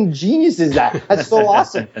fucking genius is that? That's so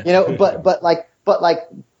awesome. You know,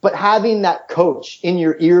 but having that coach in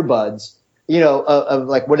your earbuds, you know, of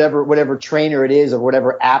like whatever trainer it is or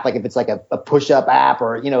whatever app, like if it's like a push-up app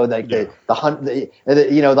or, you know, like the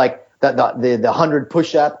 100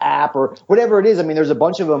 push-up app or whatever it is. I mean, there's a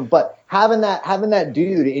bunch of them, but having that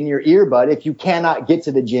dude in your earbud, if you cannot get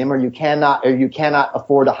to the gym or you cannot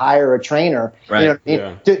afford to hire a trainer, right. You know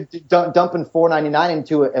what I mean? Dumping $4.99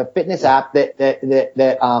 into a fitness app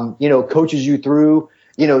that you know, coaches you through,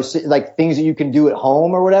 you know, like things that you can do at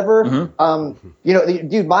home or whatever. Mm-hmm. You know,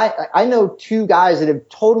 dude, I know two guys that have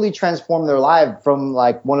totally transformed their life from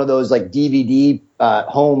like one of those like DVD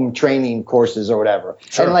home training courses or whatever.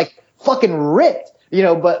 Sure. And like fucking ripped, you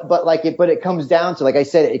know, but it comes down to, like I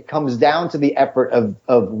said, it comes down to the effort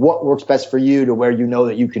of what works best for you to where you know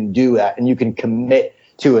that you can do that and you can commit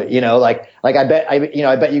to it, you know, like I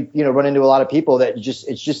bet you run into a lot of people that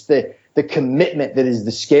it's just the commitment that is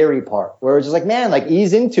the scary part, where it's just like, man, like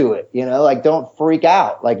ease into it, you know, like don't freak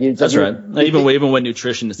out. Like that's right. Even when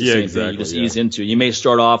nutrition is the same thing, you just ease into it. You may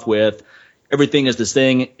start off with everything is the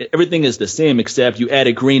same except you add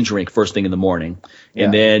a green drink first thing in the morning,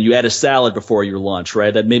 and then you add a salad before your lunch,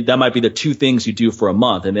 right? That might be the two things you do for a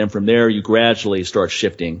month, and then from there you gradually start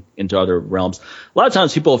shifting into other realms. A lot of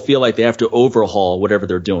times people feel like they have to overhaul whatever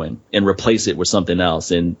they're doing and replace it with something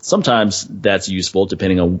else, and sometimes that's useful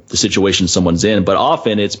depending on the situation someone's in, but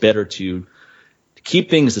often it's better to keep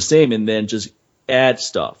things the same and then just add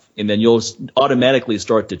stuff, and then you'll automatically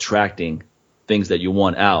start detracting things that you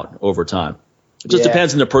want out over time. It just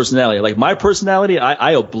depends on the personality. Like my personality,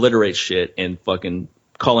 I obliterate shit and fucking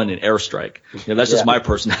call in an airstrike. You know, that's just my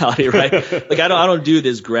personality, right? Like I don't do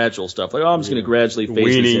this gradual stuff. Like, oh, I'm just going to gradually phase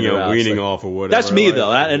weaning off or whatever. That's me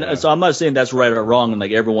though. And so I'm not saying that's right or wrong. And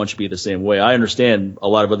like everyone should be the same way. I understand a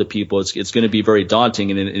lot of other people. It's going to be very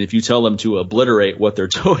daunting. And if you tell them to obliterate what they're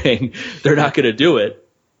doing, they're not going to do it.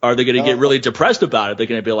 Are they going to get really depressed about it? They're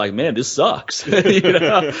going to be like, man, this sucks. You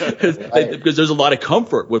know? Because there's a lot of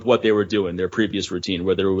comfort with what they were doing, their previous routine,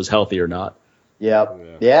 whether it was healthy or not.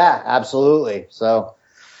 Yep. Yeah, absolutely. So,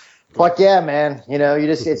 fuck yeah, man. You know,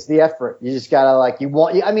 it's the effort. You just got to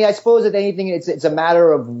I suppose if anything, it's a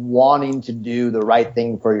matter of wanting to do the right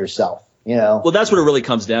thing for yourself, you know? Well, that's what it really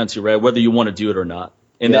comes down to, right? Whether you want to do it or not.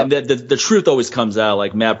 And then the truth always comes out.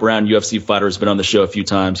 Like Matt Brown, UFC fighter, has been on the show a few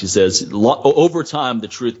times. He says over time, the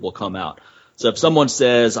truth will come out. So if someone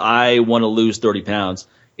says, I want to lose 30 pounds,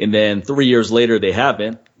 and then 3 years later they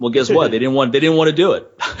haven't, well, guess what? They didn't want to do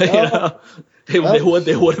it. You know? They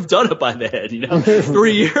would have done it by then, you know.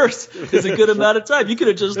 3 years is a good amount of time. You could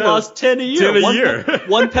have just lost 10 a year. 10 a year.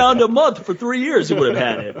 1 pound a month for 3 years you would have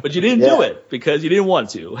had it. But you didn't do it because you didn't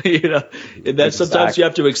want to. You know. And then sometimes you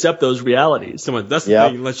have to accept those realities. That's the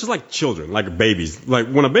thing. It's just like children, like babies. Like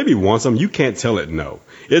when a baby wants something, you can't tell it no.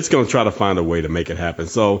 It's going to try to find a way to make it happen.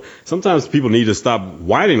 So sometimes people need to stop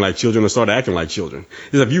whining like children and start acting like children.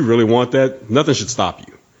 Because if you really want that, nothing should stop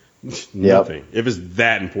you. Nothing. If it's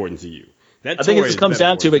that important to you. I think it just comes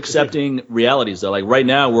down to accepting realities, though. Like right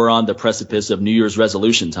now, we're on the precipice of New Year's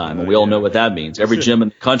resolution time, and we all know what that means. Every gym in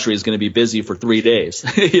the country is going to be busy for 3 days,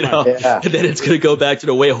 you know, and then it's going to go back to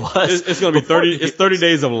the way it was. It's going to be 30. It's 30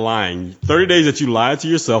 days of lying. 30 days that you lied to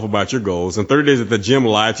yourself about your goals, and 30 days that the gym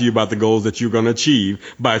lied to you about the goals that you're going to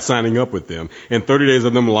achieve by signing up with them, and 30 days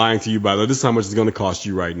of them lying to you about this is how much it's going to cost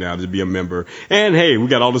you right now to be a member. And hey, we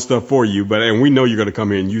got all this stuff for you, and we know you're going to come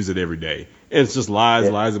here and use it every day. And it's just lies,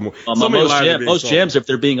 lies, and more. Most gyms, if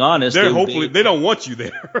they're being honest, they don't want you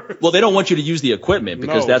there. Well, they don't want you to use the equipment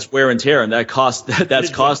because that's wear and tear, and that's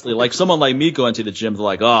costly. Like someone like me going to the gym, they're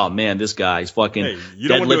like, oh man, this guy's fucking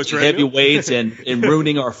deadlifting heavy weights and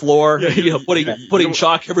ruining our floor, putting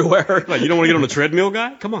chalk everywhere. Like, you don't want to get on the treadmill,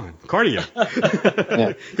 guy? Come on, cardio.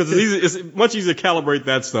 Because it's much easier to calibrate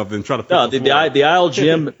that stuff than try to. No, the aisle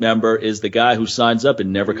gym member is the guy who signs up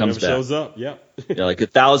and never comes back. Shows up. Yeah. Like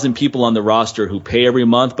 1,000 people on the roster who pay every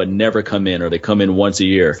month but never come in, or they come in once a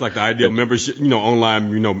year. It's like the ideal membership,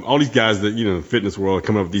 online, all these guys that, in the fitness world are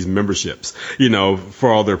coming up with these memberships, for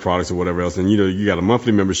all their products or whatever else. And, you got a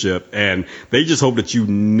monthly membership and they just hope that you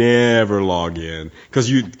never log in. Because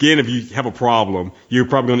if you have a problem, you're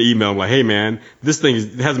probably going to email them like, hey man, this thing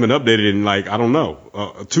hasn't been updated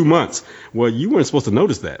in 2 months. Well, you weren't supposed to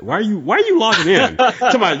notice that. Why are you logging in?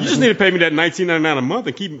 Come on, you just need to pay me that $19.99 a month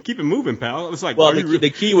and keep it moving, pal. It's like,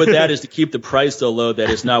 the key with that is to keep the price so low that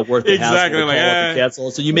it's not worth the hassle to call up and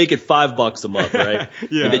cancel. So you make it $5 a month, right?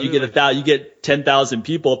 Yeah. And then you get 10,000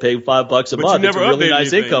 people paying $5 a month. It's a really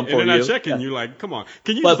nice income for you. And then I check and you're like, come on,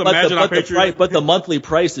 can you just imagine our Patreon? But the monthly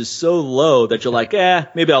price is so low that you're like,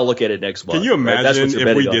 maybe I'll look at it next month. Can you imagine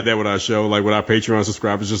if we did that with our show, like with our Patreon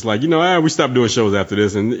subscribers, just like, we stopped doing shows after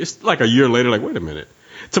this, and it's like a year later, like, wait a minute.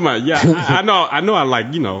 I know.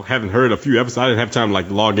 I haven't heard a few episodes. I didn't have time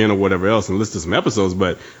to log in or whatever else and listen to some episodes.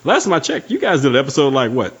 But last time I checked, you guys did an episode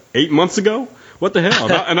 8 months ago? What the hell?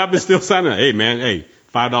 And I've been still signing up. Hey man,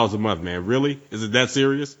 $5 a month, man. Really? Is it that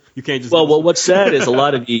serious? You can't just. Well, what's sad is a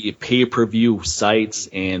lot of the pay-per-view sites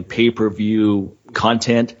and pay-per-view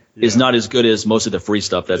content is not as good as most of the free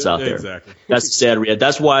stuff that's out there. Exactly. That's the sad reality.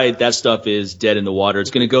 That's why that stuff is dead in the water.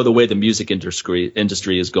 It's going to go the way the music industry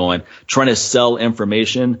is going. Trying to sell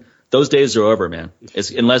information, those days are over, man.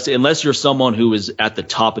 Unless you're someone who is at the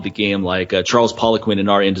top of the game, like Charles Poliquin in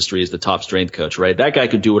our industry is the top strength coach, right? That guy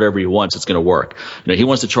can do whatever he wants. It's going to work. He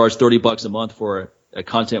wants to charge $30 a month for a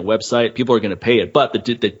content website. People are going to pay it. But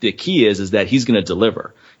the key is that he's going to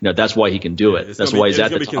deliver. That's why he can do it. That's why he's at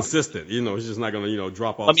the top. It's going to be consistent. He's just not going to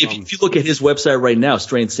drop off. I mean, if you look at his website right now,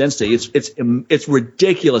 Strength Sensei, it's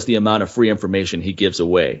ridiculous the amount of free information he gives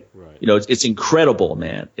away. Right. It's incredible,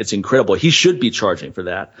 man. It's incredible. He should be charging for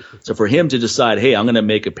that. So for him to decide, hey, I'm going to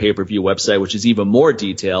make a pay-per-view website, which is even more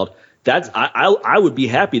detailed, I would be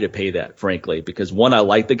happy to pay that, frankly, because one, I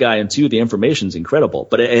like the guy, and two, the information's incredible.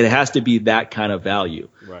 But it has to be that kind of value.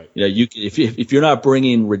 Right. If you're not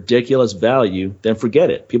bringing ridiculous value, then forget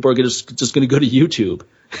it. People are just going to go to YouTube.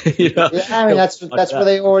 Yeah, I mean that's where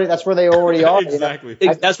they already are. Exactly.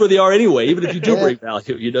 That's where they are anyway. Even if you do bring value,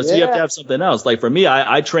 so you have to have something else. Like for me,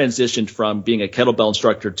 I transitioned from being a kettlebell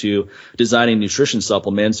instructor to designing nutrition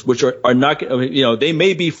supplements, which are not, they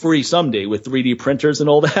may be free someday with 3D printers and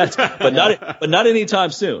all that, but not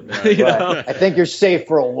anytime soon. Right. I think you're safe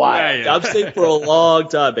for a while. Yeah. I'm safe for a long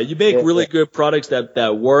time. Man. You make really good products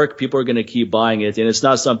that work. People are going to keep buying it, and it's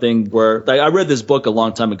not something where I read this book a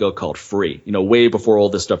long time ago called Free. Way before all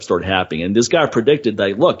this stuff started happening. And this guy predicted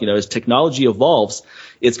that, look, as technology evolves,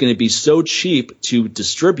 it's going to be so cheap to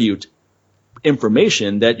distribute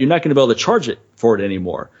information that you're not going to be able to charge it for it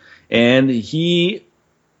anymore. And he,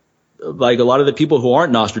 like a lot of the people who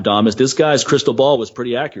aren't Nostradamus, this guy's crystal ball was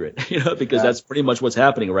pretty accurate, because that's pretty much what's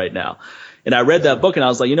happening right now. And I read that book and I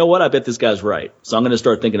was like, you know what? I bet this guy's right. So I'm going to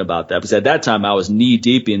start thinking about that, because at that time I was knee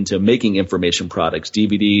deep into making information products,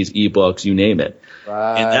 DVDs, ebooks, you name it.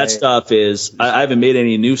 Right. And that stuff is, I haven't made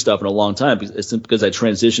any new stuff in a long time because I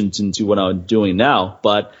transitioned into what I'm doing now.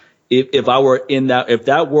 But if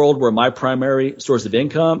that world were my primary source of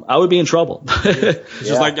income, I would be in trouble. It's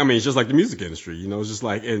just like the music industry, it's just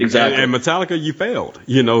like, exactly. And Metallica, you failed,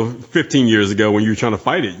 15 years ago when you were trying to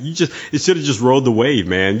fight it. It should have just rode the wave,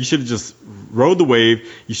 man. You should have just rode the wave.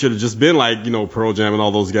 You should have just been like, Pearl Jam and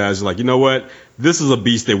all those guys. You're like, you know what? This is a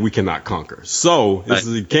beast that we cannot conquer. So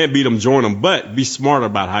you can't beat them, join them, but be smart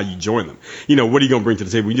about how you join them. What are you going to bring to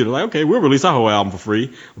the table? You're like, okay, we'll release our whole album for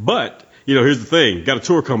free, but here's the thing. Got a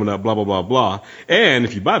tour coming up, blah, blah, blah, blah. And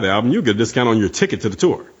if you buy the album, you'll get a discount on your ticket to the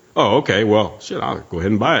tour. Oh, okay. Well, shit, I'll go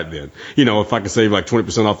ahead and buy it then. If I can save like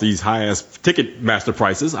 20% off these high-ass ticket master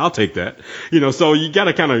prices, I'll take that. So you got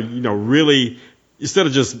to kind of, really, instead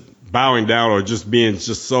of just bowing down or just being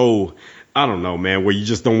just so, I don't know, man, where you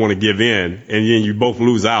just don't want to give in and then you both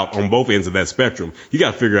lose out on both ends of that spectrum. You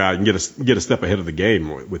got to figure out and get a step ahead of the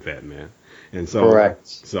game with that, man. And so, correct.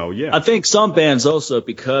 So yeah, I think some bands also,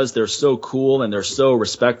 because they're so cool and they're so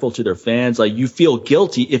respectful to their fans, like you feel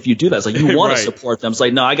guilty if you do that. It's like you want Right. to support them. It's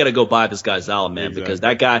like, no, I got to go buy this guy's album, man, Exactly.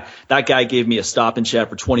 because that guy gave me a stop and chat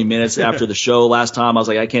for 20 minutes after the show last time. I was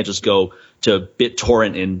like, I can't just go to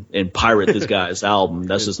BitTorrent and pirate this guy's album.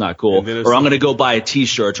 That's just not cool. Or I'm going to go buy a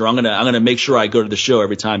T-shirt, or I'm going to make sure I go to the show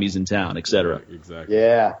every time he's in town, etc. Exactly.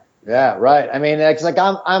 Yeah, right. I mean, it's like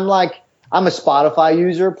I'm a Spotify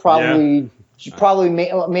user, probably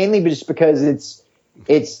mainly just because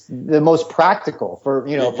it's the most practical for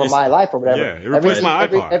my life or whatever. Yeah, it replaced my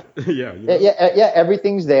iPod. Yeah,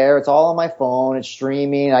 everything's there. It's all on my phone. It's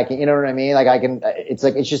streaming. I can, you know what I mean? Like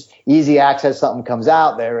it's just easy access. Something comes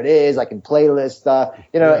out, there it is. I can playlist stuff.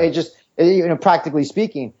 It just, practically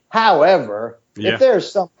speaking. However, if there's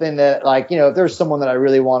something that if there's someone that I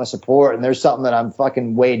really want to support and there's something that I'm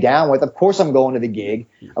fucking way down with, of course I'm going to the gig.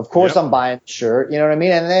 Of course I'm buying the shirt. You know what I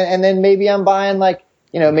mean? And then maybe I'm buying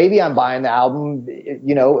maybe I'm buying the album,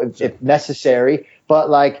 if necessary. But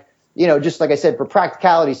just like I said, for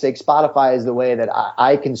practicality's sake, Spotify is the way that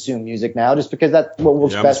I consume music now, just because that's what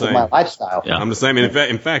works best with my lifestyle. Yeah, I'm the same. And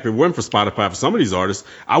in fact, if it weren't for Spotify, for some of these artists,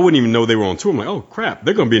 I wouldn't even know they were on tour. I'm like, oh crap,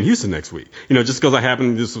 they're going to be in Houston next week. Just because I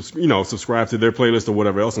happen to subscribe to their playlist or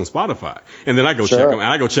whatever else on Spotify, and then I go check them, and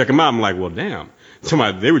I go check them out. I'm like, well, damn,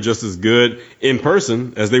 they were just as good in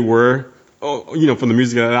person as they were. From the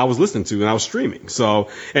music that I was listening to and I was streaming. So,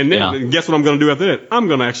 and then guess what I'm going to do after that? I'm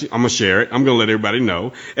going to share it. I'm going to let everybody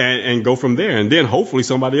know and go from there. And then hopefully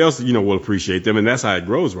somebody else, will appreciate them. And that's how it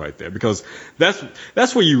grows right there, because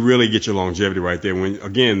that's where you really get your longevity right there. When,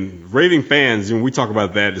 again, raving fans, we talk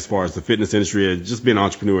about that as far as the fitness industry and just being an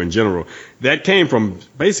entrepreneur in general. That came from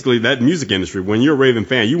basically that music industry. When you're a raving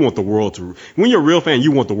fan, when you're a real fan,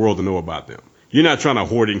 you want the world to know about them. You're not trying to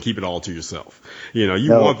hoard it and keep it all to yourself. You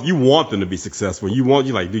want them to be successful. You're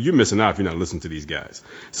like, dude, you're missing out if you're not listening to these guys.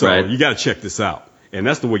 So you got to check this out. And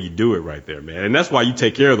that's the way you do it right there, man. And that's why you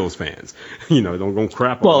take care of those fans. Don't go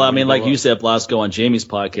crap on them. Well, I mean, like you said, Blasko, on Jamie's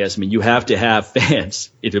podcast, I mean, you have to have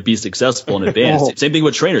fans to be successful in advance. Same thing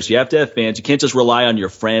with trainers. You have to have fans. You can't just rely on your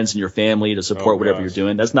friends and your family to support whatever you're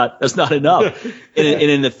doing. That's not enough. and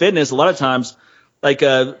in the fitness, a lot of times,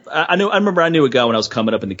 I remember I knew a guy when I was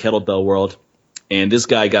coming up in the kettlebell world. And this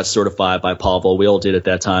guy got certified by Pavel. We all did at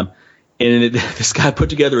that time. And this guy put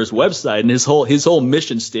together his website, and his whole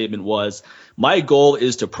mission statement was, my goal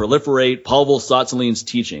is to proliferate Pavel Tsatsoulin's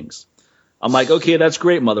teachings. I'm like, okay, that's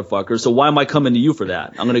great, motherfucker. So why am I coming to you for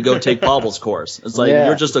that? I'm going to go take Pavel's course. It's like,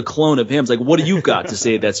 you're just a clone of him. It's like, what do you got to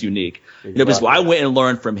say that's unique? Because I went and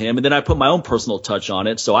learned from him, and then I put my own personal touch on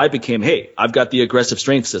it. So I became, hey, I've got the aggressive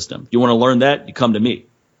strength system. You want to learn that? You come to me.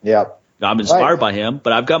 Yeah. I'm inspired by him,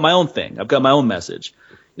 but I've got my own thing. I've got my own message.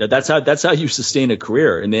 That's how you sustain a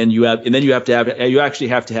career. And then you actually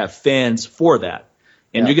have to have fans for that.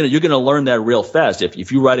 And you're going to learn that real fast.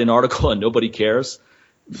 If you write an article and nobody cares,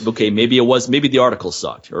 okay, maybe the article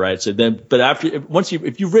sucked. All right. So then, but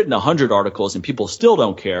if you've written 100 articles and people still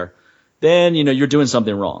don't care, then, you're doing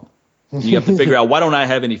something wrong. You have to figure out, why don't I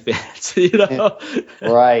have any fans?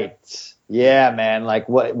 Right. Yeah, man. Like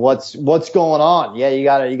what's going on? Yeah, you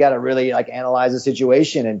gotta really analyze the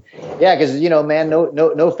situation, and because man,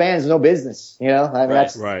 no fans, no business. I mean,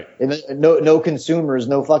 that's right. No consumers,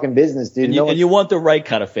 no fucking business, dude. And you want the right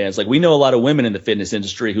kind of fans. Like, we know a lot of women in the fitness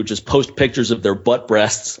industry who just post pictures of their butt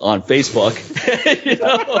breasts on Facebook.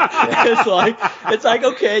 It's like,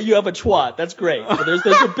 okay, you have a twat, that's great. But there's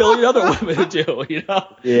a billion other women who do.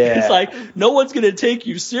 Yeah. It's like, no one's gonna take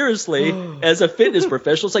you seriously as a fitness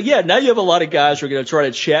professional. It's like, now you have a lot of guys who are going to try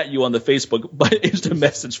to chat you on the Facebook instant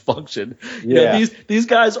message function. These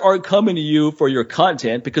guys aren't coming to you for your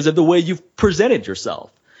content because of the way you've presented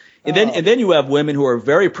yourself. And then you have women who are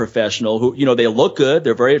very professional, who, they look good,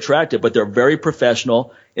 they're very attractive, but they're very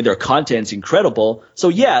professional and their content's incredible.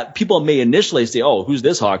 So people may initially say, oh, who's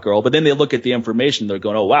this hot girl? But then they look at the information, they're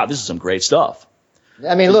going, oh, wow, this is some great stuff.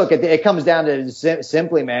 I mean, look, it comes down to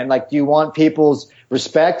simply, man, like, do you want people's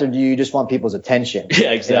respect or do you just want people's attention?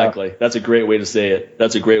 Yeah, exactly. That's a great way to say it.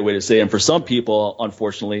 And for some people,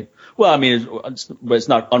 unfortunately, well, I mean, it's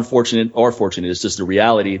not unfortunate or fortunate. It's just the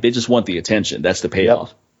reality. They just want the attention. That's the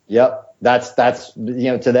payoff. Yep. That's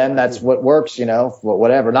to them, that's what works,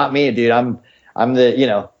 whatever. Not me, dude. I'm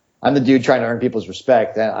the dude trying to earn people's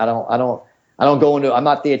respect. And I don't go into, I'm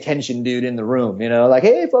not the attention dude in the room, like,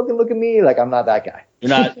 hey, fucking look at me. Like, I'm not that guy. You're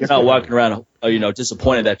not walking around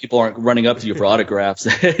disappointed that people aren't running up to you for autographs,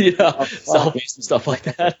 selfies and stuff like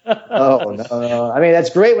that. Oh, no. I mean,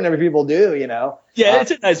 that's great whenever people do, Yeah,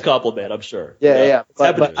 it's a nice compliment, I'm sure. Yeah.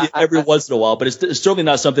 But every once in a while, but it's certainly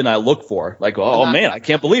not something I look for. Like, man, I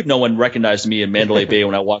can't believe no one recognized me in Mandalay Bay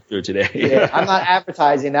when I walked through today. Yeah, I'm not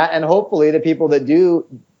advertising that. And hopefully the people that do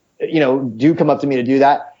come up to me to do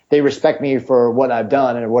that, they respect me for what I've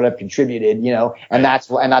done and what I've contributed, and that's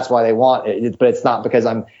why they want it. But it's not because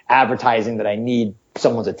I'm advertising that I need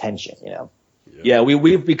someone's attention, Yeah,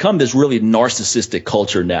 we've become this really narcissistic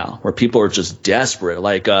culture now where people are just desperate.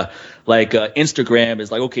 Like Instagram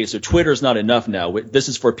is like, okay, so Twitter's not enough now. This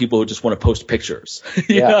is for people who just want to post pictures.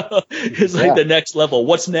 It's like the next level.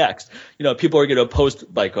 What's next? People are going to post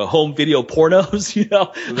like a home video pornos.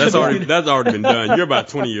 That's already been done. You're about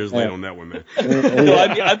 20 years late on that one, man.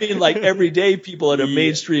 I mean, like every day, people in a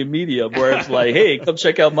mainstream media where it's like, hey, come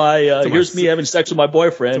check out my here's me having sex with my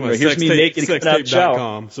boyfriend, or here's me naked coming out of the shower.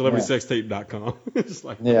 CelebritySexTape.com. It's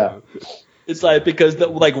like, It's like, because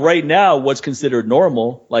right now, what's considered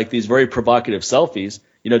normal, like these very provocative selfies,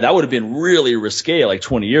 that would have been really risque like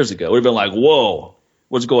 20 years ago. It would have been like, whoa,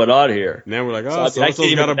 what's going on here? Now we're like,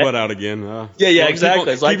 so-and-so's got her butt out again.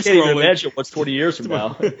 Exactly. So I can't even imagine what's 20 years from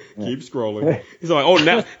now. Keep scrolling. He's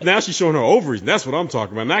like, now she's showing her ovaries. That's what I'm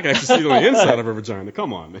talking about. Now I can actually see it on the inside of her vagina.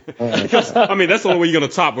 Come on, man. Because, that's the only way you're going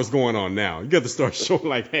to top what's going on now. You got to start showing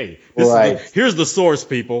like, hey, here's the source,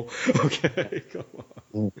 people. Okay, come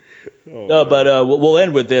on. No, but we'll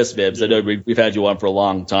end with this, Vibs. I know we've had you on for a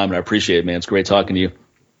long time, and I appreciate it, man. It's great talking to you.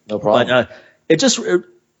 No problem. But it just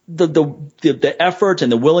the effort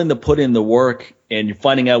and the willing to put in the work, and you're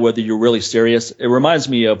finding out whether you're really serious. It reminds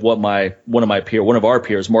me of what one of our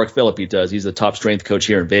peers, Mark Philippi, does. He's the top strength coach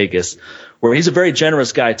here in Vegas, where he's a very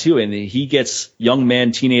generous guy too, and he gets young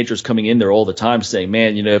men, teenagers coming in there all the time saying,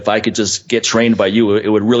 man, if I could just get trained by you, it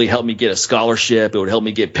would really help me get a scholarship. It would help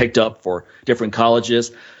me get picked up for different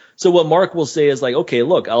colleges. So what Mark will say is like, okay,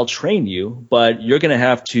 look, I'll train you, but you're going to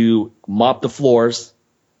have to mop the floors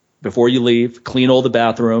before you leave, clean all the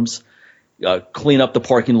bathrooms, clean up the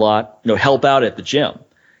parking lot, help out at the gym.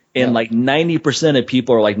 And like 90% of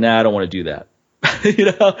people are like, nah, I don't want to do that.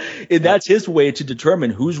 And that's his way to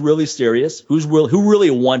determine who's really serious, who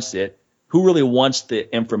really wants it, who really wants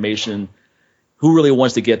the information, who really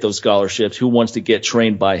wants to get those scholarships, who wants to get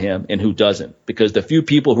trained by him, and who doesn't. Because the few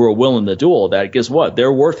people who are willing to do all that, guess what?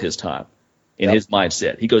 They're worth his time in his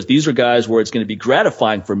mindset. He goes, these are guys where it's going to be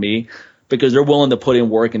gratifying for me because they're willing to put in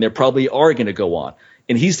work and they probably are going to go on.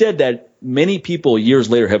 And he said that many people years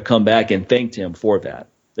later have come back and thanked him for that.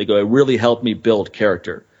 They go, it really helped me build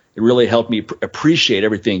character. It really helped me appreciate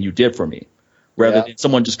everything you did for me, rather than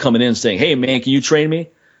someone just coming in and saying, hey, man, can you train me?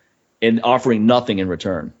 And offering nothing in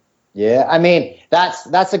return. Yeah, I mean,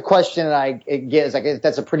 that's a question that I get. Is like,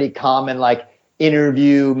 that's a pretty common like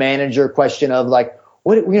interview manager question of like,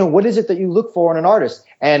 what is it that you look for in an artist?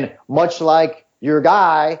 And much like your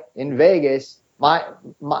guy in Vegas, my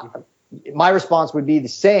response would be the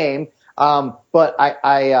same. But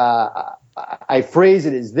I phrase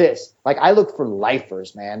it as this: like, I look for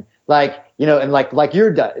lifers, man. Like, and like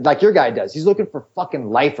your guy does. He's looking for fucking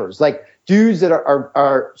lifers, like dudes that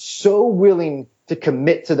are so willing to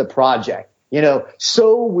commit to the project,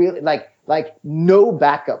 so willing, like no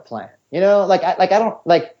backup plan,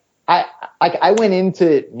 I went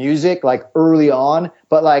into music like early on,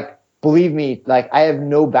 but like, believe me, like I have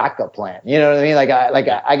no backup plan. You know what I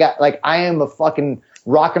mean? I am a fucking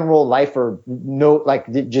rock and roll lifer. No,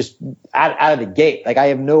 like just out of the gate. Like I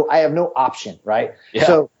have no option. Right. Yeah.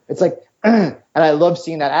 So it's like, and I love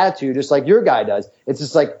seeing that attitude, just like your guy does. It's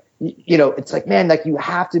just like, it's like, man, like you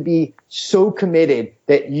have to be so committed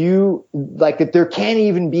that you like that there can't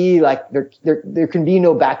even be like there can be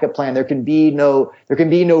no backup plan. There can be no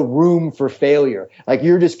room for failure. Like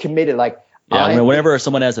you're just committed. Like, whenever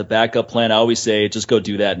someone has a backup plan, I always say, just go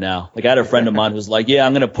do that now. Like I had a friend of mine who's like, yeah,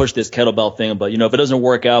 I'm going to push this kettlebell thing, but if it doesn't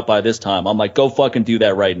work out by this time, I'm like, go fucking do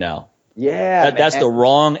that right now. Yeah. That's the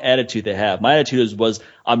wrong attitude to have. My attitude was,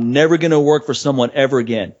 I'm never going to work for someone ever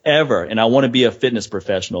again, ever. And I want to be a fitness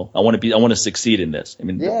professional. I want to succeed in this. I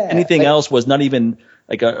mean, anything else was not even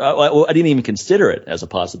like, I didn't even consider it as a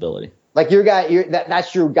possibility. Like your guy,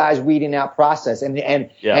 that's your guy's weeding out process, and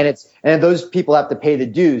those people have to pay the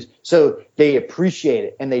dues, so they appreciate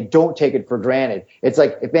it and they don't take it for granted. It's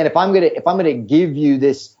like, if I'm gonna give you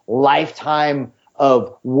this lifetime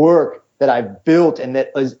of work that I've built and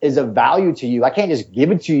that is of value to you, I can't just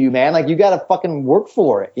give it to you, man. Like you got to fucking work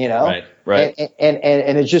for it, Right.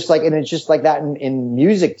 And it's just like that in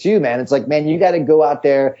music too, man. It's like, man, you got to go out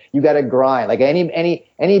there, you got to grind. Like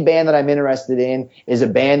any band that I'm interested in is a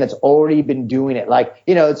band that's already been doing it. Like,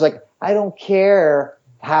 it's like I don't care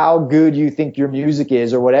how good you think your music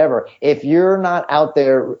is or whatever. If you're not out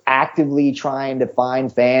there actively trying to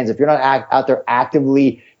find fans, if you're not out there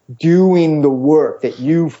actively doing the work that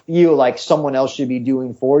you feel like someone else should be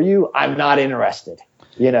doing for you, I'm not interested.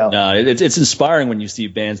 No, it's inspiring when you see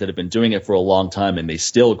bands that have been doing it for a long time and they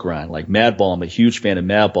still grind. Like Madball, I'm a huge fan of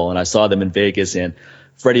Madball, and I saw them in Vegas, and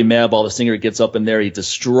Freddie Madball, the singer, gets up in there, he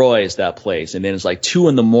destroys that place, and then it's like 2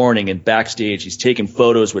 a.m. and backstage he's taking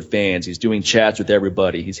photos with fans, he's doing chats with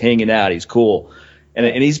everybody, he's hanging out, he's cool, and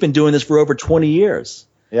he's been doing this for over 20 years.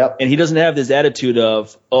 Yep. And he doesn't have this attitude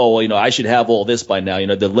of, oh, well, I should have all this by now.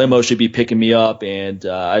 The limo should be picking me up, and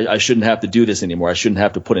I shouldn't have to do this anymore. I shouldn't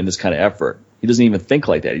have to put in this kind of effort. He doesn't even think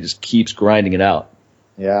like that. He just keeps grinding it out.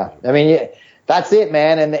 Yeah. I mean, that's it,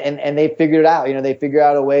 man. And they figured it out. They figure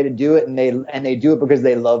out a way to do it, and they do it because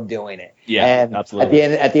they love doing it. Yeah, and absolutely.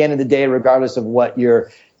 At the end of the day, regardless of what your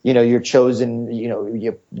chosen,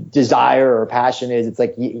 your desire or passion is, it's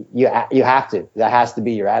like you have to. That has to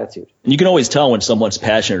be your attitude. And you can always tell when someone's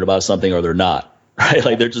passionate about something or they're not, right?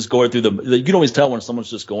 Like they're just going through you can always tell when someone's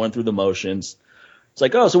just going through the motions. It's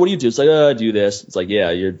like, oh, so what do you do? It's like, oh, I do this. It's like,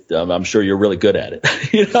 yeah, I'm sure you're really good at it,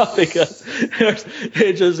 because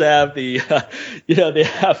they just have the, they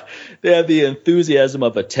have the enthusiasm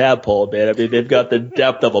of a tadpole, man. I mean, they've got the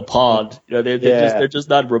depth of a pond. They're just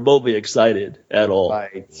not remotely excited at all.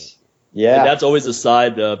 Right. Yeah. And that's always a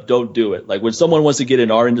side of don't do it. Like when someone wants to get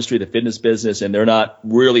in our industry, the fitness business, and they're not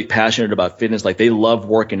really passionate about fitness, like they love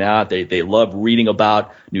working out, they love reading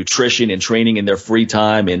about nutrition and training in their free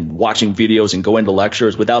time and watching videos and going to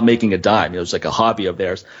lectures without making a dime. It's like a hobby of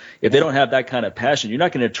theirs. If they don't have that kind of passion, you're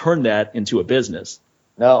not going to turn that into a business.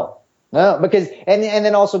 No, because and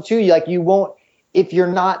then also too, like you won't, if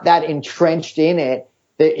you're not that entrenched in it,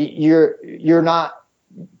 that you're not.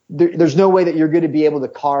 There's no way that you're going to be able to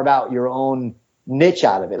carve out your own niche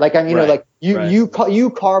out of it. Like, I mean, right. you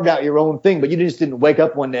carved out your own thing, but you just didn't wake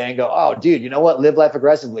up one day and go, oh, dude, you know what? Live life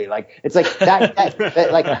aggressively. Like, it's like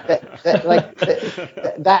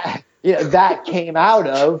that came out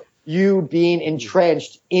of you being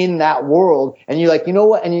entrenched in that world. And you're like, you know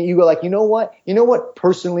what? And you go like, you know what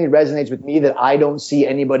personally resonates with me that I don't see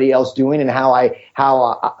anybody else doing, and how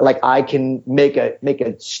I can make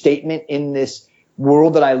a statement in this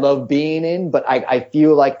world that I love being in, but I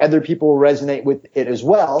feel like other people resonate with it as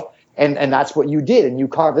well. And that's what you did, and you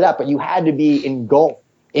carved it out, but you had to be engulfed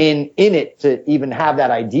in it to even have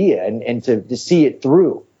that idea and to see it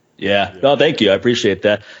through. Yeah. No, thank you. I appreciate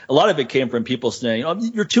that. A lot of it came from people saying, oh,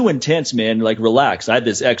 you're too intense, man. Like, relax. I had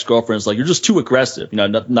this ex-girlfriend. It's like, you're just too aggressive.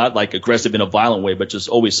 Not like aggressive in a violent way, but just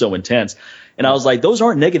always so intense. And I was like, those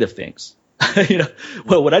aren't negative things.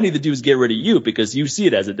 Well, what I need to do is get rid of you because you see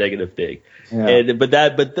it as a negative thing. Yeah. But I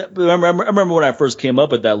remember when I first came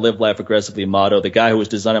up with that live life aggressively motto, the guy who was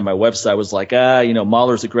designing my website was like,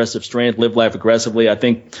 Mahler's aggressive strength, live life aggressively. I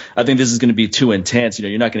think this is going to be too intense.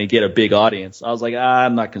 You're not going to get a big audience. I was like,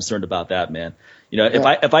 I'm not concerned about that, man.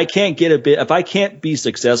 If I can't be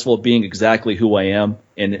successful being exactly who I am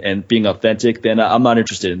and being authentic, then I'm not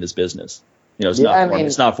interested in this business. It's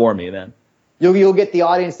not for me then. You'll get the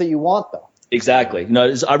audience that you want though. Exactly.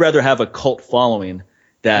 I'd rather have a cult following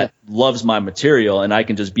that loves my material and I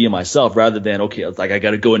can just be myself rather than, okay, it's like I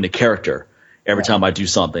got to go into character every time I do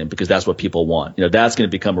something because that's what people want. That's going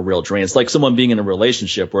to become a real drain. It's like someone being in a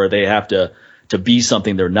relationship where they have to be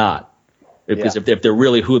something they're not. Because if they're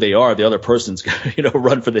really who they are, the other person's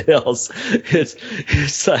run for the hills.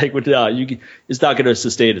 It's like, it's not going to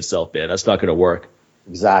sustain itself, man. That's not going to work.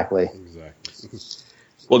 Exactly.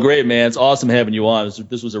 Well, great, man. It's awesome having you on.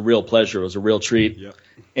 This was a real pleasure. It was a real treat. Yep.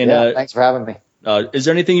 And thanks for having me. Is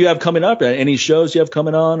there anything you have coming up? Any shows you have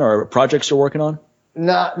coming on or projects you're working on?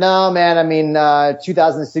 No, man. I mean,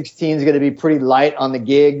 2016 is going to be pretty light on the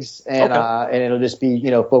gigs, and it'll just be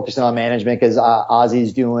focusing on management because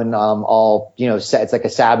Ozzy's doing all it's like a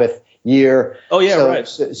Sabbath year. Oh yeah, right.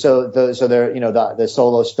 So they're the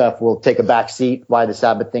solo stuff will take a back seat while the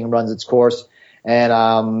Sabbath thing runs its course.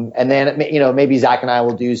 And then, maybe Zach and I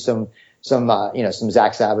will do some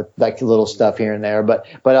Zach Sabbath, like little stuff here and there. But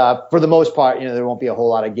for the most part, there won't be a whole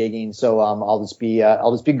lot of gigging. So, I'll just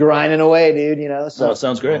be grinding away, dude, so. Oh,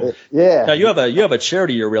 sounds great. Yeah. Now you have a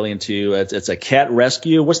charity you're really into. It's a cat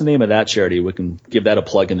rescue. What's the name of that charity? We can give that a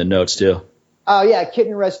plug in the notes too. Oh yeah.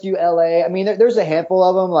 Kitten Rescue LA. I mean, there's a handful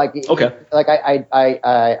of them.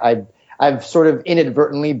 I've sort of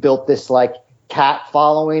inadvertently built this cat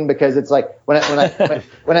following because it's like when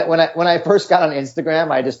I first got on Instagram,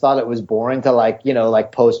 I just thought it was boring to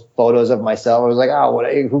post photos of myself. I was like,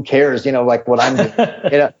 who cares, what I'm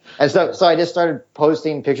doing, and so I just started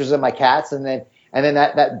posting pictures of my cats, and then And then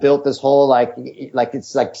that built this whole like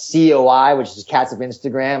it's like COI, which is Cats of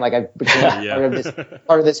Instagram. Like I became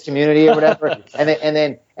part of this community or whatever.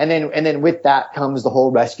 And then with that comes the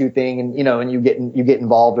whole rescue thing, and and you get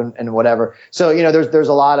involved and whatever. So there's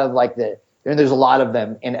a lot of there's a lot of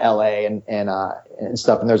them in LA and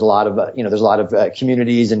stuff, and there's a lot of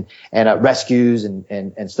communities and rescues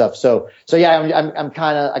and stuff. So yeah, I'm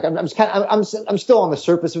still on the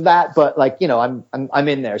surface of that, but I'm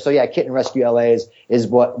in there. So yeah, Kitten Rescue LA is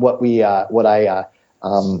what I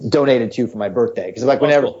donated to for my birthday, because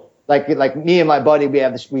whenever like me and my buddy,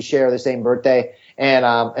 we share the same birthday,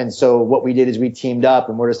 and so what we did is we teamed up,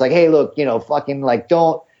 and we're just like, hey, look, fucking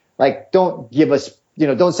don't give us.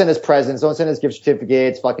 Don't send us presents. Don't send us gift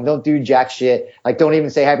certificates. Fucking don't do jack shit. Don't even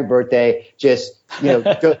say happy birthday. Just,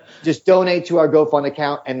 just donate to our GoFund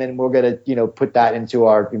account, and then we're going to, put that into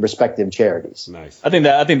our respective charities. Nice. I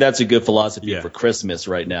think that's a good philosophy for Christmas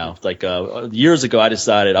right now. Years ago, I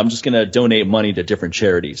decided I'm just going to donate money to different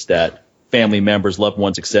charities that family members, loved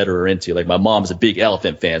ones, etc. are into. Like my mom's a big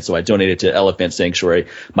elephant fan, so I donated to Elephant Sanctuary.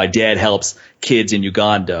 My dad helps kids in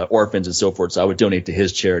Uganda, orphans and so forth, so I would donate to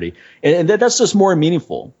his charity. And that's just more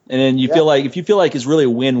meaningful. And then you feel like it's really a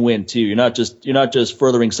win-win too. You're not just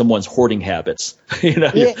furthering someone's hoarding habits.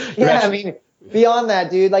 I mean, beyond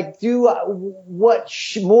that, dude, what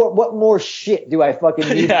more shit do I fucking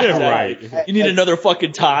need? Yeah, right. You need another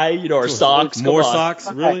fucking tie, or socks. More socks,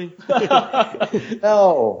 really?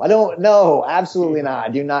 No, I don't. No, absolutely not. I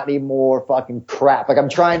do not need more fucking crap. I'm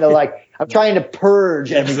trying to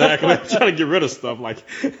purge. Exactly. I'm trying to get rid of stuff.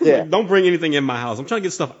 Don't bring anything in my house. I'm trying to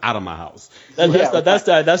get stuff out of my house. That's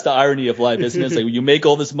the irony of life, isn't it? It's like you make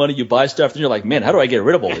all this money, you buy stuff, then you're like, man, how do I get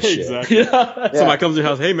rid of all this shit? Exactly. Somebody comes to your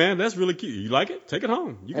house, hey man, that's really cute. You like it? Take it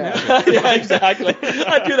home. You can have it. Yeah, exactly.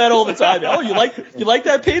 I do that all the time. Oh, you like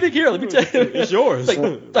that painting? Here, let me tell you. It's yours.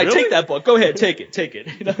 Really? Take that book. Go ahead, take it.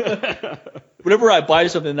 Whenever I buy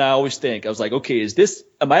something, I always think, I was like, okay,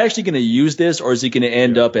 am I actually going to use this, or is it going to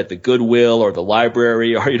end up at the Goodwill or the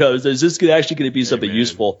library, or is this actually going to be something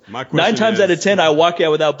useful? 9 times out of 10, I walk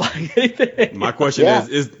out without buying anything. My question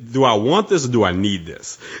is do I want this or do I need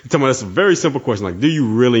this? That's a very simple question. Do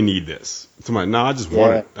you really need this? No, I just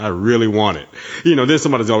want it. I really want it. Then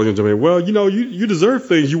somebody's always going to tell me, well, you deserve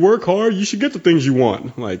things. You work hard. You should get the things you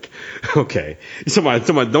want. Okay. Somebody,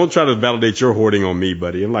 don't try to validate your hoarding on me,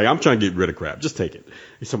 buddy. And I'm trying to get rid of crap. Just take it.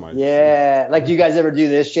 Yeah. Do you guys ever do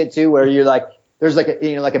this shit too, where you're there's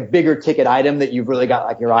a bigger ticket item that you've really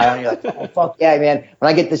got your eye on. You're like, oh fuck yeah, man!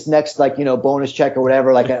 When I get this next bonus check or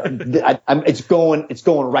whatever, it's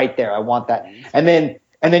going right there. I want that.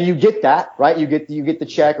 And then you get that, right? You get the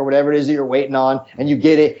check or whatever it is that you're waiting on, and you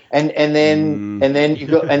get it, and then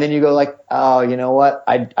you go like, oh, you know what?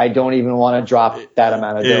 I don't even want to drop that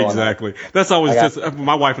amount of dough. Exactly. That's always just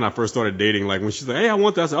my wife and I first started dating. When she's like, hey, I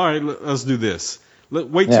want that. I said, all right, let's do this.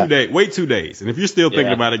 Wait 2 days, and if you're still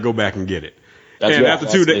thinking about it, go back and get it. After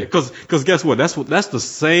 2 days, because guess what? That's the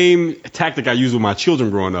same tactic I used with my children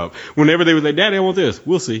growing up. Whenever they were like, Daddy, I want this.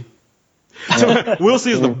 We'll see. We'll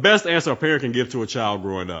see is the best answer a parent can give to a child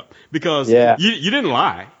growing up, because you didn't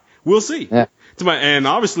lie. We'll see. Yeah. And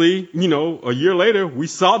obviously, a year later, we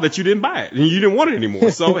saw that you didn't buy it and you didn't want it anymore.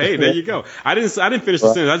 So, hey, there you go. I didn't finish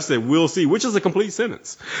the sentence. I just said, we'll see, which is a complete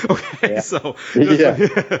sentence. Okay. Yeah. So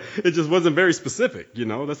it just wasn't very specific.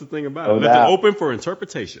 That's the thing about it. Left it open for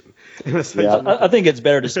interpretation. I think it's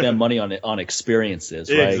better to spend money on experiences,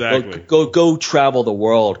 right? Exactly. Go travel the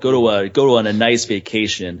world. Go on a nice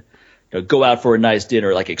vacation. Go out for a nice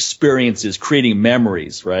dinner, experiences, creating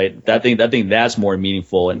memories, right? I think that's more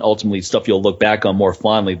meaningful and ultimately stuff you'll look back on more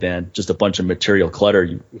fondly than just a bunch of material clutter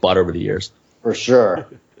you bought over the years. For sure.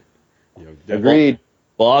 Agreed.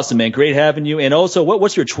 Well, awesome, man. Great having you. And also,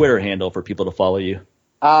 what's your Twitter handle for people to follow you?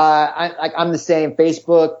 I'm the same.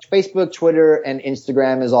 Facebook, Twitter, and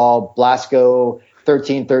Instagram is all Blasko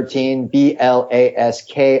 1313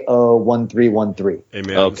 BLASKO 1313. Hey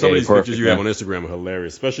man, some of these pictures you have on Instagram are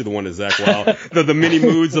hilarious, especially the one that Zach Wild, the mini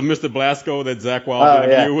moods of Mr. Blasko that Zach Wild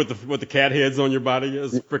did of you with the cat heads on your body.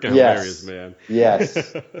 It's freaking hilarious, man.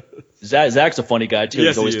 Yes. Zach's a funny guy too.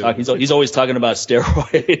 Yes, he's always talking about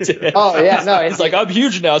steroids. Oh yeah, no, it's like I'm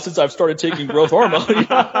huge now since I've started taking growth hormone.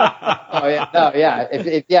 Oh yeah, no, yeah.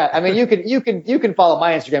 If I mean, you can follow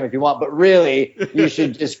my Instagram if you want, but really, you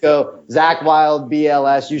should just go Zach Wild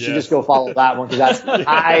BLS. You should just go follow that one because that's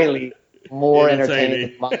more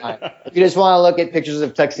entertaining than mine. If you just want to look at pictures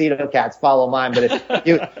of tuxedo cats, follow mine. But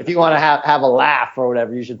if you want to have a laugh or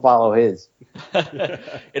whatever, you should follow his. And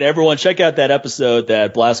everyone, check out that episode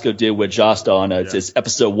that Blasko did with Josta on. It's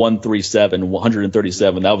episode 137.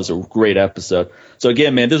 That was a great episode. So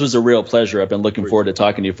again, man, this was a real pleasure. I've been looking forward to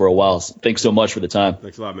talking to you for a while. Thanks so much for the time.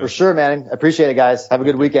 Thanks a lot, man. For sure, man. I appreciate it, guys. Have a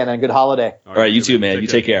good weekend and a good holiday. All right, you too, man. You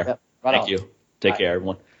take care. Yep. Thank you. Take care,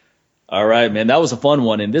 everyone. All right, man. That was a fun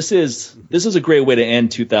one, and this is a great way to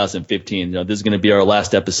end 2015. You know, this is going to be our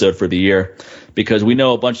last episode for the year because we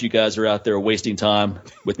know a bunch of you guys are out there wasting time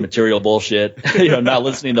with material bullshit, not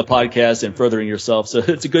listening to podcasts and furthering yourself. So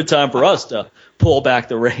it's a good time for us to pull back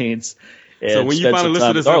the reins. So when you finally listen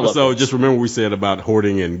to this episode, just remember what we said about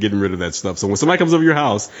hoarding and getting rid of that stuff. So when somebody comes over your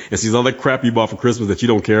house and sees all that crap you bought for Christmas that you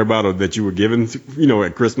don't care about or that you were given,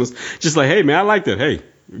 at Christmas, just like, hey, man, I like that. Hey,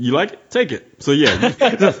 you like it? Take it. So, yeah,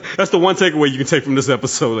 that's the one takeaway you can take from this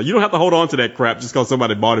episode. Like, you don't have to hold on to that crap just because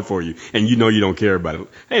somebody bought it for you and you don't care about it.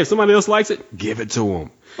 Hey, if somebody else likes it, give it to them.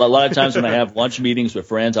 A lot of times when I have lunch meetings with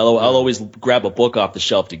friends, I'll always grab a book off the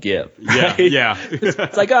shelf to give. Yeah, right? yeah.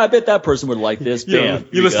 It's like, I bet that person would like this. Bam.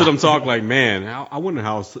 You listen to them talk like, man, I wonder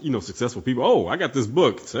how successful people. Oh, I got this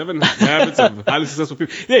book, 7 Habits of Highly Successful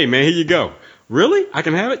People. Hey, man, here you go. Really? I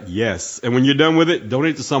can have it? Yes. And when you're done with it,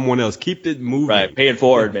 donate it to someone else. Keep it moving. Right. Pay it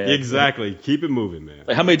forward, man. Exactly. Keep it moving, man.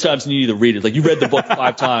 Like, how many times do you need to read it? Like, you read the book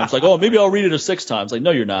 5 times. Like, oh, maybe I'll read it 6 times. Like,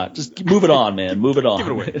 no, you're not. Just move it on, man. Move it on. Give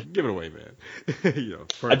it away. Give it away, man.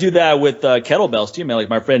 I do that with kettlebells too, man. Like,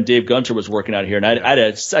 my friend Dave Gunter was working out here, and I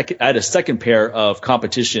had a second pair of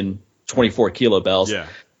competition 24 kilo bells. Yeah.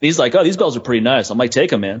 He's like, oh, these bells are pretty nice. I'm like,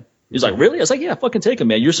 take them, man. He's like, really? I was like, yeah, fucking take them,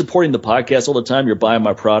 man. You're supporting the podcast all the time. You're buying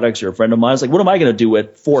my products. You're a friend of mine. I was like, what am I going to do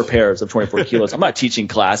with 4 pairs of 24 kilos? I'm not teaching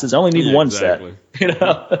classes. I only need one exactly.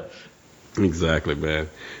 set. Exactly, man.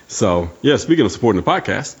 So, yeah, speaking of supporting the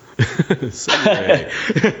podcast,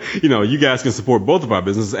 you guys can support both of our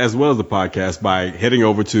businesses as well as the podcast by heading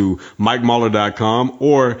over to MikeMauler.com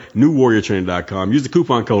or NewWarriorTraining.com. Use the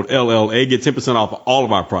coupon code LLA. Get 10% off all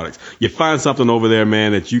of our products. You find something over there,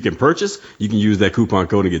 man, that you can purchase, you can use that coupon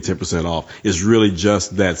code and get 10% off. It's really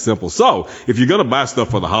just that simple. So if you're going to buy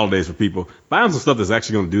stuff for the holidays for people, buy them some stuff that's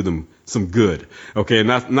actually going to do them some good. Okay,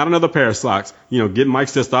 not another pair of socks. Get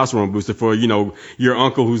Mike's testosterone booster for, your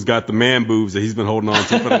uncle who's got the man boobs that he's been holding on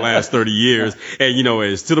to for the last 30 years. And,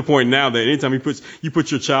 it's to the point now that anytime you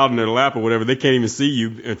put your child in their lap or whatever, they can't even see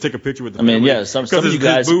you and take a picture with the family. Yeah, some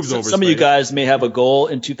of you guys may have a goal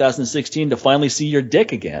in 2016 to finally see your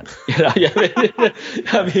dick again.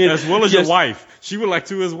 As well as your wife. She would like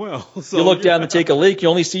to as well. So, you look down to take a leak, you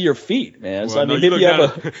only see your feet, man. Well, maybe you look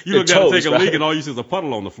down to take a leak and all you see is a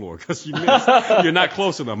puddle on the floor because you missed. You're not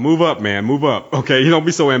close enough. Move up, man. Move up. Okay, don't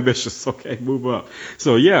be so ambitious. Okay, move up.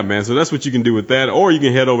 So yeah, man. So that's what you can do with that, or you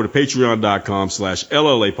can head over to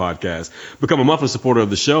patreon.com/LLA podcast. Become a monthly supporter of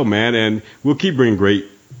the show, man, and we'll keep bringing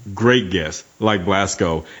great guests like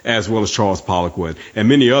Blasko, as well as Charles Poliquin and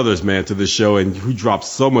many others, man, to this show, and who drops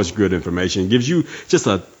so much good information. It gives you just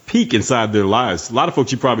a peek inside their lives. A lot of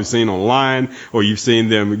folks you've probably seen online, or you've seen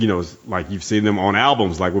them, like you've seen them on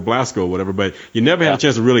albums, like with Blasko or whatever, but you never had a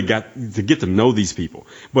chance to really get to know these people.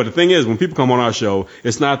 But the thing is, when people come on our show,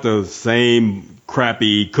 it's not the same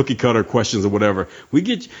crappy cookie cutter questions or whatever. We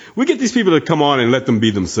get these people to come on and let them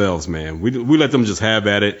be themselves, man. We let them just have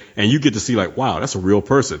at it, and you get to see like, wow, that's a real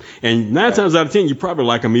person. And 9 times out of 10, you probably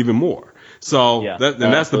like them even more. So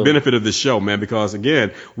that's the benefit of this show, man, because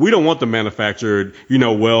again, we don't want the manufactured,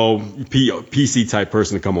 PC type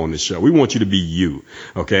person to come on this show. We want you to be you.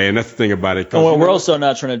 Okay. And that's the thing about it. Well, we're also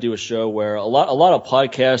not trying to do a show where a lot of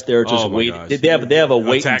podcasts, they're just waiting. They have a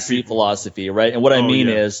wait and see philosophy, right? And what I mean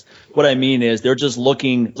is they're just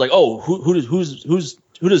looking like, oh, who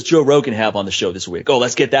does Joe Rogan have on the show this week? Oh,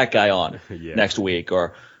 let's get that guy on next week.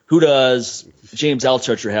 Or who does James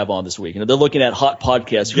Altucher have on this week? They're looking at hot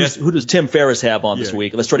podcasts. Who does Tim Ferriss have on this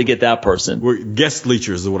week? Let's try to get that person. Guest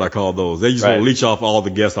leechers is what I call those. They just want to leech off all the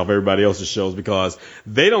guests off everybody else's shows because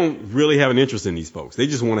they don't really have an interest in these folks. They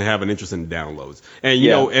just want to have an interest in downloads. And,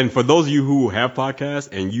 and for those of you who have podcasts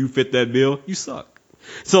and you fit that bill, you suck.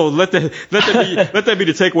 So let that be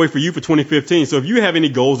the takeaway for you for 2015. So if you have any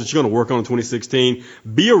goals that you're going to work on in 2016,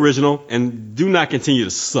 be original and do not continue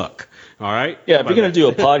to suck. All right. Yeah. If you're going to do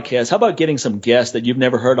a podcast, how about getting some guests that you've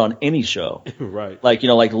never heard on any show? Right. Like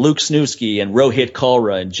Luke Snusky and Rohit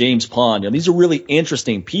Kalra and James Pond. These are really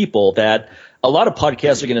interesting people that a lot of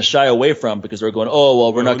podcasts are going to shy away from because they're going, oh,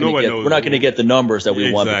 well, we're not going to get the numbers that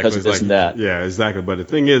we want because of this and that. Yeah, exactly. But the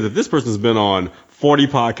thing is, if this person's been on 40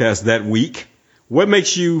 podcasts that week, what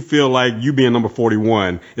makes you feel like you being number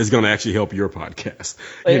 41 is going to actually help your podcast?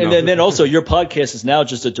 And then also your podcast is now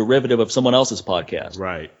just a derivative of someone else's podcast.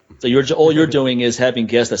 Right. So all you're doing is having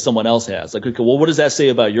guests that someone else has. Like, okay, well, what does that say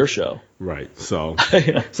about your show? Right. So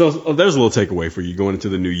there's a little takeaway for you going into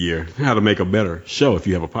the new year, how to make a better show if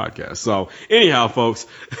you have a podcast. So anyhow, folks,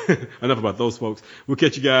 enough about those folks. We'll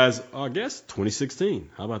catch you guys, I guess, 2016.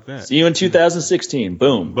 How about that? See you in 2016.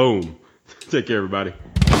 Boom. Boom. Take care, everybody.